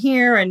he's not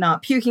here and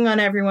not puking on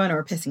everyone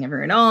or pissing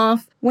everyone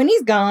off. When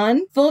he's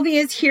gone, Fulvia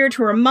is here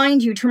to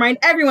remind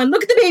everyone,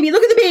 look at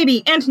the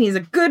baby. Antony is a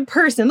good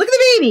person. Look at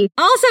the baby.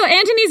 Also,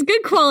 Antony's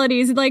good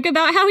qualities, like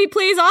about how he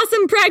plays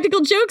awesome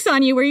practical jokes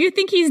on you where you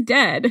think he's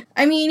dead.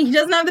 I mean, he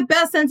doesn't have the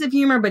best sense of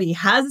humor, but he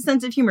has a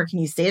sense of humor. Can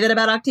you say that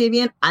about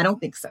Octavian? I don't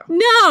think so.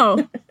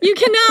 No, you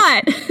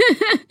cannot.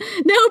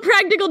 No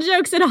practical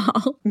jokes at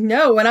all.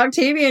 No, when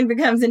Octavian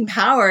becomes in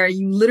power,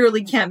 you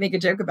literally can't make a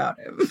joke about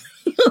him.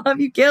 He'll have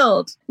you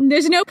killed.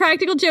 There's no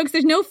practical jokes.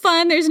 There's no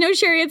fun. There's no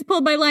chariots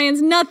pulled by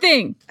lions.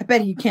 Nothing. I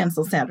bet he'd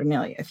cancel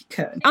Saturnalia if he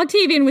could.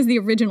 Octavian was the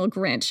original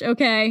Grinch,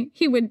 okay?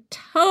 He would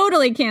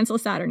totally cancel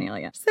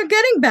Saturnalia. So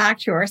getting back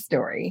to our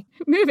story.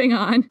 Moving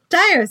on.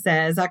 Dio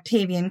says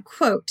Octavian,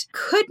 quote,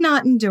 could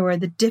not endure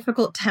the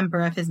difficult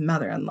temper of his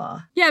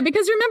mother-in-law. Yeah,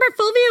 because remember,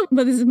 Fulvia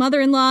was his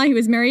mother-in-law. He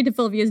was married to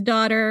Fulvia's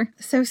daughter.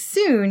 So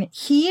soon,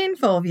 he and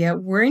Fulvia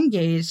were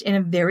engaged in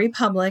a very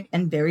public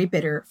and very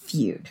bitter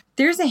feud.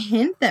 There's a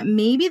hint that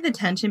maybe the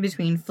tension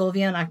between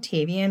Fulvia and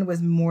Octavian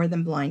was more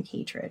than blind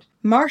hatred.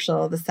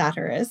 Martial, the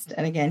satirist,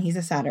 and again, he's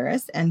a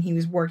satirist, and he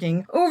was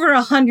working over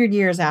 100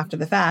 years after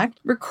the fact,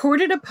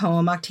 recorded a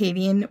poem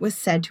Octavian was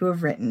said to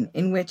have written,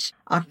 in which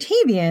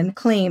Octavian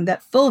claimed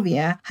that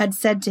Fulvia had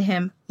said to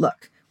him,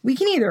 look, we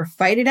can either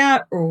fight it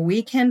out or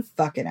we can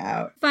fuck it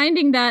out.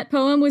 Finding that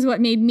poem was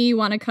what made me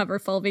want to cover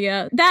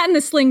Fulvia. That and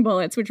the sling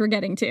bullets, which we're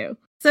getting to.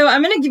 So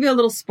I'm going to give you a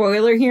little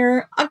spoiler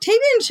here.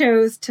 Octavian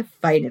chose to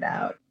fight it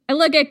out.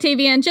 Look,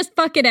 Octavian, just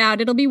fuck it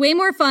out. It'll be way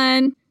more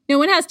fun. No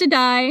one has to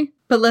die.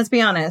 But let's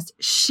be honest,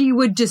 she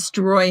would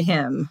destroy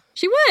him.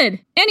 She would.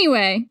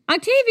 Anyway,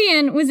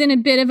 Octavian was in a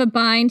bit of a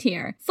bind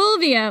here.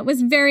 Fulvia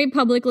was very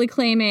publicly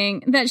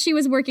claiming that she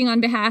was working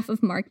on behalf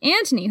of Mark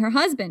Antony, her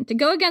husband. To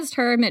go against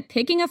her meant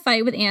picking a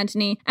fight with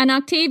Antony, and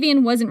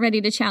Octavian wasn't ready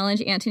to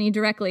challenge Antony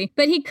directly,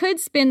 but he could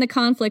spin the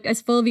conflict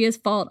as Fulvia's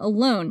fault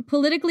alone,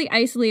 politically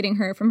isolating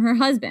her from her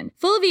husband.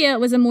 Fulvia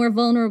was a more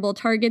vulnerable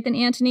target than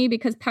Antony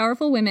because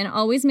powerful women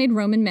always made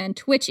Roman men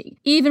twitchy,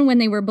 even when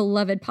they were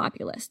beloved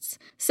populists.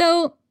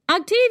 So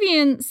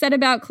Octavian set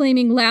about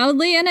claiming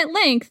loudly and at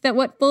length that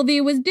what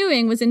Fulvia was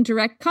doing was in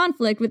direct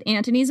conflict with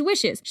Antony's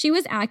wishes. She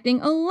was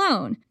acting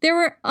alone. There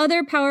were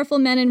other powerful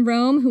men in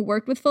Rome who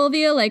worked with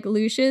Fulvia, like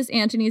Lucius,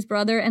 Antony's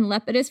brother, and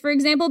Lepidus, for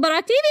example, but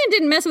Octavian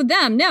didn't mess with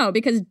them, no,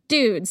 because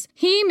dudes.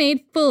 He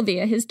made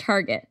Fulvia his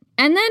target.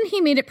 And then he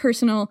made it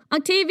personal.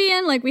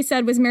 Octavian, like we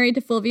said, was married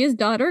to Fulvia's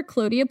daughter,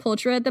 Clodia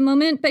Pulchra, at the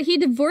moment, but he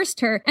divorced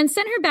her and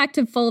sent her back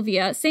to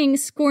Fulvia, saying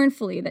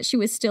scornfully that she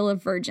was still a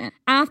virgin.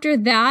 After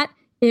that,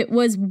 it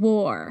was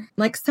war.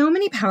 Like so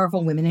many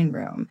powerful women in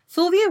Rome,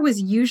 Fulvia was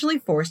usually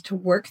forced to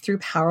work through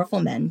powerful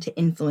men to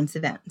influence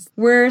events.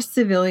 Whereas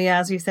Servilia,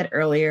 as we said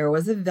earlier,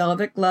 was a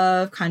velvet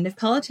glove kind of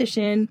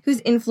politician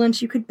whose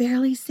influence you could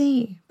barely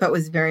see, but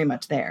was very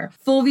much there.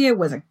 Fulvia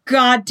was a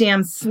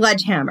goddamn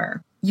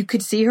sledgehammer. You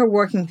could see her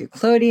working through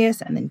Clodius,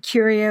 and then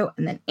Curio,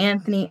 and then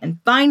Antony, and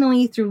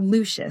finally through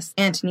Lucius,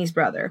 Antony's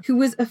brother, who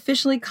was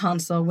officially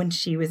consul when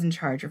she was in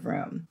charge of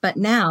Rome. But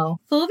now,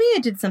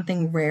 Fulvia did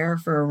something rare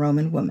for a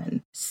Roman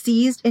woman,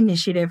 seized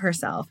initiative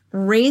herself,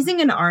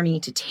 raising an army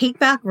to take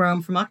back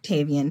Rome from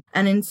Octavian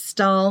and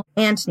install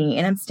Antony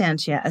in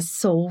Abstantia as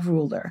sole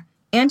ruler.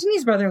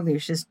 Antony's brother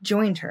Lucius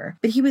joined her,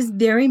 but he was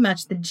very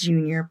much the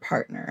junior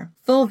partner.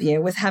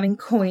 Fulvia was having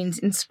coins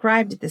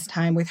inscribed at this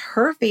time with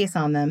her face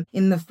on them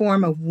in the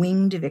form of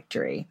winged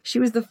victory. She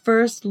was the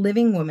first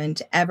living woman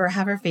to ever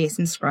have her face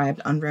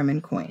inscribed on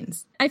Roman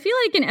coins. I feel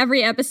like in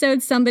every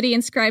episode, somebody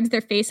inscribes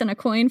their face on a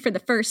coin for the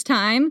first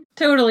time.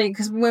 Totally,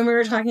 because when we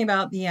were talking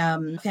about the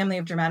family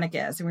of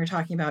Germanicus, and we were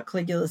talking about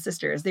Caligula's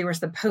sisters, they were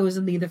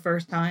supposedly the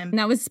first time. And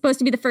that was supposed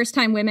to be the first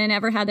time women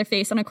ever had their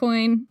face on a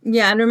coin.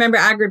 Yeah, and remember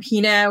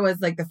Agrippina was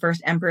like the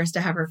first empress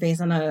to have her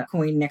face on a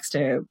coin next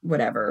to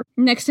whatever.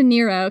 Next to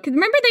Nero. 'Cause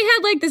remember they had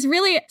like this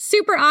really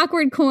super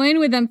awkward coin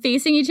with them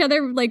facing each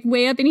other, like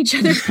way up in each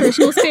other's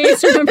personal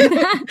space. Remember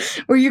that?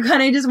 Where you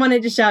kind of just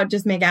wanted to shout,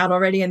 just make out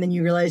already, and then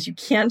you realize you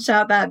can't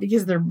shout that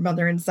because they're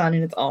mother and son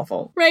and it's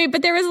awful. Right,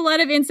 but there was a lot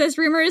of incest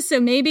rumors, so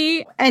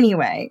maybe...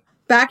 Anyway,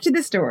 back to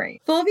the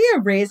story. Fulvia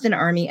raised an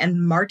army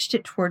and marched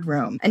it toward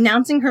Rome,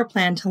 announcing her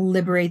plan to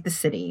liberate the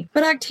city.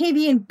 But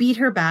Octavian beat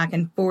her back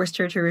and forced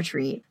her to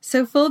retreat.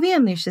 So Fulvia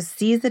and Lucius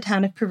seized the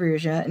town of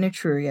Perugia in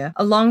Etruria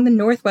along the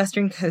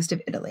northwestern coast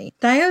of Italy.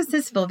 Dio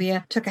says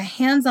Fulvia took a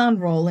hands-on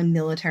role in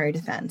military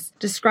defense,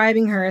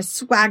 describing her as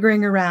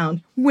swaggering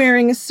around,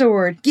 wearing a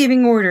sword,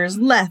 giving orders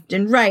left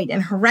and right,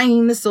 and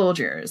haranguing the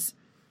soldiers.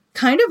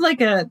 Kind of like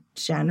a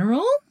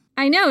general?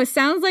 I know, it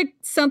sounds like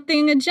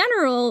something a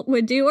general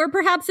would do, or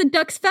perhaps a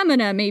dux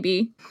femina,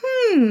 maybe.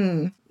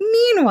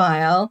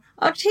 Meanwhile,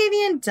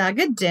 Octavian dug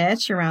a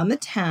ditch around the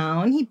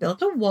town, he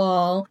built a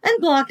wall,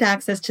 and blocked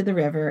access to the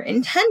river,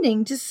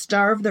 intending to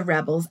starve the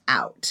rebels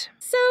out.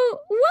 So,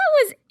 what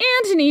was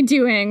Antony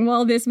doing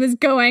while this was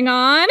going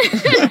on?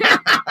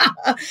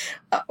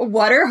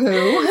 What or who?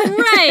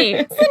 Right.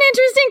 It's an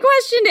interesting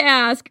question to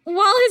ask.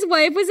 While his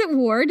wife was at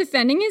war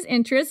defending his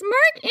interests,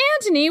 Mark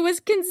Antony was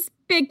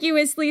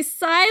conspicuously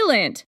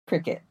silent.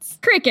 Crickets.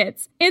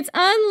 It's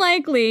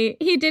unlikely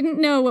he didn't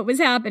know what was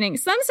happening.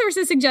 Some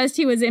sources suggest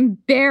he was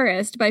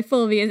embarrassed by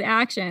Fulvia's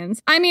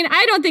actions. I mean,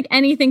 I don't think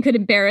anything could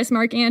embarrass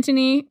Mark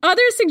Antony.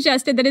 Others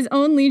suggested that his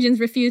own legions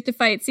refused to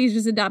fight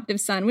Caesar's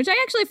adoptive son, which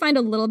I actually find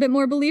a little bit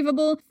more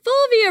believable.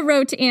 Fulvia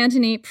wrote to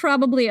Antony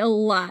probably a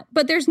lot,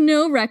 but there's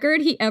no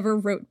record he ever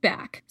wrote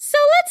back. So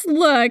let's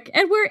look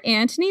at where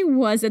Antony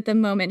was at the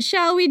moment,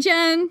 shall we,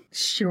 Jen?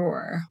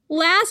 Sure.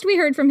 Last we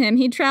heard from him,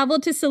 he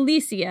traveled to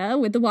Cilicia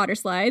with the water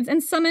slides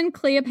and summoned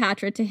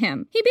Cleopatra to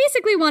him. He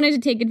basically wanted to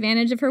take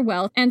advantage of her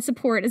wealth and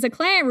support as a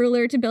client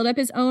ruler to build up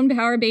his own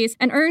power base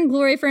and earn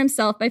glory for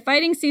himself by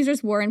fighting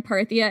Caesar's war in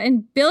Parthia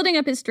and building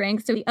up his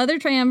strength so the other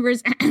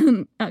triumvirs,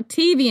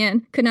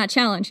 Octavian, could not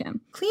challenge him.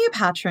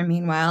 Cleopatra,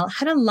 meanwhile,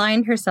 had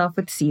aligned herself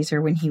with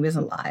Caesar when he was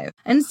alive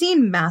and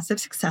seen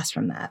massive success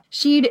from that.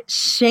 She'd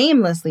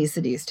shamelessly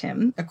seduced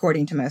him,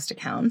 according to most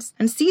accounts,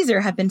 and Caesar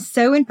had been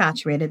so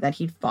infatuated that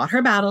he'd fought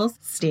her battles,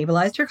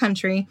 stabilized her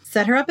country,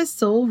 set her up as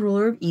sole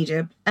ruler of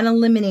Egypt, and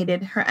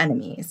eliminated her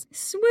enemies.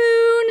 Swoon.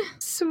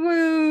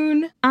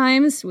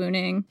 I'm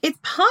swooning. It's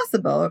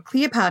possible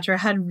Cleopatra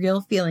had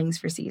real feelings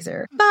for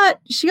Caesar, but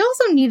she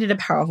also needed a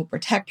powerful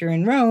protector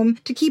in Rome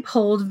to keep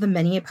hold of the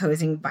many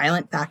opposing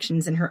violent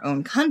factions in her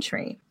own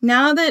country.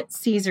 Now that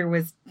Caesar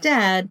was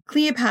dead,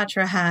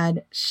 Cleopatra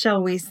had,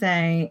 shall we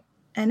say,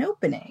 an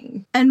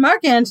opening. And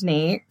Mark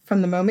Antony,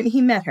 from the moment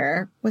he met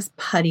her, was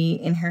putty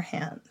in her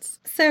hands.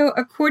 So,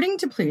 according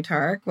to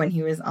Plutarch, when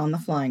he was on the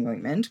flying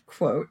ointment,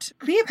 quote,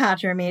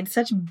 Cleopatra made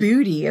such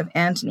booty of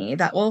Antony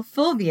that while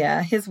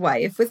Fulvia, his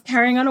wife, was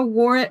carrying on a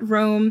war at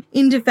Rome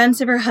in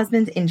defense of her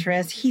husband's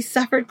interests, he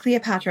suffered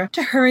Cleopatra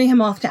to hurry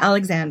him off to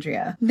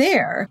Alexandria.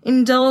 There,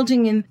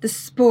 indulging in the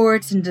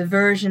sports and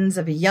diversions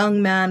of a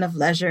young man of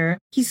leisure,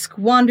 he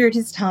squandered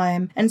his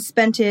time and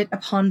spent it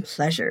upon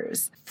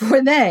pleasures. For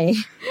they...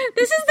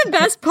 This is the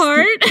best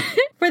part.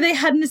 For they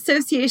had an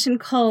association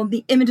called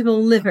the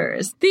Imitable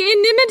Livers. The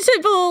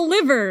Inimitable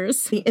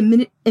Livers. The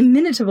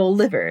Imitable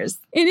Livers.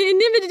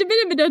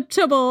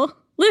 Inimitable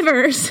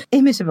Livers.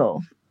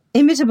 Imitable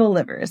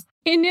Livers.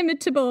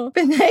 Inimitable.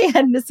 But they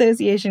had an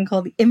association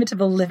called the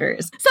Imitable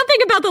Livers. Something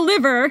about the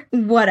liver.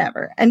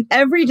 Whatever. And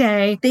every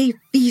day they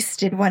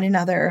feasted one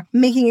another,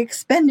 making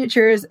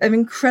expenditures of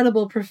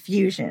incredible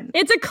profusion.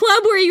 It's a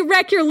club where you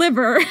wreck your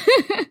liver.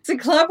 It's a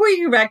club where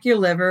you wreck your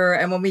liver,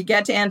 and when we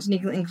get to Antony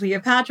and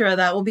Cleopatra,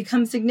 that will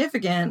become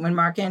significant when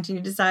Mark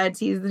Antony decides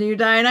he's the new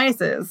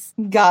Dionysus,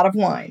 god of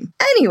wine.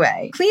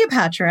 Anyway,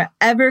 Cleopatra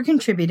ever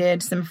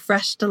contributed some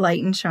fresh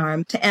delight and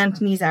charm to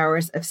Antony's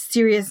hours of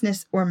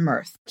seriousness or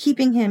mirth,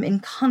 keeping him in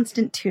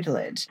constant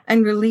tutelage,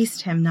 and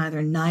released him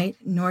neither night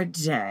nor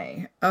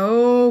day.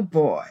 Oh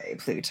boy,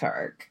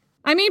 Plutarch.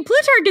 I mean,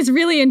 Plutarch is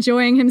really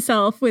enjoying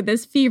himself with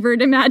this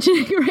fevered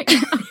imagining right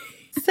now.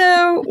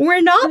 So,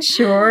 we're not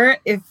sure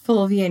if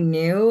Fulvia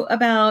knew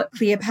about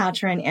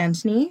Cleopatra and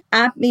Antony.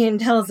 Appian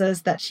tells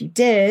us that she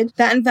did,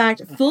 that in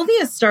fact,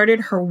 Fulvia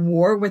started her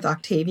war with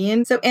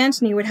Octavian, so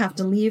Antony would have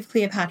to leave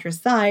Cleopatra's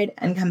side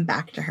and come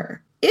back to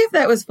her. If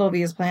that was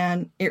Fulvia's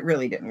plan, it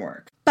really didn't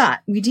work. But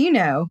we do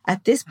know,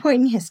 at this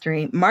point in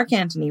history, Mark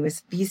Antony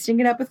was feasting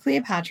it up with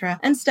Cleopatra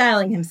and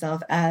styling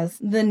himself as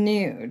the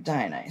new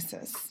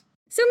Dionysus.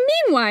 So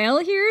meanwhile,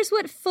 here's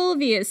what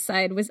Fulvia's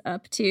side was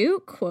up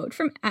to. Quote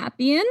from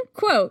Appian.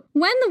 Quote,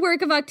 when the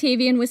work of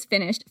Octavian was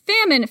finished,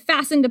 famine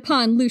fastened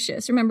upon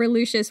Lucius. Remember,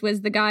 Lucius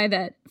was the guy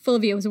that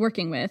Fulvia was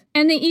working with.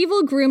 And the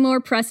evil grew more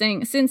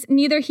pressing since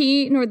neither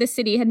he nor the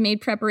city had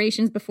made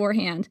preparations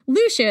beforehand.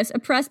 Lucius,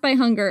 oppressed by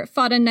hunger,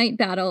 fought a night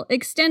battle,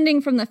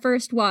 extending from the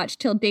first watch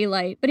till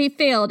daylight, but he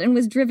failed and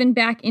was driven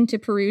back into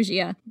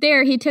Perugia.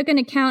 There he took an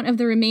account of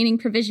the remaining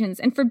provisions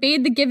and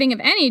forbade the giving of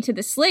any to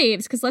the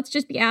slaves, because let's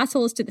just be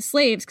assholes to the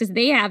slaves, because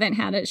they haven't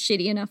had a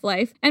shitty enough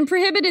life, and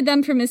prohibited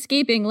them from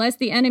escaping lest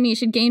the enemy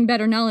should gain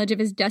better knowledge of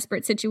his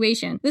desperate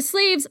situation. The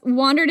slaves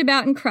wandered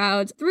about in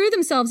crowds, threw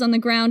themselves on the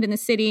ground in the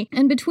city,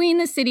 and between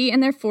the city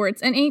and their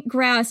forts, and ate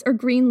grass or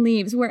green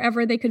leaves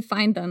wherever they could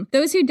find them.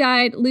 Those who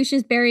died,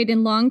 Lucius buried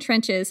in long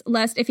trenches,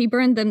 lest if he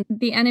burned them,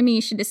 the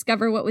enemy should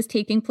discover what was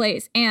taking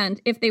place,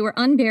 and, if they were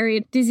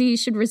unburied,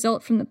 disease should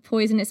result from the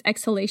poisonous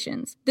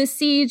exhalations. The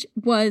siege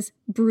was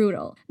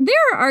brutal. There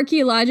are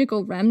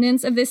archaeological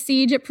remnants of this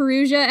siege at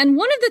Perugia, and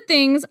one of the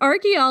things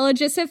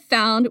archaeologists have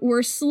found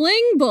were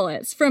sling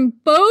bullets from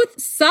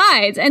both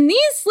sides, and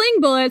these sling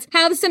bullets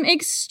have some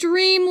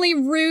extremely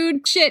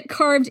rude shit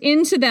carved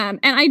into them,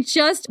 and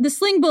the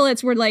sling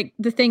bullets were like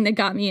the thing that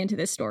got me into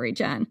this story,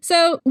 Jen.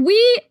 So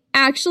we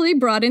actually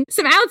brought in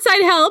some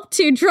outside help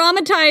to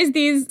dramatize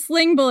these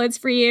sling bullets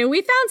for you.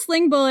 We found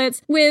sling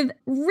bullets with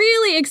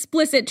really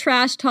explicit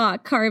trash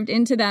talk carved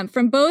into them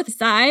from both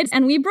sides,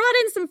 and we brought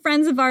in some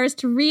friends of ours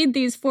to read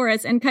these for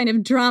us and kind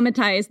of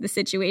dramatize the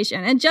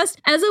situation. And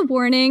just as a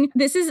warning,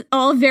 this is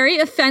all very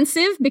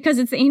offensive because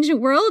it's the ancient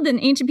world and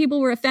ancient people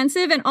were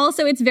offensive, and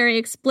also it's very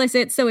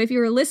explicit. So if you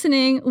were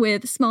listening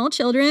with small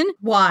children...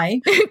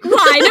 Why?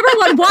 Why? Number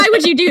one, why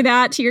would you do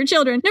that to your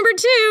children? Number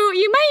two,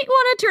 you might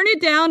want to turn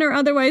it down, or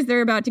otherwise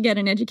they're about to get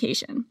an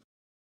education.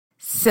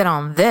 Sit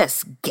on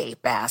this,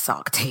 gape-ass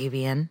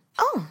Octavian.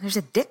 Oh, there's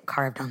a dick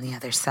carved on the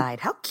other side.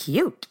 How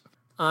cute.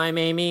 I'm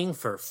aiming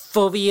for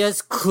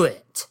Fulvia's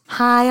clit.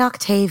 Hi,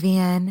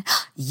 Octavian.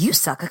 You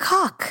suck a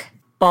cock.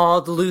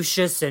 Bald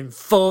Lucius and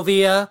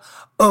Fulvia,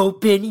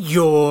 open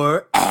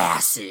your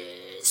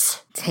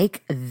asses.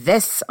 Take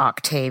this,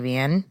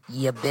 Octavian,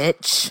 you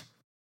bitch.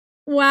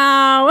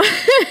 Wow.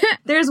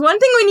 There's one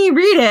thing when you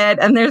read it,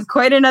 and there's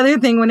quite another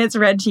thing when it's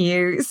read to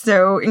you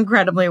so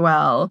incredibly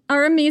well.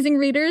 Our amazing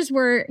readers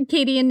were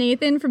Katie and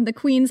Nathan from the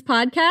Queen's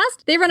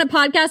podcast. They run a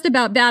podcast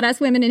about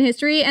badass women in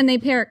history, and they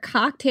pair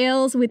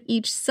cocktails with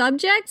each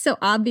subject, so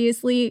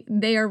obviously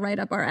they are right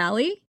up our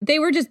alley. They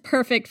were just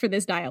perfect for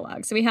this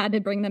dialogue, so we had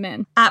to bring them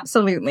in.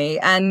 Absolutely,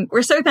 and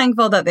we're so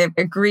thankful that they've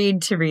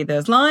agreed to read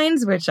those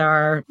lines, which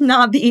are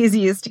not the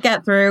easiest to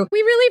get through.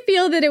 We really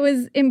feel that it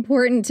was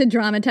important to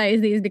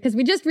dramatize these because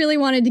we just really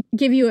wanted to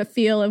give you a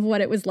feel of what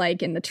it was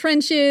like in the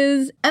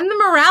trenches. And the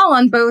morale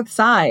on both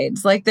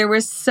sides. Like, there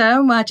was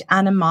so much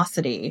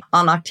animosity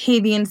on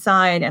Octavian's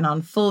side and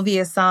on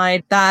Fulvia's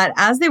side that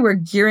as they were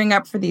gearing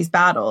up for these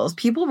battles,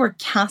 people were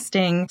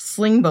casting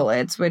sling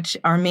bullets, which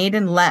are made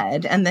in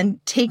lead, and then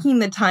taking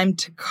the time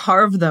to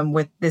carve them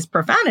with this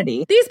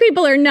profanity. These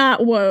people are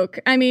not woke.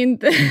 I mean...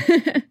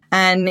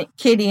 And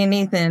Katie and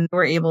Nathan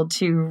were able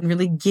to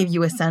really give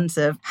you a sense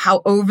of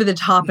how over the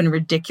top and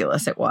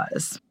ridiculous it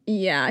was.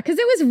 Yeah, because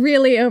it was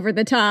really over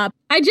the top.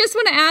 I just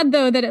want to add,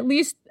 though, that at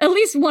least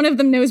one of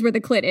them knows where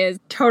the clit is.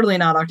 Totally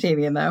not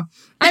Octavian, though.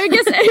 I would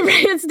guess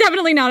it's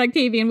definitely not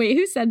Octavian. Wait,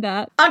 who said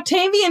that?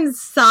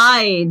 Octavian's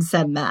side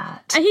said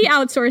that. He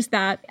outsourced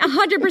that.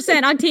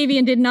 100%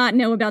 Octavian did not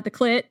know about the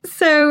clit.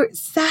 So,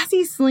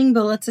 sassy sling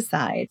bullets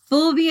aside,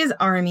 Fulvia's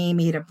army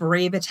made a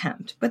brave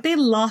attempt, but they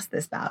lost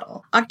this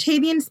battle.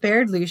 Octavian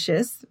spared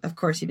Lucius, of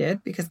course he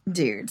did, because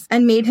dudes,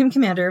 and made him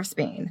commander of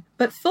Spain.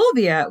 But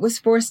Fulvia was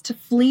forced to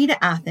flee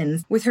to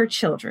Athens with her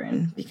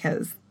children,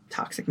 because...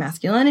 toxic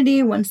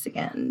masculinity once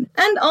again.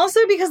 And also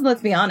because,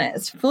 let's be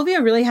honest,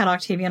 Fulvia really had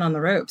Octavian on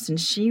the ropes, and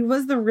she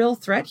was the real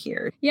threat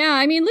here. Yeah,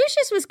 I mean,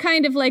 Lucius was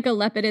kind of like a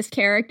Lepidus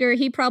character.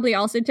 He probably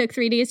also took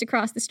 3 days to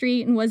cross the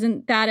street and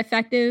wasn't that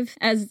effective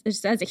as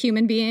a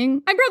human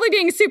being. I'm probably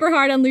being super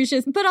hard on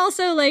Lucius, but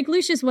also, like,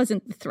 Lucius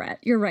wasn't the threat.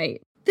 You're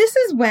right. This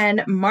is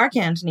when Mark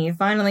Antony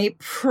finally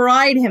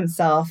pried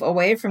himself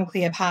away from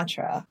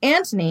Cleopatra.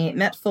 Antony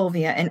met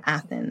Fulvia in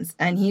Athens,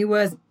 and he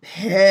was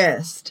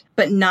pissed.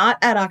 But not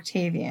at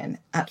Octavian,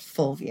 at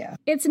Fulvia.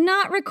 It's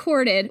not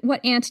recorded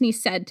what Antony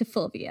said to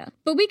Fulvia,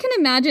 but we can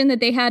imagine that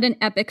they had an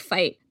epic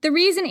fight. The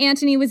reason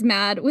Antony was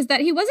mad was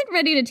that he wasn't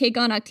ready to take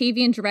on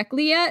Octavian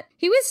directly yet.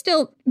 He was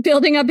still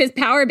building up his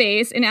power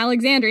base in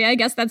Alexandria. I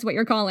guess that's what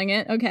you're calling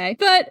it. Okay.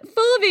 But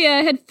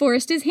Fulvia had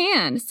forced his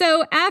hand.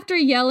 So after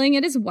yelling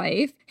at his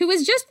wife, who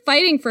was just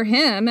fighting for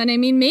him, and I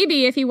mean,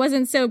 maybe if he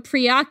wasn't so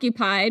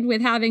preoccupied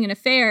with having an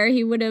affair,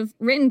 he would have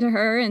written to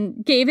her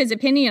and gave his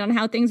opinion on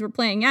how things were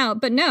playing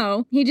out. But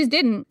no, he just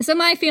didn't. So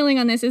my feeling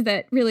on this is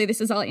that really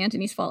this is all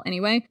Antony's fault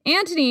anyway.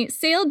 Antony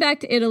sailed back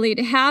to Italy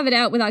to have it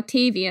out with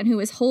Octavian, who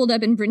was holed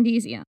up in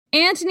Brundisium.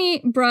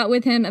 Antony brought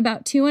with him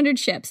about 200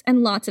 ships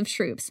and lots of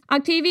troops.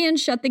 Octavian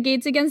shut the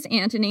gates against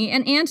Antony,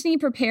 and Antony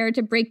prepared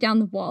to break down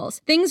the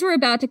walls. Things were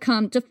about to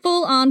come to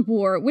full-on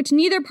war, which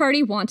neither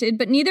party wanted,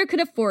 but neither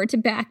could afford to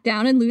back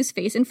down and lose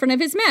face in front of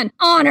his men.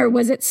 Honor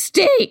was at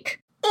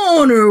stake!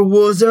 Honor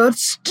was at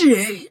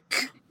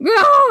stake!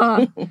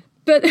 Ah!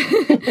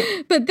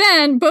 But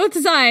then both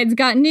sides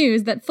got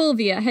news that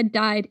Fulvia had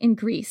died in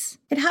Greece.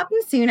 It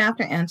happened soon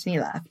after Antony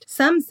left.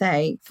 Some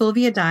say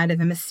Fulvia died of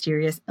a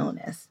mysterious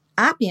illness.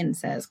 Appian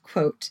says,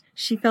 quote,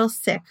 she fell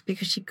sick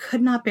because she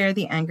could not bear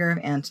the anger of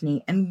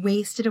Antony and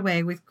wasted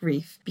away with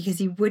grief because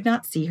he would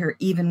not see her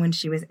even when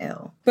she was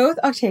ill. Both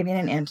Octavian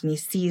and Antony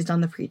seized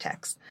on the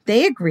pretext.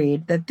 They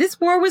agreed that this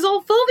war was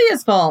all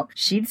Fulvia's fault.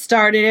 She'd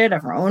started it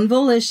of her own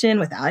volition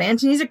without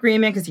Antony's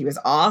agreement because he was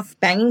off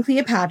banging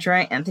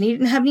Cleopatra. Antony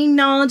didn't have any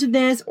knowledge of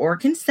this or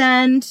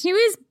consent. He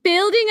was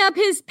building up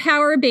his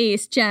power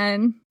base,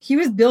 Jen. He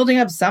was building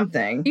up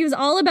something. He was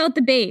all about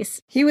the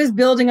base. He was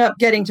building up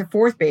getting to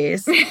fourth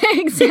base.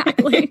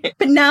 Exactly.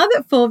 But now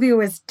that Fulvia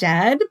was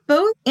dead,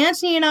 both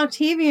Antony and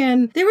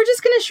Octavian, they were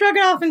just going to shrug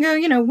it off and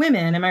go,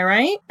 women, am I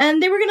right?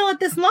 And they were going to let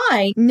this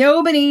lie.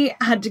 Nobody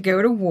had to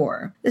go to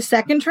war. The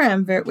second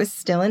triumvirate was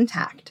still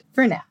intact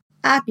for now.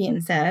 Appian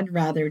said,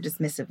 rather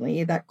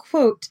dismissively, that,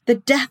 quote, the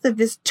death of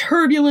this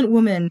turbulent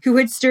woman who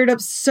had stirred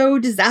up so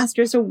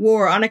disastrous a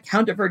war on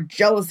account of her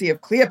jealousy of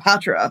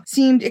Cleopatra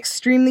seemed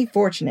extremely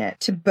fortunate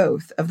to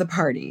both of the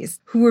parties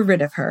who were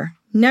rid of her.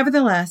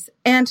 Nevertheless,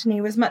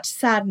 Antony was much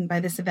saddened by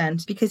this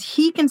event because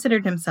he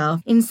considered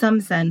himself, in some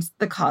sense,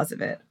 the cause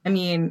of it. I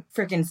mean,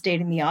 frickin'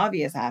 stating the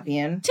obvious,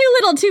 Appian. Too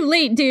little, too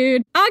late,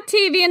 dude.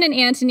 Octavian and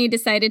Antony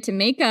decided to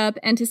make up,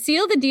 and to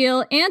seal the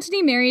deal,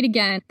 Antony married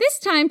again, this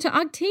time to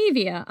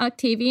Octavia,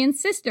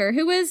 Octavian's sister,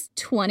 who was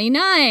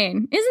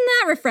 29. Isn't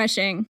that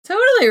refreshing?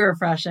 Totally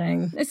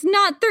refreshing. It's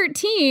not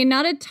 13,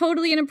 not a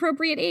totally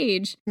inappropriate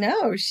age.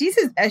 No, she's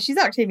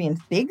Octavian's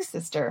big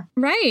sister.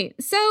 Right.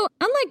 So,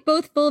 unlike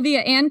both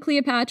Fulvia and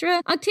Cleopatra,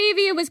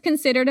 Octavia was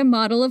considered a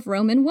model of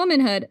Roman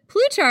womanhood.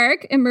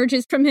 Plutarch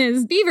emerges from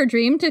his fever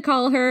dream to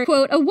call her,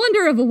 quote, a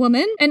wonder of a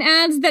woman, and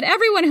adds that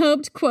everyone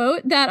hoped,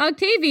 quote, that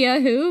Octavia,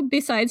 who,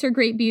 besides her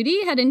great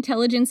beauty, had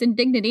intelligence and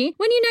dignity,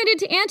 when united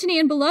to Antony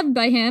and beloved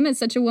by him, as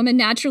such a woman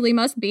naturally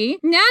must be,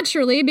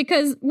 naturally,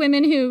 because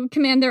women who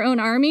command their own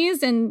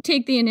armies and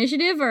take the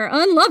initiative are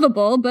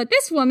unlovable, but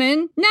this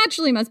woman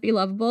naturally must be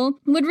lovable,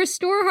 would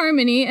restore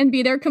harmony and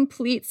be their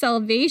complete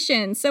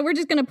salvation. So we're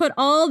just going to put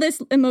all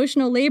this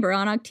emotional labor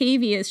on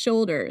Octavia's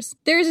shoulders.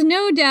 There's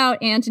no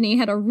doubt Antony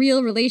had a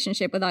real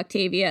relationship with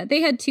Octavia.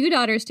 They had 2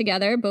 daughters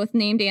together, both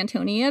named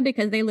Antonia,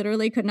 because they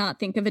literally could not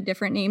think of a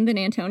different name than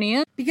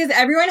Antonia. Because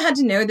everyone had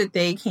to know that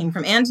they came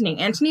from Antony.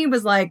 Antony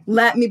was like,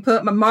 let me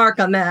put my mark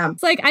on them.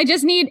 It's like, I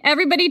just need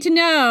everybody to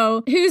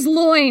know whose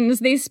loins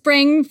they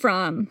sprang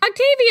from.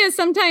 Octavia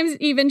sometimes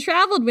even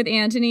traveled with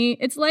Antony.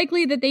 It's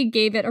likely that they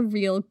gave it a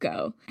real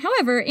go.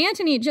 However,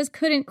 Antony just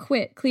couldn't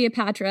quit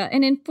Cleopatra,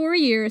 and in 4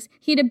 years,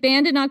 he'd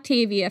abandoned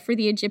Octavia for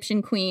the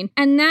Egyptian queen,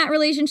 and that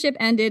relationship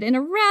ended in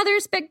a rather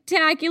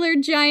spectacular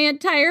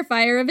giant tire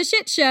fire of a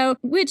shit show,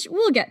 which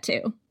we'll get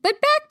to. But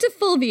back to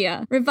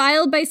Fulvia,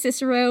 reviled by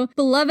Cicero,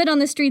 beloved on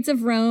the streets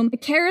of Rome, a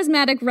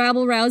charismatic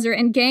rabble-rouser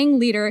and gang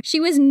leader, she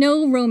was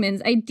no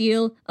Roman's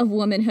ideal of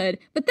womanhood.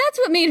 But that's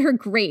what made her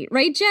great,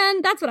 right,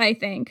 Jen? That's what I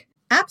think.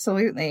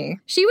 Absolutely.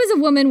 She was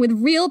a woman with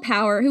real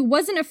power who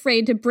wasn't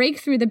afraid to break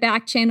through the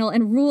back channel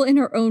and rule in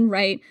her own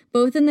right,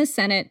 both in the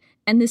Senate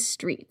and the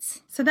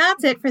streets. So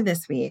that's it for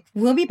this week.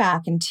 We'll be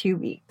back in 2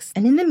 weeks.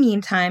 And in the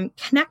meantime,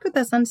 connect with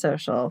us on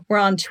social. We're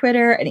on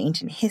Twitter at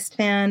Ancient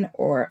Histfan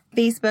or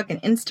Facebook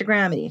and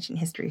Instagram at Ancient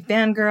History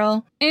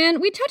Fangirl. And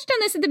we touched on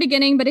this at the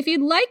beginning, but if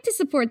you'd like to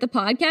support the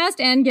podcast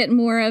and get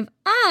more of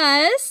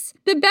us,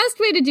 the best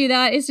way to do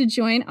that is to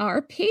join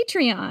our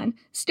Patreon.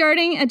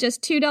 Starting at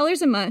just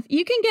 $2 a month,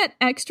 you can get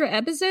extra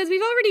episodes.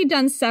 We've already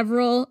done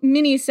several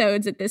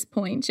mini-sodes at this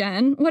point,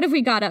 Jen. What have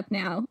we got up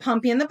now?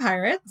 Pompey and the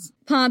Pirates.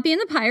 Pompey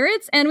and the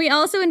Pirates. And we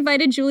also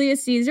invited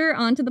Julius Caesar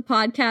onto the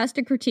podcast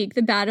to critique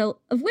the Battle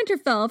of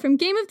Winterfell from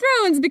Game of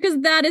Thrones, because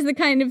that is the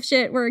kind of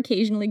shit we're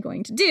occasionally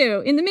going to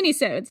do in the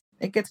mini-sodes.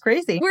 It gets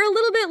crazy. We're a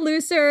little bit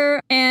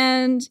looser,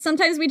 and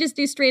sometimes we just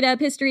do straight up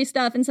history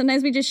stuff, and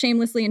sometimes we just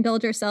shamelessly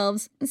indulge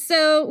ourselves.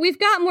 So we've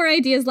got more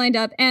ideas lined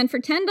up, and for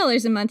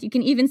 $10 a month, you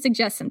can even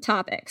suggest some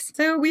topics.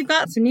 So we've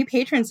got some new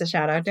patrons to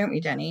shout out, don't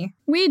we, Jenny?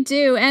 We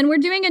do, and we're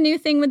doing a new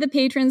thing with the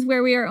patrons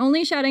where we are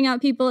only shouting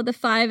out people at the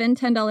 $5 and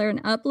 $10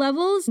 and up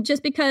levels,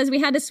 just because we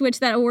had to switch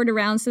that award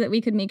around so that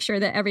we could make sure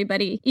that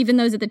everybody, even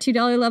those at the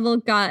 $2 level,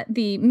 got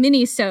the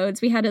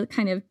mini-sodes. We had to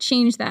kind of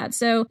change that.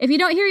 So if you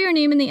don't hear your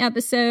name in the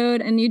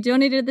episode and you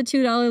donated at the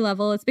 $2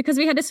 level, it's because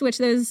we had to switch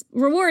those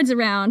rewards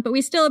around, but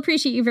we still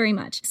appreciate you very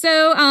much.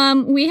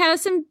 So we have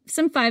some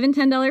 $5 and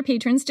 $10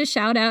 patrons to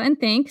shout out and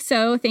thank.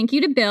 So thank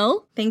you to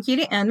Bill. Thank you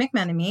to Anne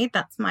McMenemy.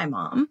 That's my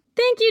mom.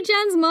 Thank you,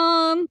 Jen's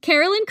mom.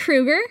 Carolyn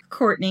Kruger.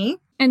 Courtney.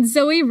 And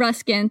Zoe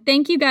Ruskin.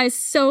 Thank you guys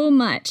so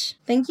much.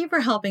 Thank you for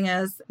helping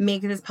us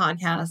make this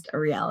podcast a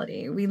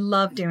reality. We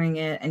love doing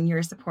it, and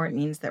your support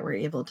means that we're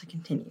able to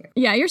continue.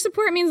 Yeah, your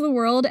support means the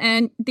world,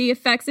 and the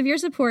effects of your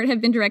support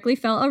have been directly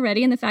felt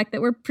already in the fact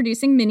that we're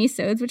producing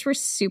mini-sodes, which we're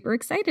super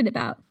excited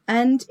about.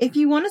 And if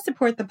you want to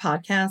support the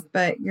podcast,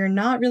 but you're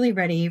not really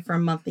ready for a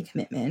monthly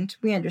commitment,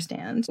 we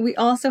understand. We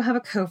also have a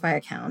Ko-Fi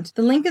account.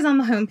 The link is on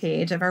the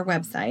homepage of our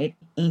website,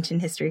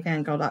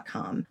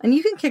 ancienthistoryfangirl.com. And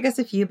you can kick us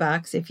a few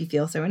bucks if you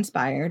feel so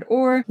inspired,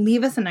 or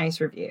leave us a nice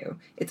review.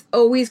 It's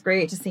always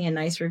great to see a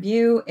nice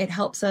review. It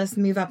helps us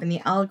move up in the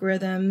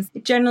algorithms.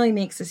 It generally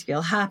makes us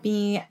feel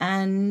happy,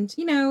 and,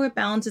 it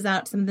balances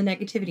out some of the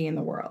negativity in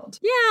the world.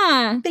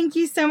 Yeah. Thank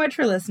you so much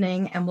for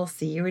listening, and we'll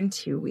see you in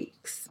 2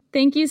 weeks.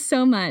 Thank you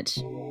so much.